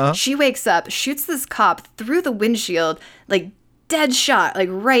drunk. She wakes up, shoots this cop through the windshield, like dead shot, like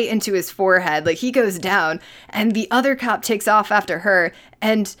right into his forehead. Like he goes down and the other cop takes off after her.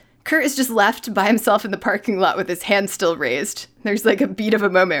 And Kurt is just left by himself in the parking lot with his hand still raised. There's like a beat of a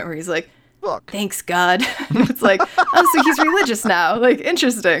moment where he's like, fuck. Thanks, God. It's like, oh, so he's religious now. Like,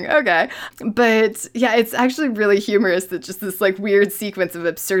 interesting. Okay. But yeah, it's actually really humorous that just this like weird sequence of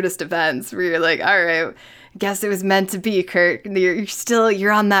absurdist events where you're like, all right, guess it was meant to be, Kurt.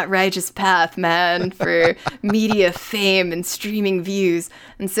 You're on that righteous path, man, for media fame and streaming views.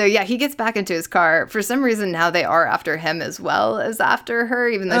 And so, yeah, he gets back into his car. For some reason, now they are after him as well as after her,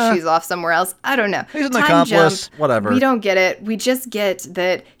 even though she's off somewhere else. I don't know. He's an accomplice, whatever. We don't get it. We just get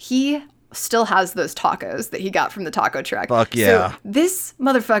that he still has those tacos that he got from the taco truck. Fuck yeah. So this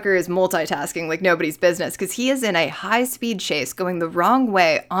motherfucker is multitasking like nobody's business because he is in a high-speed chase going the wrong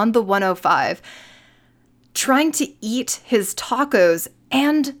way on the 105, trying to eat his tacos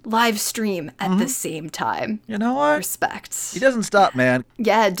and live stream at the same time. You know what? Respect. He doesn't stop, man.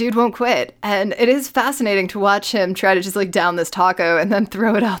 Yeah, dude won't quit. And it is fascinating to watch him try to just like down this taco and then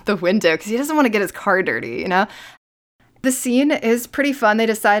throw it out the window because he doesn't want to get his car dirty, you know? The scene is pretty fun. They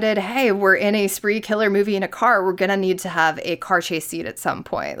decided, hey, we're in a spree killer movie in a car. We're going to need to have a car chase scene at some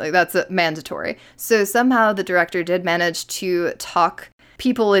point. Like, that's mandatory. So somehow the director did manage to talk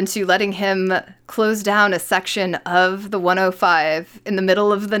people into letting him close down a section of the 105 in the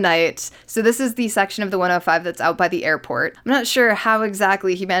middle of the night. So this is the section of the 105 that's out by the airport. I'm not sure how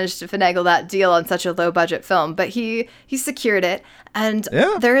exactly he managed to finagle that deal on such a low budget film, but he secured it. And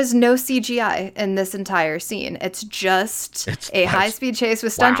there is no CGI in this entire scene. It's just a high-speed chase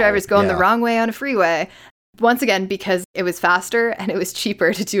with stunt drivers going the wrong way on a freeway. Once again, because it was faster and it was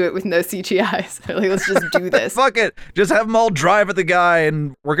cheaper to do it with no CGI. So like, let's just do this. Fuck it. Just have them all drive at the guy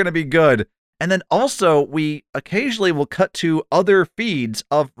and we're going to be good. And then also we occasionally will cut to other feeds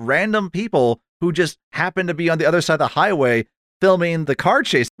of random people who just happen to be on the other side of the highway filming the car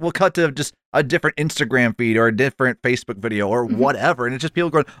chase. We'll cut to just a different Instagram feed or a different Facebook video or whatever. And it's just people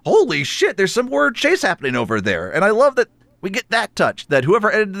going, holy shit, there's some more chase happening over there. And I love that we get that touch, that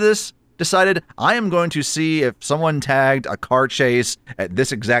whoever edited this decided, I am going to see if someone tagged a car chase at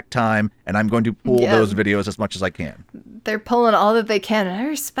this exact time, and I'm going to pull those videos as much as I can. They're pulling all that they can, and I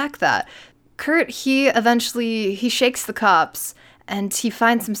respect that. Kurt, he shakes the cops, and he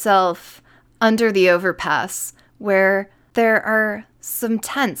finds himself under the overpass, where there are some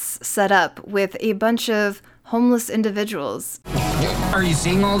tents set up with a bunch of homeless individuals. Are you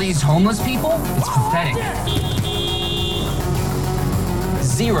seeing all these homeless people? It's pathetic.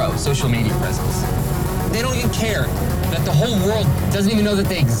 Zero social media presence. They don't even care that the whole world doesn't even know that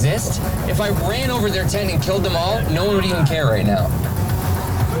they exist. If I ran over their tent and killed them all, no one would even care right now.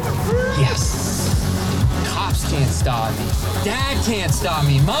 Yes. Cops can't stop me. Dad can't stop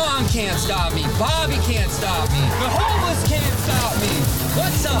me. Mom can't stop me. Bobby can't stop me. The homeless can't stop me.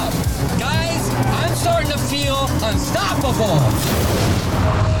 What's up? Guys, I'm starting to feel unstoppable.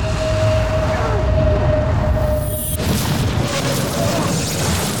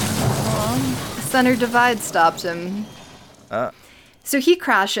 Center divide stopped him. So he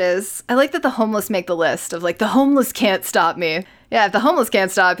crashes. I like that the homeless make the list of like, the homeless can't stop me. Yeah, if the homeless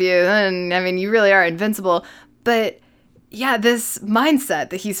can't stop you, then, I mean, you really are invincible. But yeah, this mindset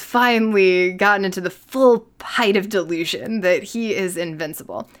that he's finally gotten into the full height of delusion, that he is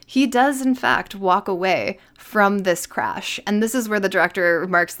invincible. He does, in fact, walk away from this crash. And this is where the director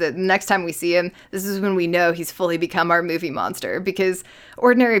remarks that next time we see him, this is when we know he's fully become our movie monster, because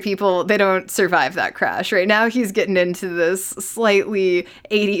ordinary people, they don't survive that crash. Right now, he's getting into this slightly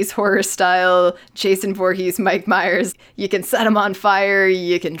 80s horror style, Jason Voorhees, Mike Myers. You can set him on fire,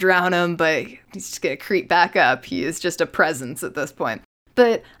 you can drown him, but he's just going to creep back up. He is just a presence at this point.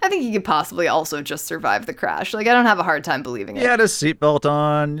 But I think he could possibly also just survive the crash. Like, I don't have a hard time believing it. He had his seatbelt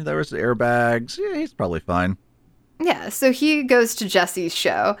on. There was airbags. Yeah, he's probably fine. Yeah, so he goes to Jesse's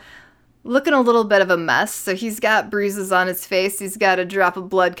show, looking a little bit of a mess. So he's got bruises on his face. He's got a drop of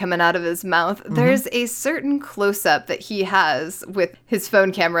blood coming out of his mouth. There's a certain close-up that he has with his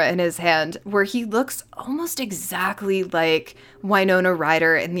phone camera in his hand where he looks almost exactly like Winona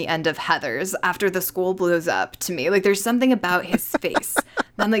Ryder in the end of Heathers after the school blows up to me. Like, there's something about his face.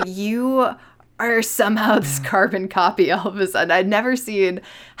 I'm like, you are somehow this carbon copy all of a sudden. I'd never seen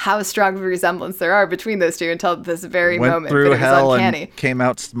how strong of a resemblance there are between those two until this very moment. Went through but it hell was uncanny. And came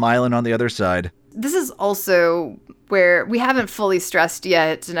out smiling on the other side. This is also where we haven't fully stressed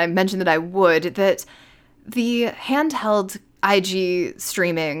yet, and I mentioned that I would, that the handheld IG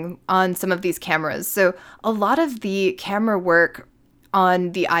streaming on some of these cameras. So a lot of the camera work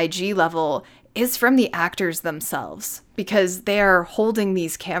on the IG level is from the actors themselves, because they are holding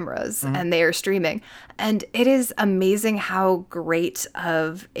these cameras and they are streaming. And it is amazing how great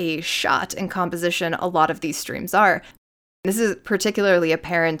of a shot and composition a lot of these streams are. This is particularly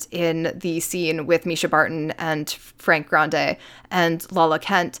apparent in the scene with Misha Barton and Frank Grande and Lala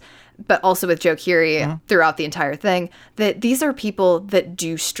Kent, but also with Joe Keery throughout the entire thing, that these are people that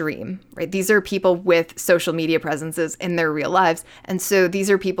do stream, right? These are people with social media presences in their real lives. And so these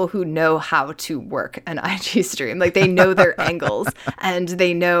are people who know how to work an IG stream. Like, they know their angles and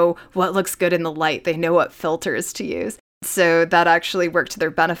they know what looks good in the light. They know what filters to use. So that actually worked to their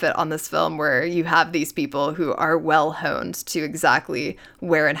benefit on this film, where you have these people who are well honed to exactly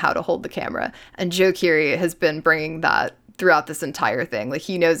where and how to hold the camera. And Joe Keery has been bringing that throughout this entire thing. Like,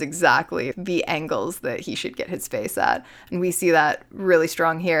 he knows exactly the angles that he should get his face at. And we see that really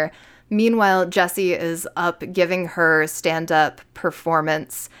strong here. Meanwhile, Jessie is up giving her stand-up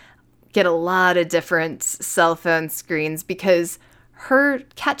performance. Get a lot of different cell phone screens, because her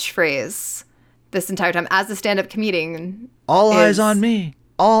catchphrase this entire time as a stand-up comedian all eyes on me.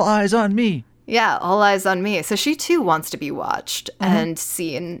 All eyes on me. Yeah, all eyes on me. So she too wants to be watched and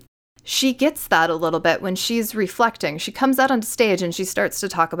seen. She gets that a little bit when she's reflecting. She comes out on stage and she starts to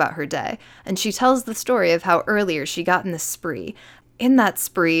talk about her day. And she tells the story of how earlier she got in the spree. In that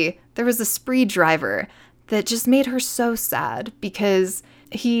spree, there was a spree driver that just made her so sad, because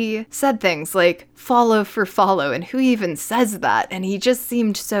he said things like follow for follow, and who even says that? And he just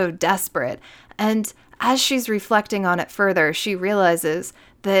seemed so desperate. And as she's reflecting on it further, she realizes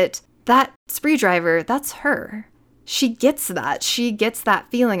that that spree driver, that's her. She gets that. She gets that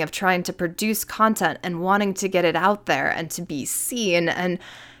feeling of trying to produce content and wanting to get it out there and to be seen. And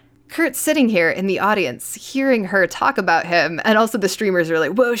Kurt's sitting here in the audience, hearing her talk about him. And also the streamers are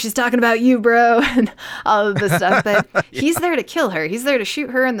like, whoa, she's talking about you, bro, and all of this stuff. But he's there to kill her. He's there to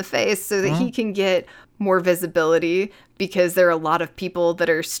shoot her in the face so that he can get more visibility, because there are a lot of people that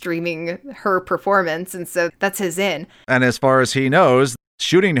are streaming her performance. And so that's his in. And as far as he knows,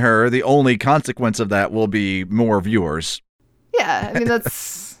 shooting her, the only consequence of that will be more viewers. Yeah, I mean,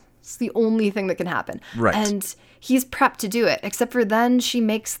 it's the only thing that can happen. Right. And he's prepped to do it, except for then she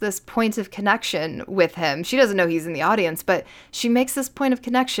makes this point of connection with him. She doesn't know he's in the audience, but she makes this point of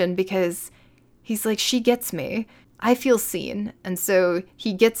connection because he's like, she gets me. I feel seen. And so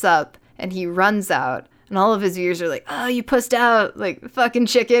he gets up and he runs out, and all of his viewers are like, oh, you pussed out, like, fucking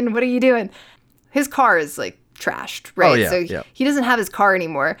chicken, what are you doing? His car is like trashed, right? Oh, yeah, so he doesn't have his car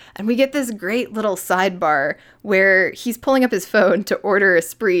anymore. And we get this great little sidebar where he's pulling up his phone to order a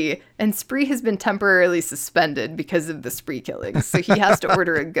spree, and spree has been temporarily suspended because of the spree killings. So he has to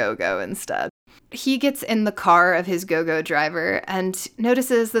order a go-go instead. He gets in the car of his go-go driver and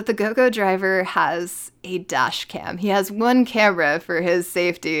notices that the go-go driver has a dash cam. He has one camera for his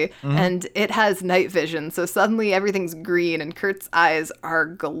safety, and it has night vision. So suddenly everything's green, and Kurt's eyes are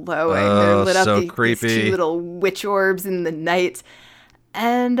glowing. They're lit up so these creepy. two little witch orbs in the night.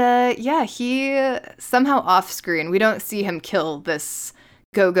 And he somehow off-screen, we don't see him kill this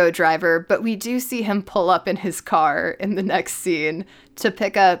go-go driver, but we do see him pull up in his car in the next scene to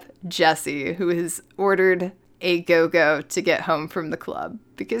pick up Jessie, who has ordered a go-go to get home from the club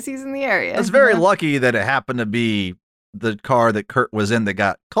because he's in the area. It's very lucky that it happened to be the car that Kurt was in that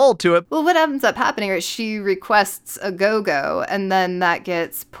got called to it. Well, what ends up happening is she requests a go-go, and then that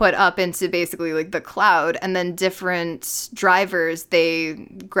gets put up into basically like the cloud, and then different drivers, they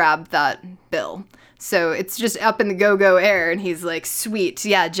grab that bill. So it's just up in the go-go air, and he's like, sweet,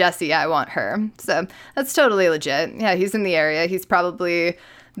 yeah, Jesse, I want her. So that's totally legit. Yeah, he's in the area. He's probably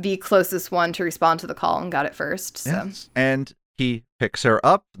the closest one to respond to the call and got it first. So. Yes. And he picks her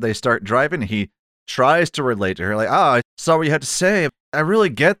up. They start driving. He tries to relate to her, like, I saw what you had to say. I really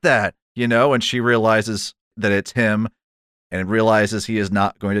get that, and she realizes that it's him and realizes he is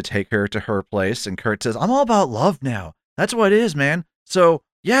not going to take her to her place. And Kurt says, I'm all about love now. That's what it is, man. So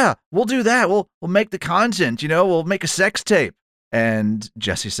yeah, we'll do that. We'll make the content, we'll make a sex tape. And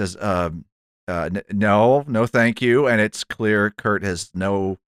Jesse says, no, thank you. And it's clear Kurt has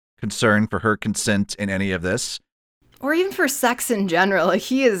no concern for her consent in any of this. Or even for sex in general. Like,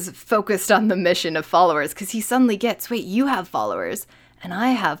 he is focused on the mission of followers, because he suddenly gets, wait, you have followers and I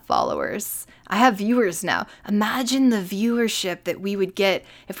have followers. I have viewers now. Imagine the viewership that we would get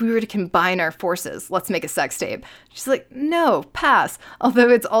if we were to combine our forces. Let's make a sex tape. She's like, no, pass. Although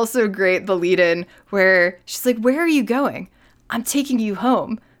it's also great, the lead-in, where she's like, where are you going? I'm taking you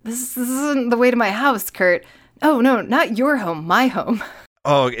home. This isn't the way to my house, Kurt. Oh, no, not your home, my home.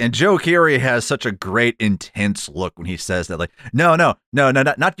 Oh, and Joe Keery has such a great, intense look when he says that, like, no,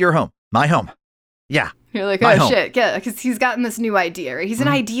 not your home, my home. Yeah. You're like, oh, shit, yeah, because he's gotten this new idea, right? He's an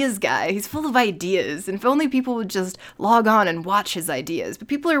ideas guy. He's full of ideas. And if only people would just log on and watch his ideas. But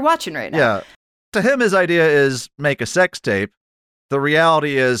people are watching right now. Yeah. To him, his idea is make a sex tape. The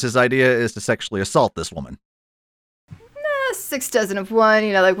reality is his idea is to sexually assault this woman. 6 dozen of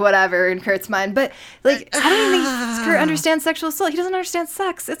one, like whatever in Kurt's mind. But like, I don't even think Kurt understands sexual assault. He doesn't understand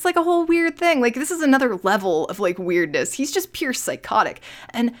sex. It's like a whole weird thing. Like, this is another level of like weirdness. He's just pure psychotic.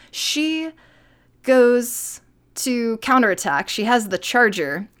 And she goes to counterattack. She has the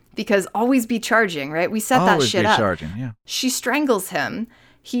charger, because always be charging, right? We set that shit up. Always be charging, yeah. She strangles him.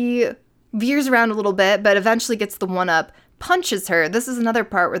 He veers around a little bit, but eventually gets the one up, punches her. This is another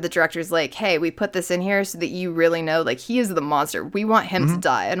part where the director's like, hey, we put this in here so that you really know, like, he is the monster. We want him to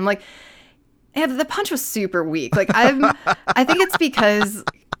die. And I'm like, yeah, the punch was super weak. Like, I think it's because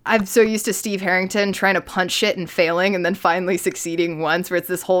I'm so used to Steve Harrington trying to punch shit and failing and then finally succeeding once, where it's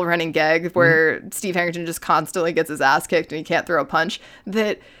this whole running gag where Steve Harrington just constantly gets his ass kicked and he can't throw a punch,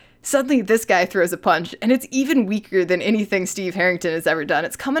 that suddenly this guy throws a punch, and it's even weaker than anything Steve Harrington has ever done.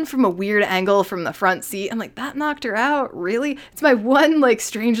 It's coming from a weird angle from the front seat. I'm like, that knocked her out? Really? It's my one, like,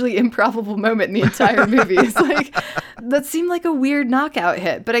 strangely improbable moment in the entire movie. It's like, that seemed like a weird knockout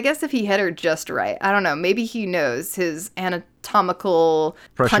hit. But I guess if he hit her just right, I don't know, maybe he knows his anatomical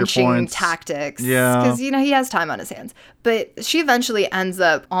pressure punching points. Tactics. Yeah. Because, he has time on his hands. But she eventually ends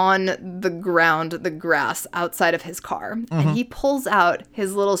up on the ground, the grass outside of his car. And he pulls out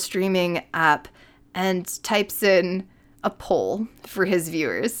his little streaming app and types in a poll for his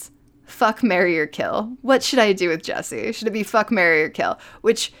viewers. Fuck, marry, or kill. What should I do with Jesse? Should it be fuck, marry, or kill?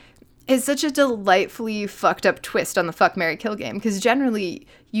 Which is such a delightfully fucked up twist on the fuck, marry, kill game, because generally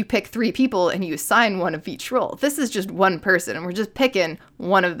you pick 3 people and you assign one of each role. This is just one person, and we're just picking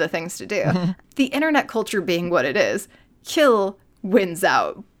one of the things to do. The internet culture being what it is, kill wins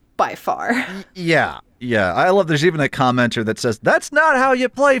out by far. Yeah. I love there's even a commenter that says, that's not how you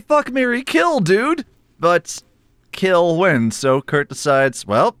play fuck, marry, kill, dude. But kill wins, so Kurt decides,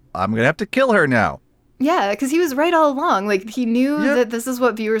 well, I'm going to have to kill her now. Yeah, because he was right all along. Like, he knew that this is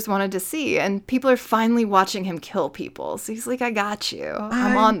what viewers wanted to see, and people are finally watching him kill people. So he's like, I got you.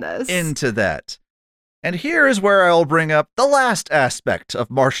 I'm on this. Into that. And here is where I'll bring up the last aspect of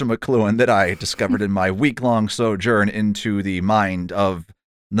Marshall McLuhan that I discovered in my week-long sojourn into the mind of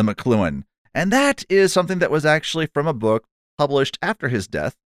the McLuhan. And that is something that was actually from a book published after his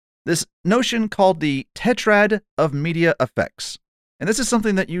death. This notion called the tetrad of media effects. And this is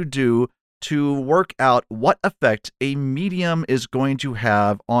something that you do to work out what effect a medium is going to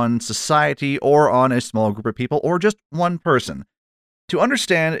have on society or on a small group of people or just one person. To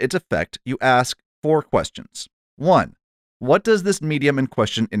understand its effect, you ask 4 questions. 1, what does this medium in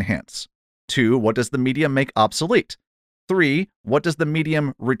question enhance? 2, what does the medium make obsolete? 3, what does the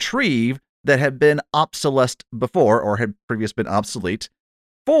medium retrieve that had been obsolesced before or had previously been obsolete?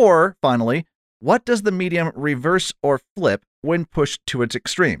 4, finally, what does the medium reverse or flip when pushed to its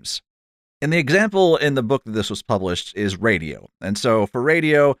extremes? And the example in the book that this was published is radio. And so for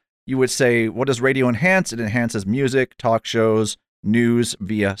radio, you would say, what does radio enhance? It enhances music, talk shows, news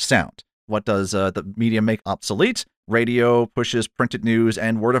via sound. What does the medium make obsolete? Radio pushes printed news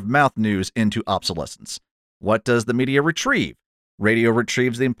and word-of-mouth news into obsolescence. What does the media retrieve? Radio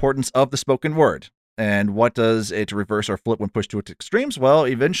retrieves the importance of the spoken word. And what does it reverse or flip when pushed to its extremes? Well,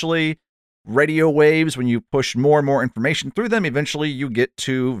 eventually radio waves, when you push more and more information through them, eventually you get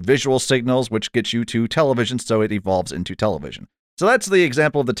to visual signals, which gets you to television, so it evolves into television. So that's the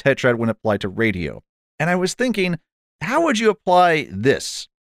example of the tetrad when applied to radio. And I was thinking, how would you apply this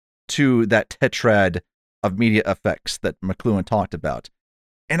to that tetrad of media effects that McLuhan talked about?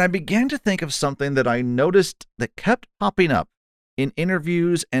 And I began to think of something that I noticed that kept popping up in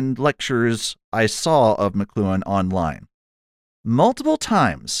interviews and lectures I saw of McLuhan online. Multiple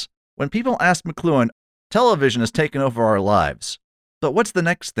times, when people asked McLuhan, television has taken over our lives, but what's the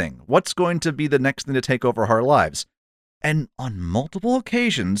next thing? What's going to be the next thing to take over our lives? And on multiple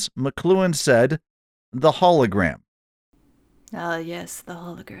occasions, McLuhan said, the hologram. Ah, yes, the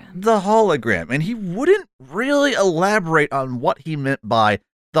hologram. The hologram. And he wouldn't really elaborate on what he meant by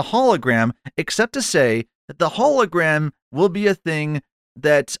the hologram, except to say that the hologram will be a thing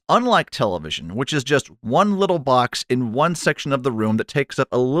that, unlike television, which is just one little box in one section of the room that takes up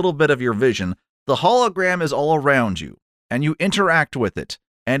a little bit of your vision, the hologram is all around you, and you interact with it,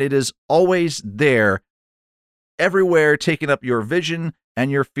 and it is always there, everywhere, taking up your vision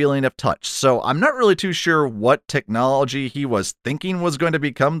and your feeling of touch. So I'm not really too sure what technology he was thinking was going to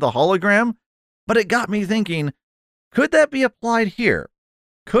become the hologram, but it got me thinking, could that be applied here?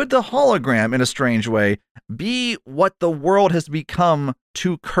 Could the hologram, in a strange way, be what the world has become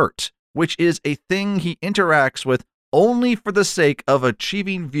to Kurt, which is a thing he interacts with only for the sake of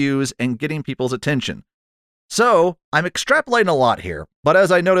achieving views and getting people's attention? So, I'm extrapolating a lot here, but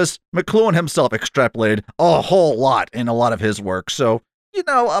as I noticed, McLuhan himself extrapolated a whole lot in a lot of his work, so,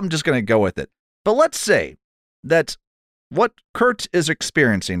 I'm just going to go with it. But let's say that what Kurt is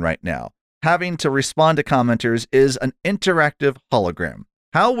experiencing right now, having to respond to commenters, is an interactive hologram.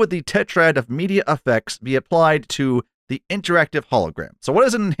 How would the tetrad of media effects be applied to the interactive hologram? So what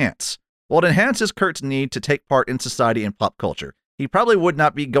does it enhance? Well, it enhances Kurt's need to take part in society and pop culture. He probably would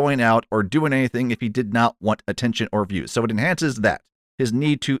not be going out or doing anything if he did not want attention or views. So it enhances that, his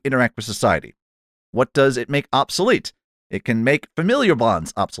need to interact with society. What does it make obsolete? It can make familial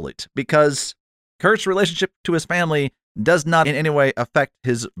bonds obsolete, because Kurt's relationship to his family does not in any way affect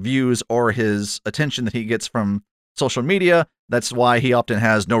his views or his attention that he gets from social media. That's why he often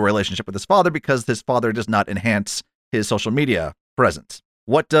has no relationship with his father, because his father does not enhance his social media presence.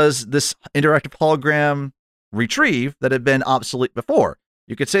 What does this interactive hologram retrieve that had been obsolete before?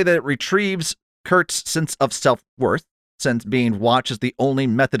 You could say that it retrieves Kurt's sense of self-worth, since being watched is the only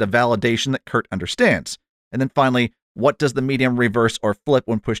method of validation that Kurt understands. And then finally, what does the medium reverse or flip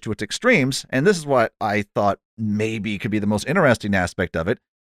when pushed to its extremes? And this is what I thought maybe could be the most interesting aspect of it,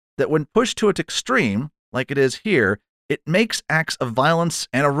 that when pushed to its extreme, like it is here, it makes acts of violence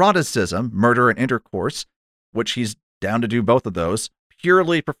and eroticism, murder and intercourse, which he's down to do both of those,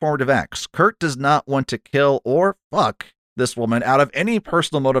 purely performative acts. Kurt does not want to kill or fuck this woman out of any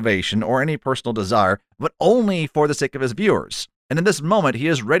personal motivation or any personal desire, but only for the sake of his viewers. And in this moment, he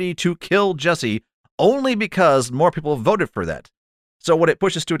is ready to kill Jesse only because more people voted for that. So what it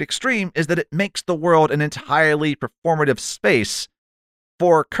pushes to an extreme is that it makes the world an entirely performative space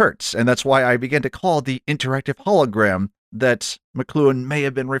for Kurt, and that's why I began to call the interactive hologram that McLuhan may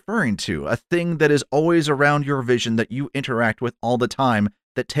have been referring to, a thing that is always around your vision, that you interact with all the time,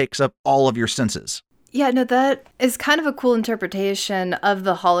 that takes up all of your senses. Yeah, no, that is kind of a cool interpretation of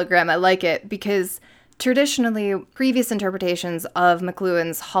the hologram. I like it, because traditionally, previous interpretations of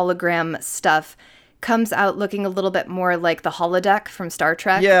McLuhan's hologram stuff comes out looking a little bit more like the holodeck from Star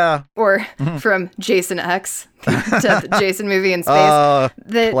Trek. Yeah. Or from Jason X, the Jason movie in space.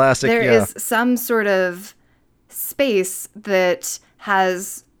 That classic, there is some sort of space that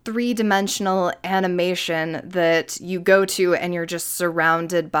has three-dimensional animation that you go to, and you're just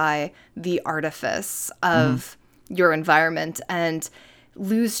surrounded by the artifice of your environment, and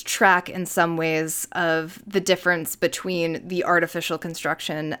lose track in some ways of the difference between the artificial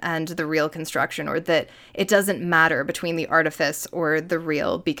construction and the real construction, or that it doesn't matter between the artifice or the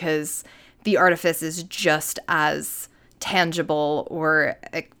real, because the artifice is just as tangible or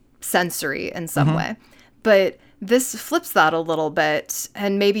sensory in some way. But this flips that a little bit,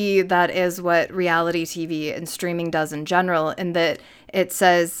 and maybe that is what reality TV and streaming does in general, in that it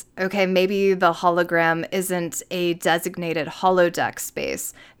says, okay, maybe the hologram isn't a designated holodeck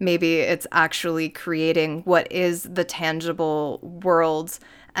space. Maybe it's actually creating what is the tangible world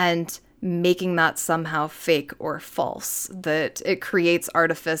and making that somehow fake or false, that it creates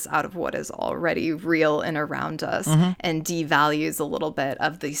artifice out of what is already real and around us, and devalues a little bit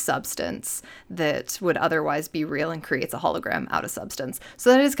of the substance that would otherwise be real, and creates a hologram out of substance. So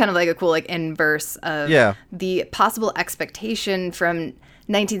that is kind of like a cool inverse of the possible expectation from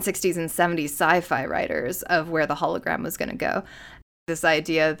 1960s and 70s sci-fi writers of where the hologram was going to go. This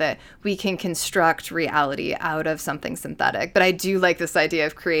idea that we can construct reality out of something synthetic. But I do like this idea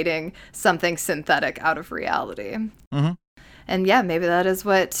of creating something synthetic out of reality. Mm-hmm. And yeah, maybe that is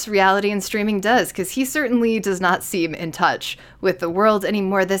what reality and streaming does, because he certainly does not seem in touch with the world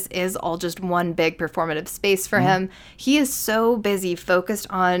anymore. This is all just one big performative space for him. He is so busy focused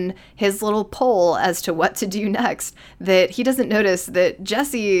on his little poll as to what to do next that he doesn't notice that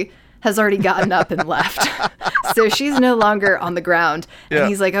Jessie has already gotten up and left. So she's no longer on the ground. And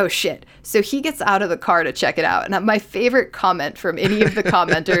he's like, oh shit. So he gets out of the car to check it out. And my favorite comment from any of the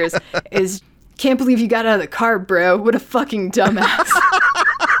commenters is, can't believe you got out of the car, bro. What a fucking dumbass.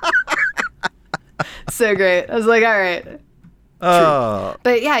 So great. I was like, all right.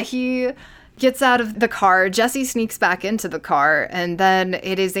 But yeah, he gets out of the car. Jessie sneaks back into the car, and then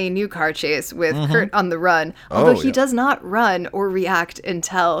it is a new car chase with Kurt on the run. Although he does not run or react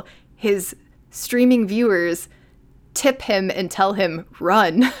until his streaming viewers tip him and tell him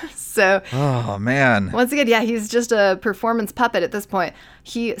run. So oh man, once again, yeah, he's just a performance puppet at this point.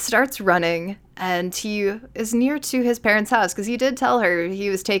 He starts running and he is near to his parents' house because he did tell her he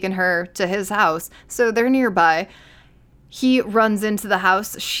was taking her to his house, so they're nearby. He runs into the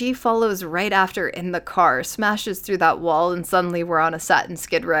house. She follows right after in the car, smashes through that wall, and suddenly we're on a set in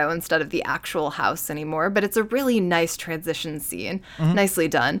Skid Row instead of the actual house anymore. But it's a really nice transition scene. Nicely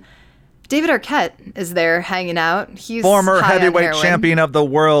done. David Arquette is there hanging out. He's former high on heavyweight heroin. champion of the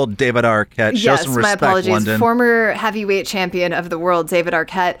world, David Arquette. Show Yes, some my respect, apologies. London. Former heavyweight champion of the world, David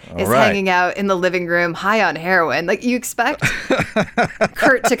Arquette, is hanging out in the living room, high on heroin. Like, you expect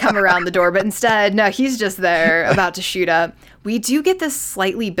Kurt to come around the door, but instead, no, he's just there, about to shoot up. We do get this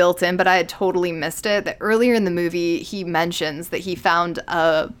slightly built in, but I had totally missed it, that earlier in the movie, he mentions that he found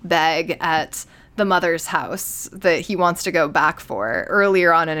a bag at the mother's house that he wants to go back for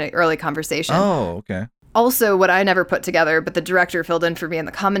earlier on in an early conversation. Oh, okay. Also, what I never put together, but the director filled in for me in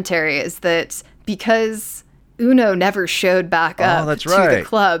the commentary, is that because Uno never showed back up to the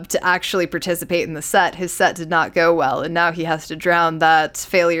club to actually participate in the set, his set did not go well, and now he has to drown that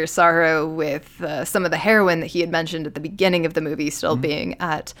failure sorrow with some of the heroin that he had mentioned at the beginning of the movie still being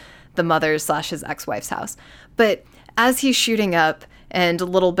at the mother's / his ex-wife's house. But as he's shooting up, and a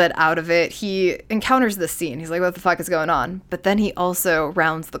little bit out of it, he encounters this scene. He's like, what the fuck is going on? But then he also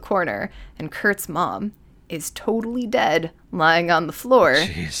rounds the corner, and Kurt's mom is totally dead, lying on the floor.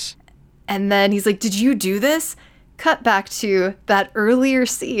 Jeez. And then he's like, did you do this? Cut back to that earlier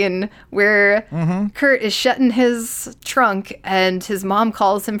scene where Kurt is shutting his trunk, and his mom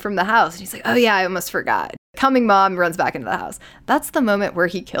calls him from the house. And he's like, oh yeah, I almost forgot. Coming mom runs back into the house. That's the moment where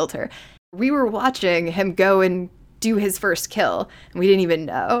he killed her. We were watching him go and do his first kill, and we didn't even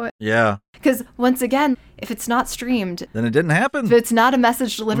know. Yeah. Because once again, if it's not streamed, then it didn't happen. If it's not a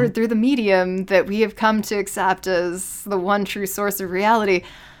message delivered through the medium that we have come to accept as the one true source of reality,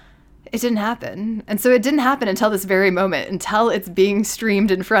 it didn't happen. And so it didn't happen until this very moment, until it's being streamed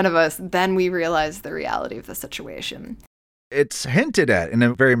in front of us. Then we realize the reality of the situation. It's hinted at in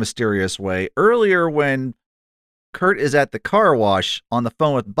a very mysterious way. Earlier, when Kurt is at the car wash on the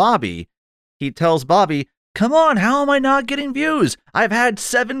phone with Bobby, he tells Bobby, come on, how am I not getting views? I've had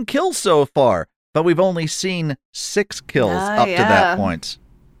 7 kills so far, but we've only seen 6 kills up to that point.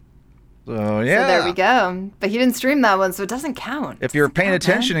 So, yeah. So there we go. But he didn't stream that one, so it doesn't count. If you're paying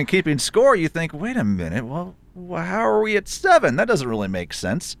attention and keeping score, you think, wait a minute, well, how are we at 7? That doesn't really make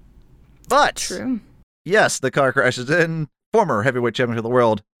sense. But, true. Yes, the car crashes in. Former heavyweight champion of the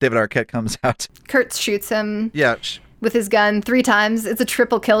world, David Arquette, comes out. Kurt shoots him. Yeah. With his gun 3 times. It's a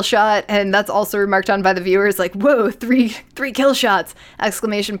triple kill shot, and that's also remarked on by the viewers, like, whoa, three kill shots,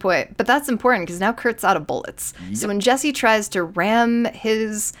 exclamation point. But that's important because now Kurt's out of bullets. Yep. So when Jesse tries to ram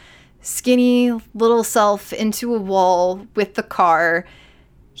his skinny little self into a wall with the car,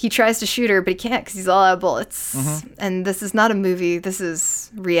 he tries to shoot her, but he can't because he's all out of bullets. And this is not a movie. This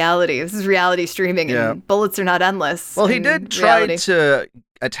is reality. This is reality streaming, and bullets are not endless. Well, he did try to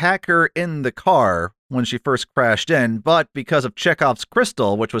attack her in the car when she first crashed in, but because of Chekhov's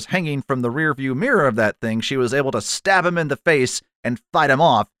crystal, which was hanging from the rearview mirror of that thing, she was able to stab him in the face and fight him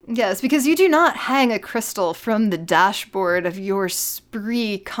off. Yes, because you do not hang a crystal from the dashboard of your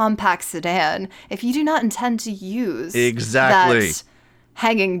Spree compact sedan if you do not intend to use that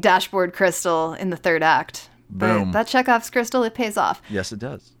hanging dashboard crystal in the third act. Boom. But that Chekhov's crystal, it pays off. Yes, it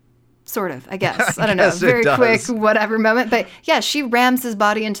does. Sort of, I guess. I don't know. guess it Very does. quick, whatever moment. But yeah, she rams his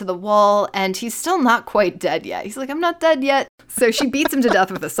body into the wall, and he's still not quite dead yet. He's like, I'm not dead yet. So she beats him to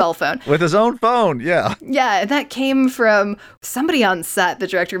death with a cell phone. With his own phone, yeah. Yeah, and that came from somebody on set, the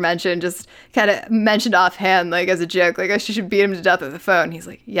director mentioned, just kind of mentioned offhand, like as a joke, like, oh, she should beat him to death with a phone. He's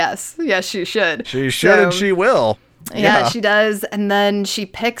like, yes, she should. She should and she will. Yeah, she does. And then she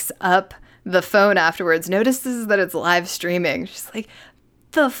picks up the phone afterwards, notices that it's live streaming. She's like,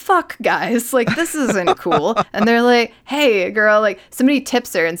 the fuck, guys? Like, this isn't cool. And they're like, hey, girl, like, somebody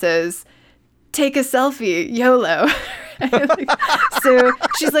tips her and says, take a selfie, YOLO. So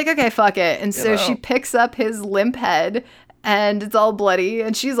she's like, okay, fuck it. And so she picks up his limp head, and it's all bloody,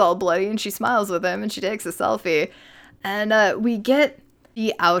 and she's all bloody, and she smiles with him, and she takes a selfie. And we get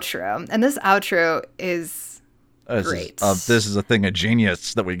the outro. And this outro is great. This is a thing of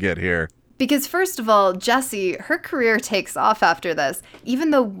genius that we get here. Because first of all, Jessie, her career takes off after this,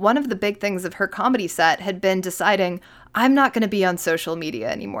 even though one of the big things of her comedy set had been deciding, I'm not going to be on social media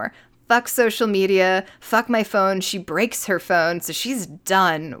anymore. Fuck social media, fuck my phone. She breaks her phone, so she's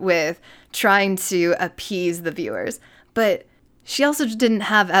done with trying to appease the viewers. But she also didn't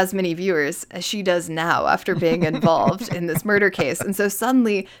have as many viewers as she does now after being involved in this murder case. And so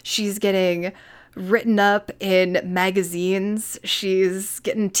suddenly she's getting written up in magazines. She's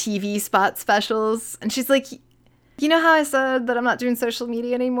getting TV spot specials. And she's like, you know how I said that I'm not doing social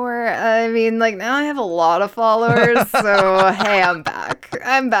media anymore? I mean, like, now I have a lot of followers. So, hey, I'm back.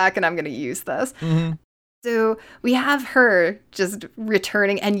 I'm back and I'm going to use this. Mm-hmm. So we have her just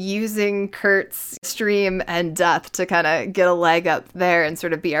returning and using Kurt's stream and death to kind of get a leg up there and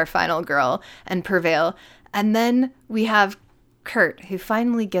sort of be our final girl and prevail. And then we have Kurt, who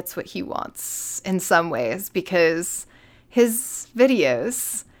finally gets what he wants in some ways, because his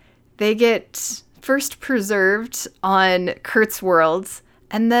videos, they get first preserved on Kurt's World,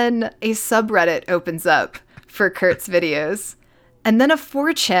 and then a subreddit opens up for Kurt's videos, and then a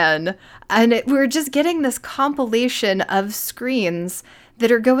 4chan, and we're just getting this compilation of screens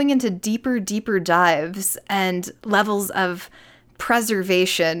that are going into deeper dives and levels of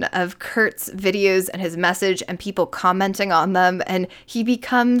preservation of Kurt's videos and his message and people commenting on them, and he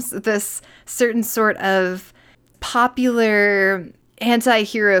becomes this certain sort of popular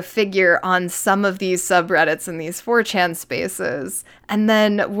anti-hero figure on some of these subreddits and these 4chan spaces. And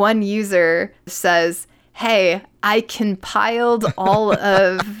then one user says, hey, I compiled all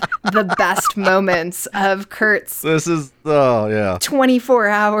of the best moments of Kurt's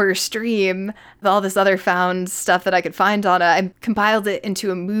 24-hour stream, all this other found stuff that I could find on it. I compiled it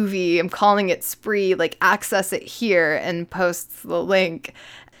into a movie. I'm calling it Spree, like, access it here, and posts the link.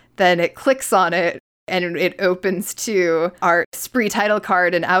 Then it clicks on it, and it opens to our Spree title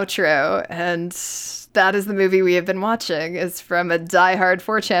card and outro. And that is the movie we have been watching. Is from a diehard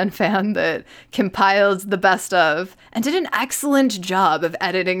 4chan fan that compiled the best of and did an excellent job of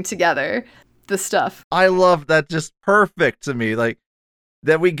editing together the stuff. I love that. Just perfect to me. Like,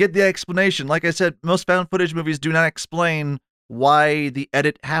 that we get the explanation. Like I said, most found footage movies do not explain why the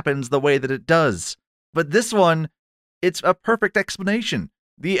edit happens the way that it does. But this one, it's a perfect explanation.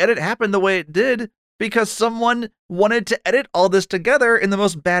 The edit happened the way it did because someone wanted to edit all this together in the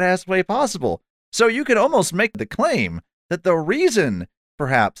most badass way possible. So you could almost make the claim that the reason,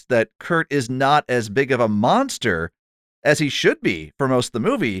 perhaps, that Kurt is not as big of a monster as he should be for most of the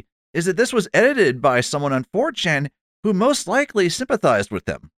movie is that this was edited by someone on 4chan who most likely sympathized with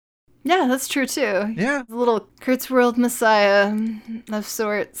them. Yeah, that's true too. Yeah. A little Kurt's World messiah of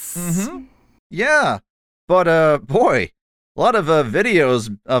sorts. Mm-hmm. Yeah. But, boy, a lot of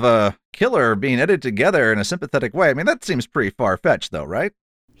videos of a killer being edited together in a sympathetic way. I mean, that seems pretty far-fetched, though, right?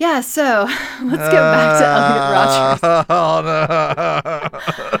 Yeah, so let's get back to Elliot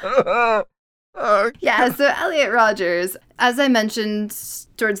Rogers. Yeah, so Elliot Rogers, as I mentioned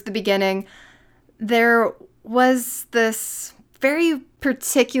towards the beginning, there was this very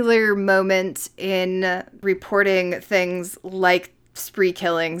particular moment in reporting things like spree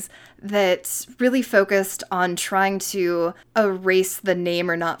killings that really focused on trying to erase the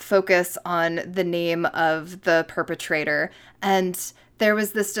name or not focus on the name of the perpetrator. And there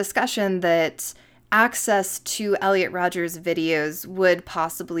was this discussion that access to Elliot Rogers' videos would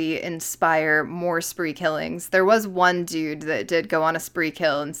possibly inspire more spree killings. There was one dude that did go on a spree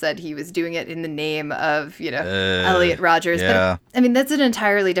kill and said he was doing it in the name of, Elliot Rogers. Yeah. But, I mean, that's an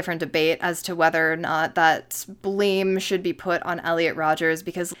entirely different debate as to whether or not that blame should be put on Elliot Rogers,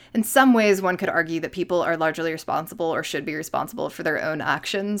 because in some ways one could argue that people are largely responsible or should be responsible for their own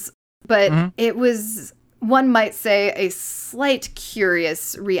actions. But it was one might say, a slight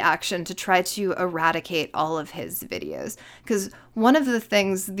curious reaction to try to eradicate all of his videos. Because one of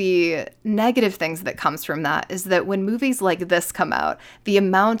the negative things that comes from that is that when movies like this come out, the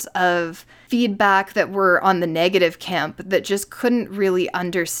amount of feedback that were on the negative camp that just couldn't really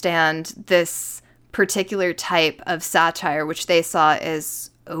understand this particular type of satire, which they saw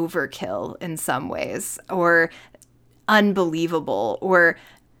as overkill in some ways, or unbelievable, or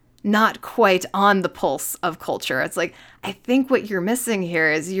not quite on the pulse of culture. It's like, I think what you're missing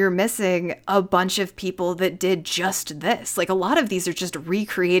here is you're missing a bunch of people that did just this. Like, a lot of these are just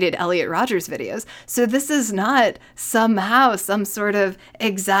recreated Elliot Rodgers videos. So this is not somehow some sort of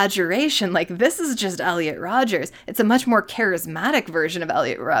exaggeration. Like, this is just Elliot Rodgers. It's a much more charismatic version of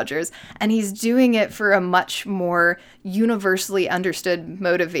Elliot Rodgers, and he's doing it for a much more universally understood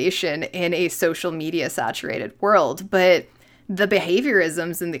motivation in a social media saturated world. But the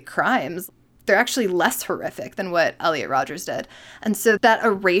behaviorisms and the crimes, they're actually less horrific than what Elliot Rodgers did. And so that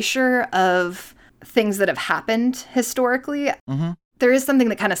erasure of things that have happened historically, there is something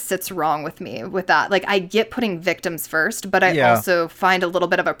that kind of sits wrong with me with that. Like, I get putting victims first, but I also find a little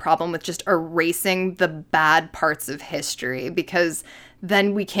bit of a problem with just erasing the bad parts of history, because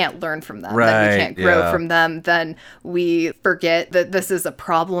then we can't learn from them. Then we can't grow from them. Then we forget that this is a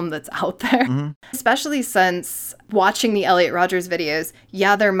problem that's out there. Especially since watching the Elliot Rodgers videos,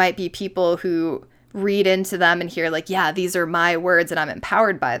 there might be people who read into them and hear like, these are my words and I'm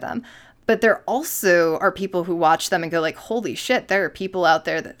empowered by them. But there also are people who watch them and go like, holy shit, there are people out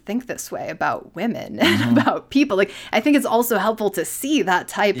there that think this way about women and about people. Like, I think it's also helpful to see that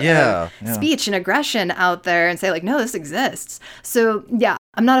type of speech and aggression out there and say like, no, this exists. So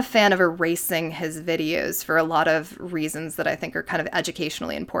I'm not a fan of erasing his videos for a lot of reasons that I think are kind of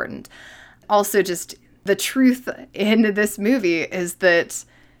educationally important. Also, just the truth in this movie is that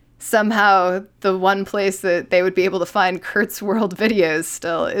somehow the one place that they would be able to find Kurt's World videos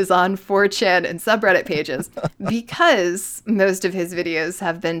still is on 4chan and subreddit pages, because most of his videos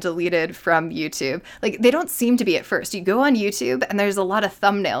have been deleted from YouTube. Like, they don't seem to be at first. You go on YouTube and there's a lot of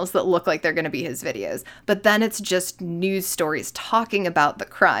thumbnails that look like they're going to be his videos, but then it's just news stories talking about the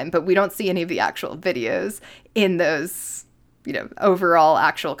crime, but we don't see any of the actual videos in those, overall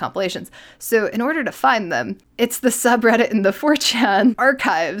actual compilations. So in order to find them, it's the subreddit and the 4chan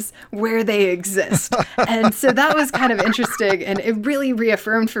archives where they exist. And so that was kind of interesting, and it really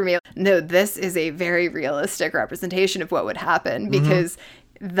reaffirmed for me, no, this is a very realistic representation of what would happen, because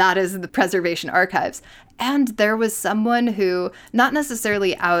that is the preservation archives. And there was someone who, not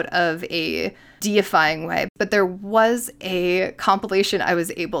necessarily out of a deifying way, but there was a compilation I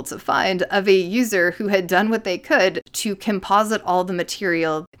was able to find of a user who had done what they could to composite all the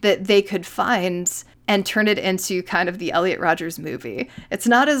material that they could find and turn it into kind of the Elliot Rodgers movie. It's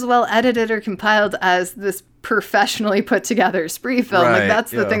not as well edited or compiled as this professionally put together spree film. Like,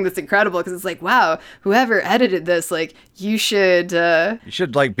 that's the thing that's incredible, because it's like, wow, whoever edited this, like, you should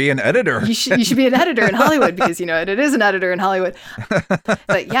like be an editor. You should be an editor in Hollywood, because it is an editor in Hollywood.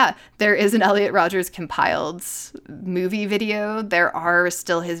 But there is an Elliot Rodgers compiled movie video. There are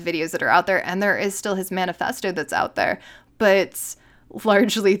still his videos that are out there, and there is still his manifesto that's out there. But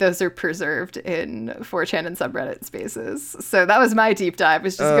largely those are preserved in 4chan and subreddit spaces. So that was my deep dive,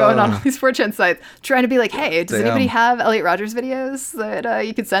 was just going on all these 4chan sites, trying to be like, hey, does anybody have Elliot Rodgers videos that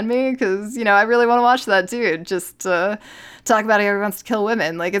you could send me? Because, I really want to watch that dude just talk about how he wants to kill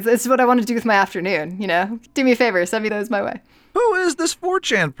women. Like, it's what I want to do with my afternoon, Do me a favor, send me those my way. Who is this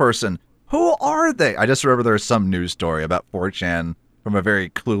 4chan person? Who are they? I just remember there was some news story about 4chan from a very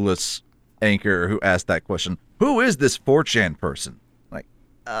clueless anchor who asked that question. Who is this 4chan person?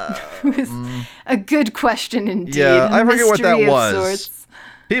 A good question indeed. Yeah, I forget what that was.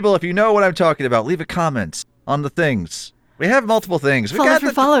 People, if you know what I'm talking about, leave a comment on the things. We have multiple things.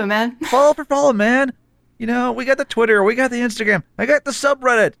 Follow, man. Follow for follow, man. We got the Twitter, we got the Instagram, I got the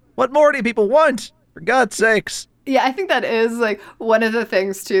subreddit. What more do people want? For God's sakes. Yeah, I think that is like one of the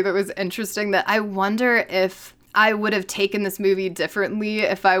things too that was interesting, that I wonder if I would have taken this movie differently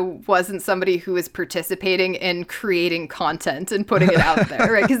if I wasn't somebody who was participating in creating content and putting it out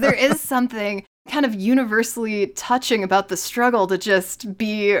there, right? Because there is something kind of universally touching about the struggle to just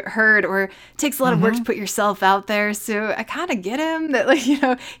be heard, or it takes a lot of work to put yourself out there. So I kind of get him that,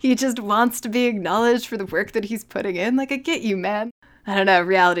 like, he just wants to be acknowledged for the work that he's putting in. Like, I get you, man. I don't know,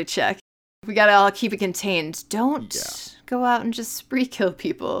 reality check. We gotta all keep it contained. Don't go out and just spree kill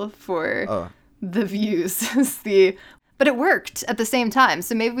people for the views. But it worked at the same time.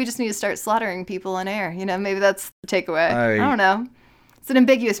 So maybe we just need to start slaughtering people on air. Maybe that's the takeaway. I don't know. It's an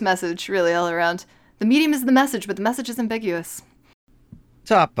ambiguous message, really, all around. The medium is the message, but the message is ambiguous.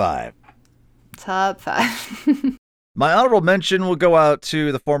 Top 5. Top 5. My honorable mention will go out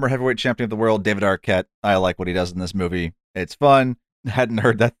to the former heavyweight champion of the world, David Arquette. I like what he does in this movie. It's fun. Hadn't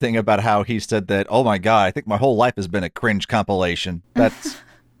heard that thing about how he said that, oh my God, I think my whole life has been a cringe compilation.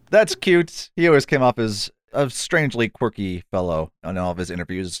 That's cute. He always came off as a strangely quirky fellow in all of his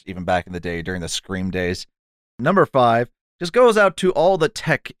interviews, even back in the day during the Scream days. Number 5 just goes out to all the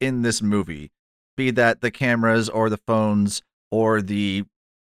tech in this movie, be that the cameras or the phones or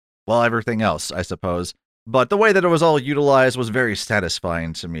everything else, I suppose. But the way that it was all utilized was very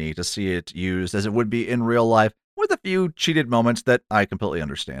satisfying to me to see it used as it would be in real life, with a few cheated moments that I completely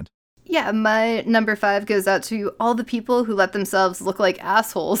understand. Yeah, my number 5 goes out to all the people who let themselves look like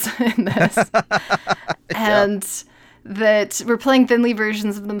assholes in this. And that were playing thinly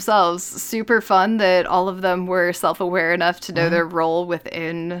versions of themselves. Super fun that all of them were self-aware enough to know their role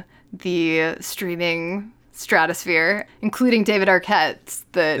within the streaming stratosphere, including David Arquette,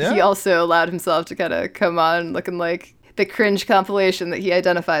 that he also allowed himself to kind of come on looking like the cringe compilation that he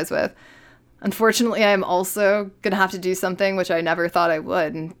identifies with. Unfortunately, I'm also going to have to do something which I never thought I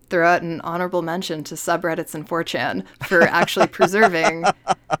would, and throw out an honorable mention to subreddits and 4chan for actually preserving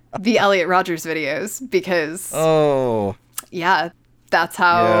the Elliot Rogers videos, because that's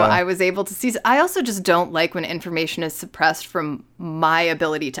how I was able to see. I also just don't like when information is suppressed from my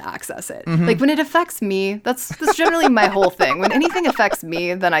ability to access it. Like when it affects me, that's generally my whole thing. When anything affects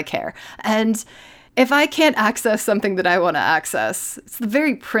me, then I care. And if I can't access something that I want to access, it's the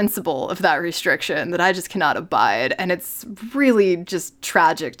very principle of that restriction that I just cannot abide. And it's really just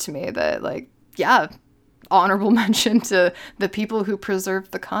tragic to me that, honorable mention to the people who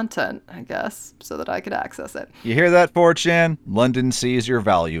preserve the content, I guess, so that I could access it. You hear that, 4chan? London sees your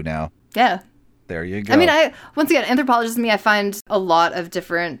value now. Yeah. There you go. I mean, once again, anthropologist me, I find a lot of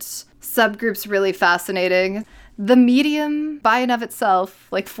different subgroups really fascinating. The medium by and of itself,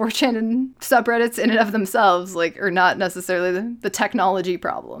 like 4chan and subreddits in and of themselves, are not necessarily the technology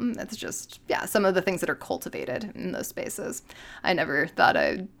problem. It's just, some of the things that are cultivated in those spaces. I never thought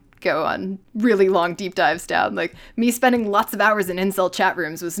I'd go on really long deep dives down. Like, me spending lots of hours in incel chat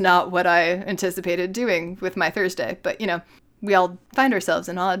rooms was not what I anticipated doing with my Thursday. But, we all find ourselves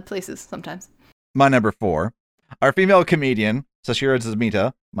in odd places sometimes. My number 4, our female comedian, Sashira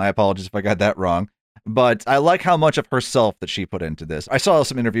Zamita. My apologies if I got that wrong. But I like how much of herself that she put into this. I saw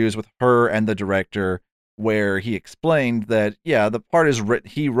some interviews with her and the director where he explained that, the part is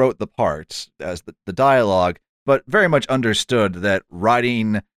he wrote the part as the dialogue, but very much understood that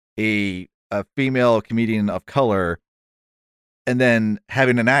writing a female comedian of color and then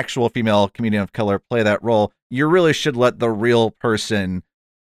having an actual female comedian of color play that role, you really should let the real person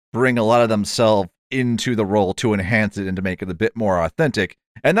bring a lot of themselves into the role to enhance it and to make it a bit more authentic.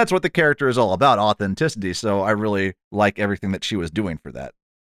 And that's what the character is all about, authenticity. So I really like everything that she was doing for that.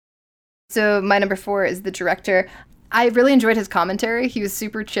 So my number 4 is the director. I really enjoyed his commentary. He was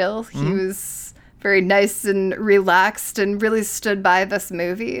super chill. He was very nice and relaxed and really stood by this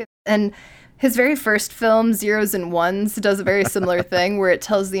movie. And his very first film, Zeros and Ones, does a very similar thing where it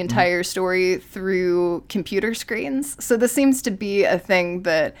tells the entire story through computer screens. So this seems to be a thing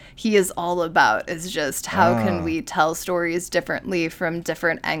that he is all about, is just how can we tell stories differently from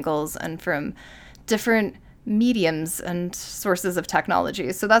different angles and from different mediums and sources of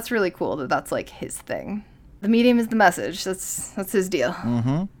technology. So that's really cool that that's like his thing. The medium is the message. That's his deal.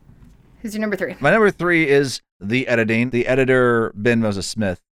 Mm-hmm. Who's your number 3? My number 3 is the editing. The editor, Ben Moses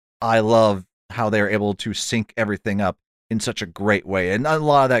Smith. I love how they're able to sync everything up in such a great way. And a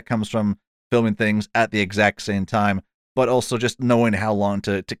lot of that comes from filming things at the exact same time, but also just knowing how long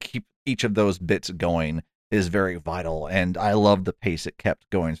to keep each of those bits going is very vital. And I love the pace it kept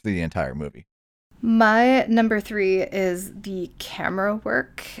going through the entire movie. My number 3 is the camera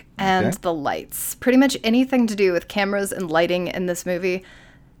work and the lights. Pretty much anything to do with cameras and lighting in this movie.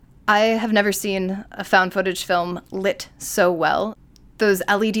 I have never seen a found footage film lit so well. Those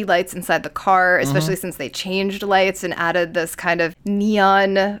LED lights inside the car, especially since they changed lights and added this kind of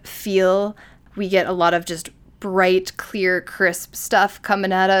neon feel. We get a lot of just bright, clear, crisp stuff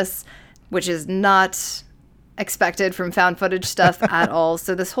coming at us, which is not expected from found footage stuff at all.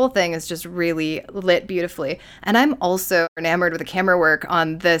 So this whole thing is just really lit beautifully. And I'm also enamored with the camera work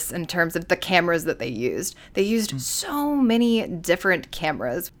on this in terms of the cameras that they used. They used so many different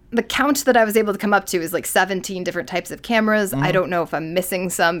cameras. The count that I was able to come up to is like 17 different types of cameras. I don't know if I'm missing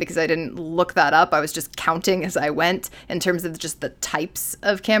some because I didn't look that up. I was just counting as I went in terms of just the types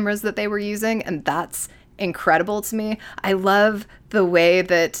of cameras that they were using. And that's incredible to me. I love the way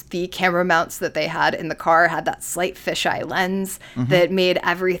that the camera mounts that they had in the car had that slight fisheye lens that made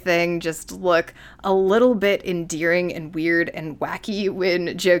everything just look a little bit endearing and weird and wacky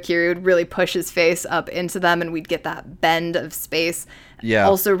when Joe Keery would really push his face up into them and we'd get that bend of space. Yeah.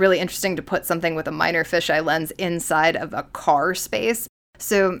 Also really interesting to put something with a minor fisheye lens inside of a car space.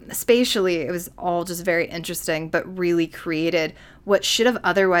 So spatially, it was all just very interesting, but really created what should have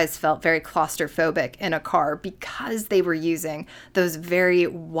otherwise felt very claustrophobic in a car because they were using those very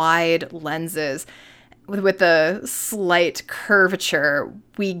wide lenses. With the slight curvature,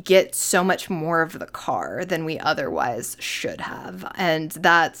 we get so much more of the car than we otherwise should have. And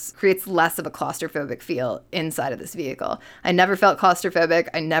that creates less of a claustrophobic feel inside of this vehicle. I never felt claustrophobic.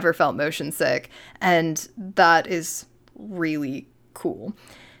 I never felt motion sick. And that is really cool.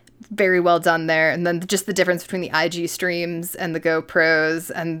 Very well done there. And then just the difference between the IG streams and the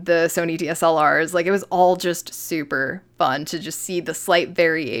GoPros and the Sony DSLRs, like it was all just super fun to just see the slight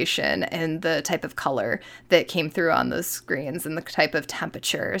variation in the type of color that came through on those screens and the type of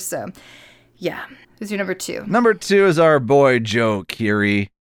temperature. So yeah. Who's your number 2? Number 2 is our boy Joe Keery.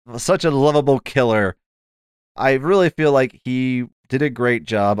 Such a lovable killer. I really feel like he did a great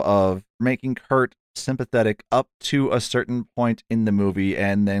job of making Kurt sympathetic up to a certain point in the movie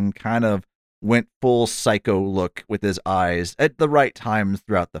and then kind of went full psycho look with his eyes at the right times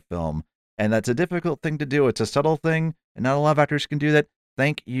throughout the film. And that's a difficult thing to do. It's a subtle thing, and not a lot of actors can do that.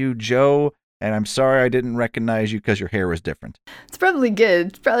 Thank you, Joe. And I'm sorry I didn't recognize you because your hair was different. It's probably good.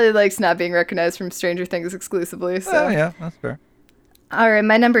 It's probably likes not being recognized from Stranger Things exclusively. So yeah, that's fair. All right,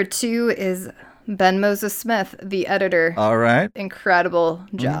 my number 2 is Ben Moses Smith, the editor. All right. Incredible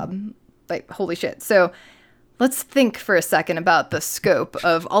job. Like, holy shit. So let's think for a second about the scope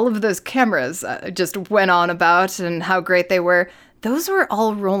of all of those cameras just went on about and how great they were. Those were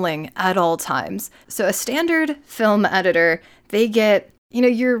all rolling at all times. So a standard film editor, they get,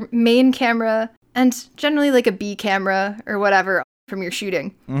 your main camera and generally like a B camera or whatever from your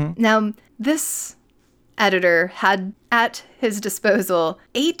shooting. Now, this editor had at his disposal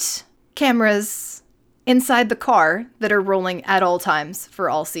 8 cameras inside the car that are rolling at all times for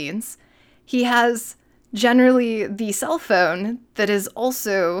all scenes. He has generally the cell phone that is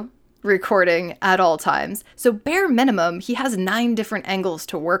also recording at all times. So bare minimum, he has 9 different angles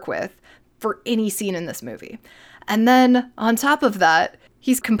to work with for any scene in this movie. And then on top of that,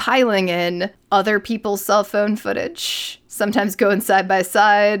 he's compiling in other people's cell phone footage, sometimes going side by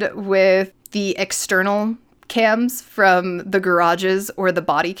side with the external cams from the garages or the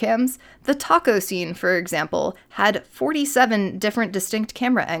body cams. The taco scene, for example, had 47 different distinct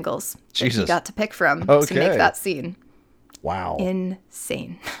camera angles that he got to pick from to make that scene. Wow.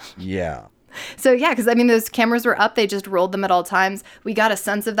 Insane. Yeah. So yeah, because those cameras were up. They just rolled them at all times. We got a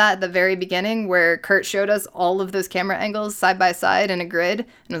sense of that at the very beginning where Kurt showed us all of those camera angles side by side in a grid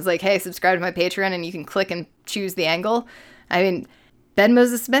and was like, hey, subscribe to my Patreon and you can click and choose the angle. Ben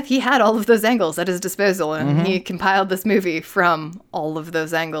Moses Smith, he had all of those angles at his disposal, and he compiled this movie from all of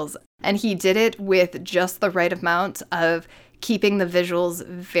those angles. And he did it with just the right amount of keeping the visuals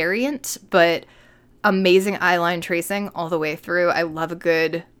variant, but amazing eyeline tracing all the way through. I love a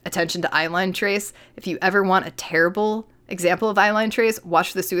good attention to eyeline trace. If you ever want a terrible example of eyeline trace,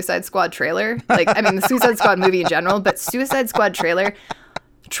 watch the Suicide Squad trailer. The Suicide Squad movie in general, but Suicide Squad trailer,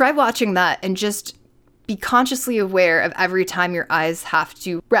 try watching that and just be consciously aware of every time your eyes have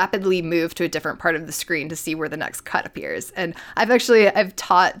to rapidly move to a different part of the screen to see where the next cut appears. And I've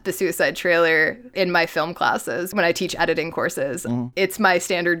taught the Suicide trailer in my film classes when I teach editing courses. It's my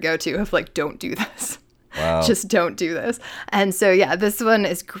standard go-to of don't do this. Wow. Just don't do this. And so, yeah, this one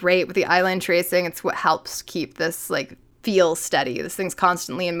is great with the eyeline tracing. It's what helps keep this feel steady. This thing's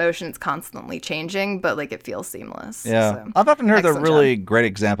constantly in motion. It's constantly changing, but it feels seamless. Yeah. So, I've often heard a really job. great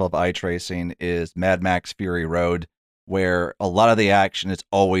example of eye tracing is Mad Max Fury Road, where a lot of the action is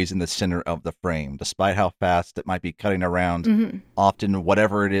always in the center of the frame, despite how fast it might be cutting around. Often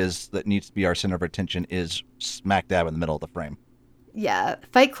whatever it is that needs to be our center of attention is smack dab in the middle of the frame. Yeah,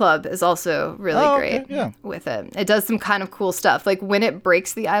 Fight Club is also really great with it. It does some kind of cool stuff. When it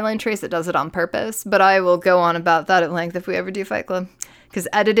breaks the eyeline trace, it does it on purpose. But I will go on about that at length if we ever do Fight Club. Because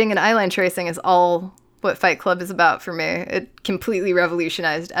editing and eyeline tracing is all what Fight Club is about for me. It completely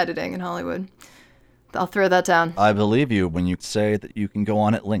revolutionized editing in Hollywood. I'll throw that down. I believe you when you say that you can go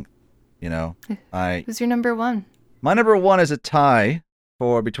on at length. Who's your number 1? My number 1 is a tie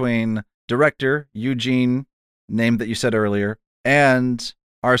between director Eugene, name that you said earlier, and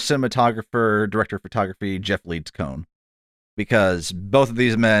our cinematographer, director of photography, Jeff Leeds-Cohn. Because both of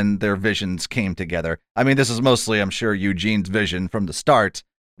these men, their visions came together. This is mostly, I'm sure, Eugene's vision from the start,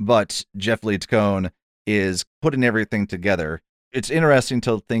 but Jeff Leeds-Cohn is putting everything together. It's interesting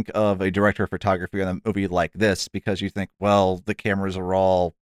to think of a director of photography on a movie like this because you think, well, the cameras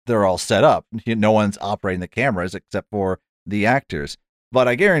are they're all set up. No one's operating the cameras except for the actors. But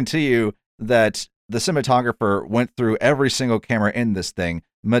I guarantee you that the cinematographer went through every single camera in this thing,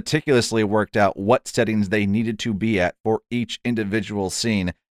 meticulously worked out what settings they needed to be at for each individual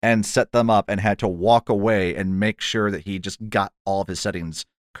scene and set them up, and had to walk away and make sure that he just got all of his settings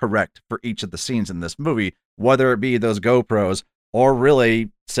correct for each of the scenes in this movie, whether it be those GoPros or really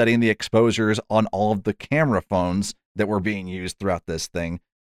setting the exposures on all of the camera phones that were being used throughout this thing.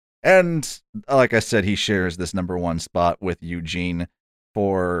 And like I said, he shares this number one spot with Eugene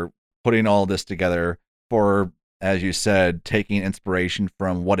for putting all this together, for, as you said, taking inspiration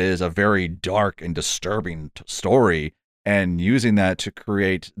from what is a very dark and disturbing story and using that to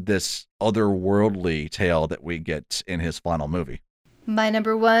create this otherworldly tale that we get in his final movie. My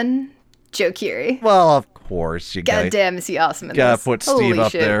number one, Joe Keery. Well, of course. You God damn, is he awesome in gotta this. put Steve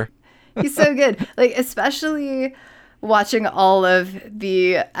up shit. there. He's so good. Like, especially watching all of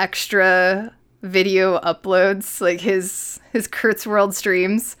the extra video uploads, like his Kurt's World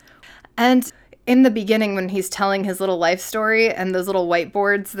streams. And in the beginning, when he's telling his little life story and those little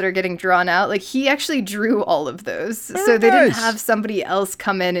whiteboards that are getting drawn out, like, he actually drew all of those. So they didn't have somebody else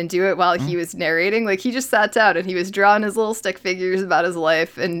come in and do it while he was narrating. Like, he just sat down and he was drawing his little stick figures about his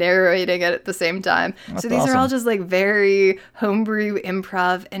life and narrating it at the same time. That's so these awesome. are all just like very homebrew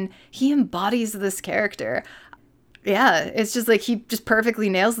improv, and he embodies this character. Yeah, it's just like he just perfectly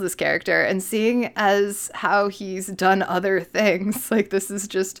nails this character, and seeing as how he's done other things, like, this is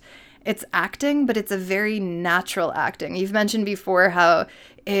just, it's acting, but it's a very natural acting. You've mentioned before how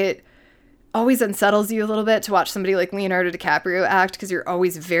it always unsettles you a little bit to watch somebody like Leonardo DiCaprio act, because you're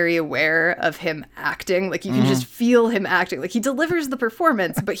always very aware of him acting. Like, you can just feel him acting. Like, he delivers the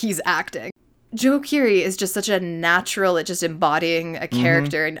performance, but he's acting. Joe Keery is just such a natural at just embodying a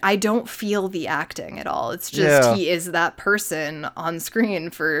character, and I don't feel the acting at all. It's just he is that person on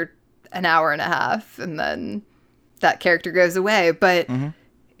screen for an hour and a half, and then that character goes away. But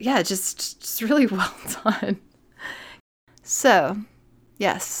yeah, just really well done. So,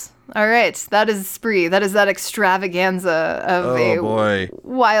 yes. All right, that is Spree. That is that extravaganza of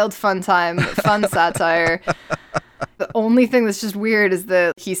wild fun time, fun satire. The only thing that's just weird is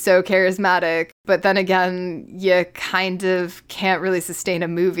that he's so charismatic, but then again, you kind of can't really sustain a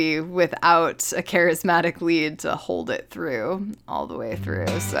movie without a charismatic lead to hold it through, all the way through.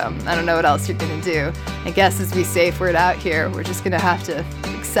 So I don't know what else you're going to do. I guess as we safe word out here, we're just going to have to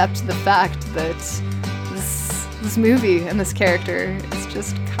accept the fact that this movie and this character is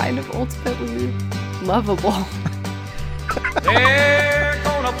just kind of ultimately lovable. They're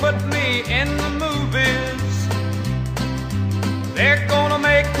gonna put me in the movies. They're gonna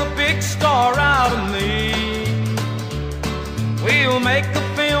make a big star out of me. We'll make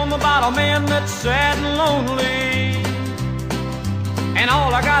a film about a man that's sad and lonely, and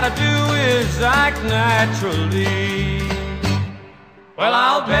all I gotta do is act naturally. Well,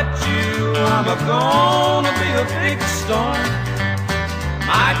 I'll bet you I'm gonna be a big star.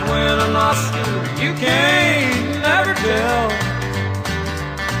 Might win an Oscar, you can't never tell.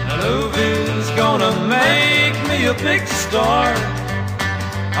 The movie's gonna make me a big star,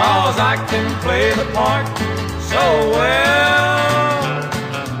 'cause I can play the part so well.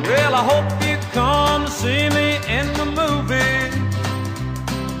 Well, I hope you come to see me in the movie,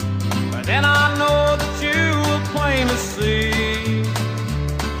 but then I know that you will plainly see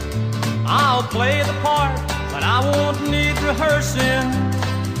I'll play the part, but I won't need rehearsing.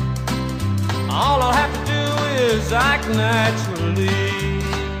 All I'll have to do is act naturally.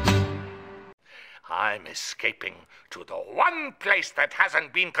 I'm escaping to the one place that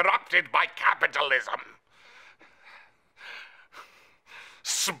hasn't been corrupted by capitalism.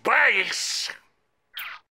 Space!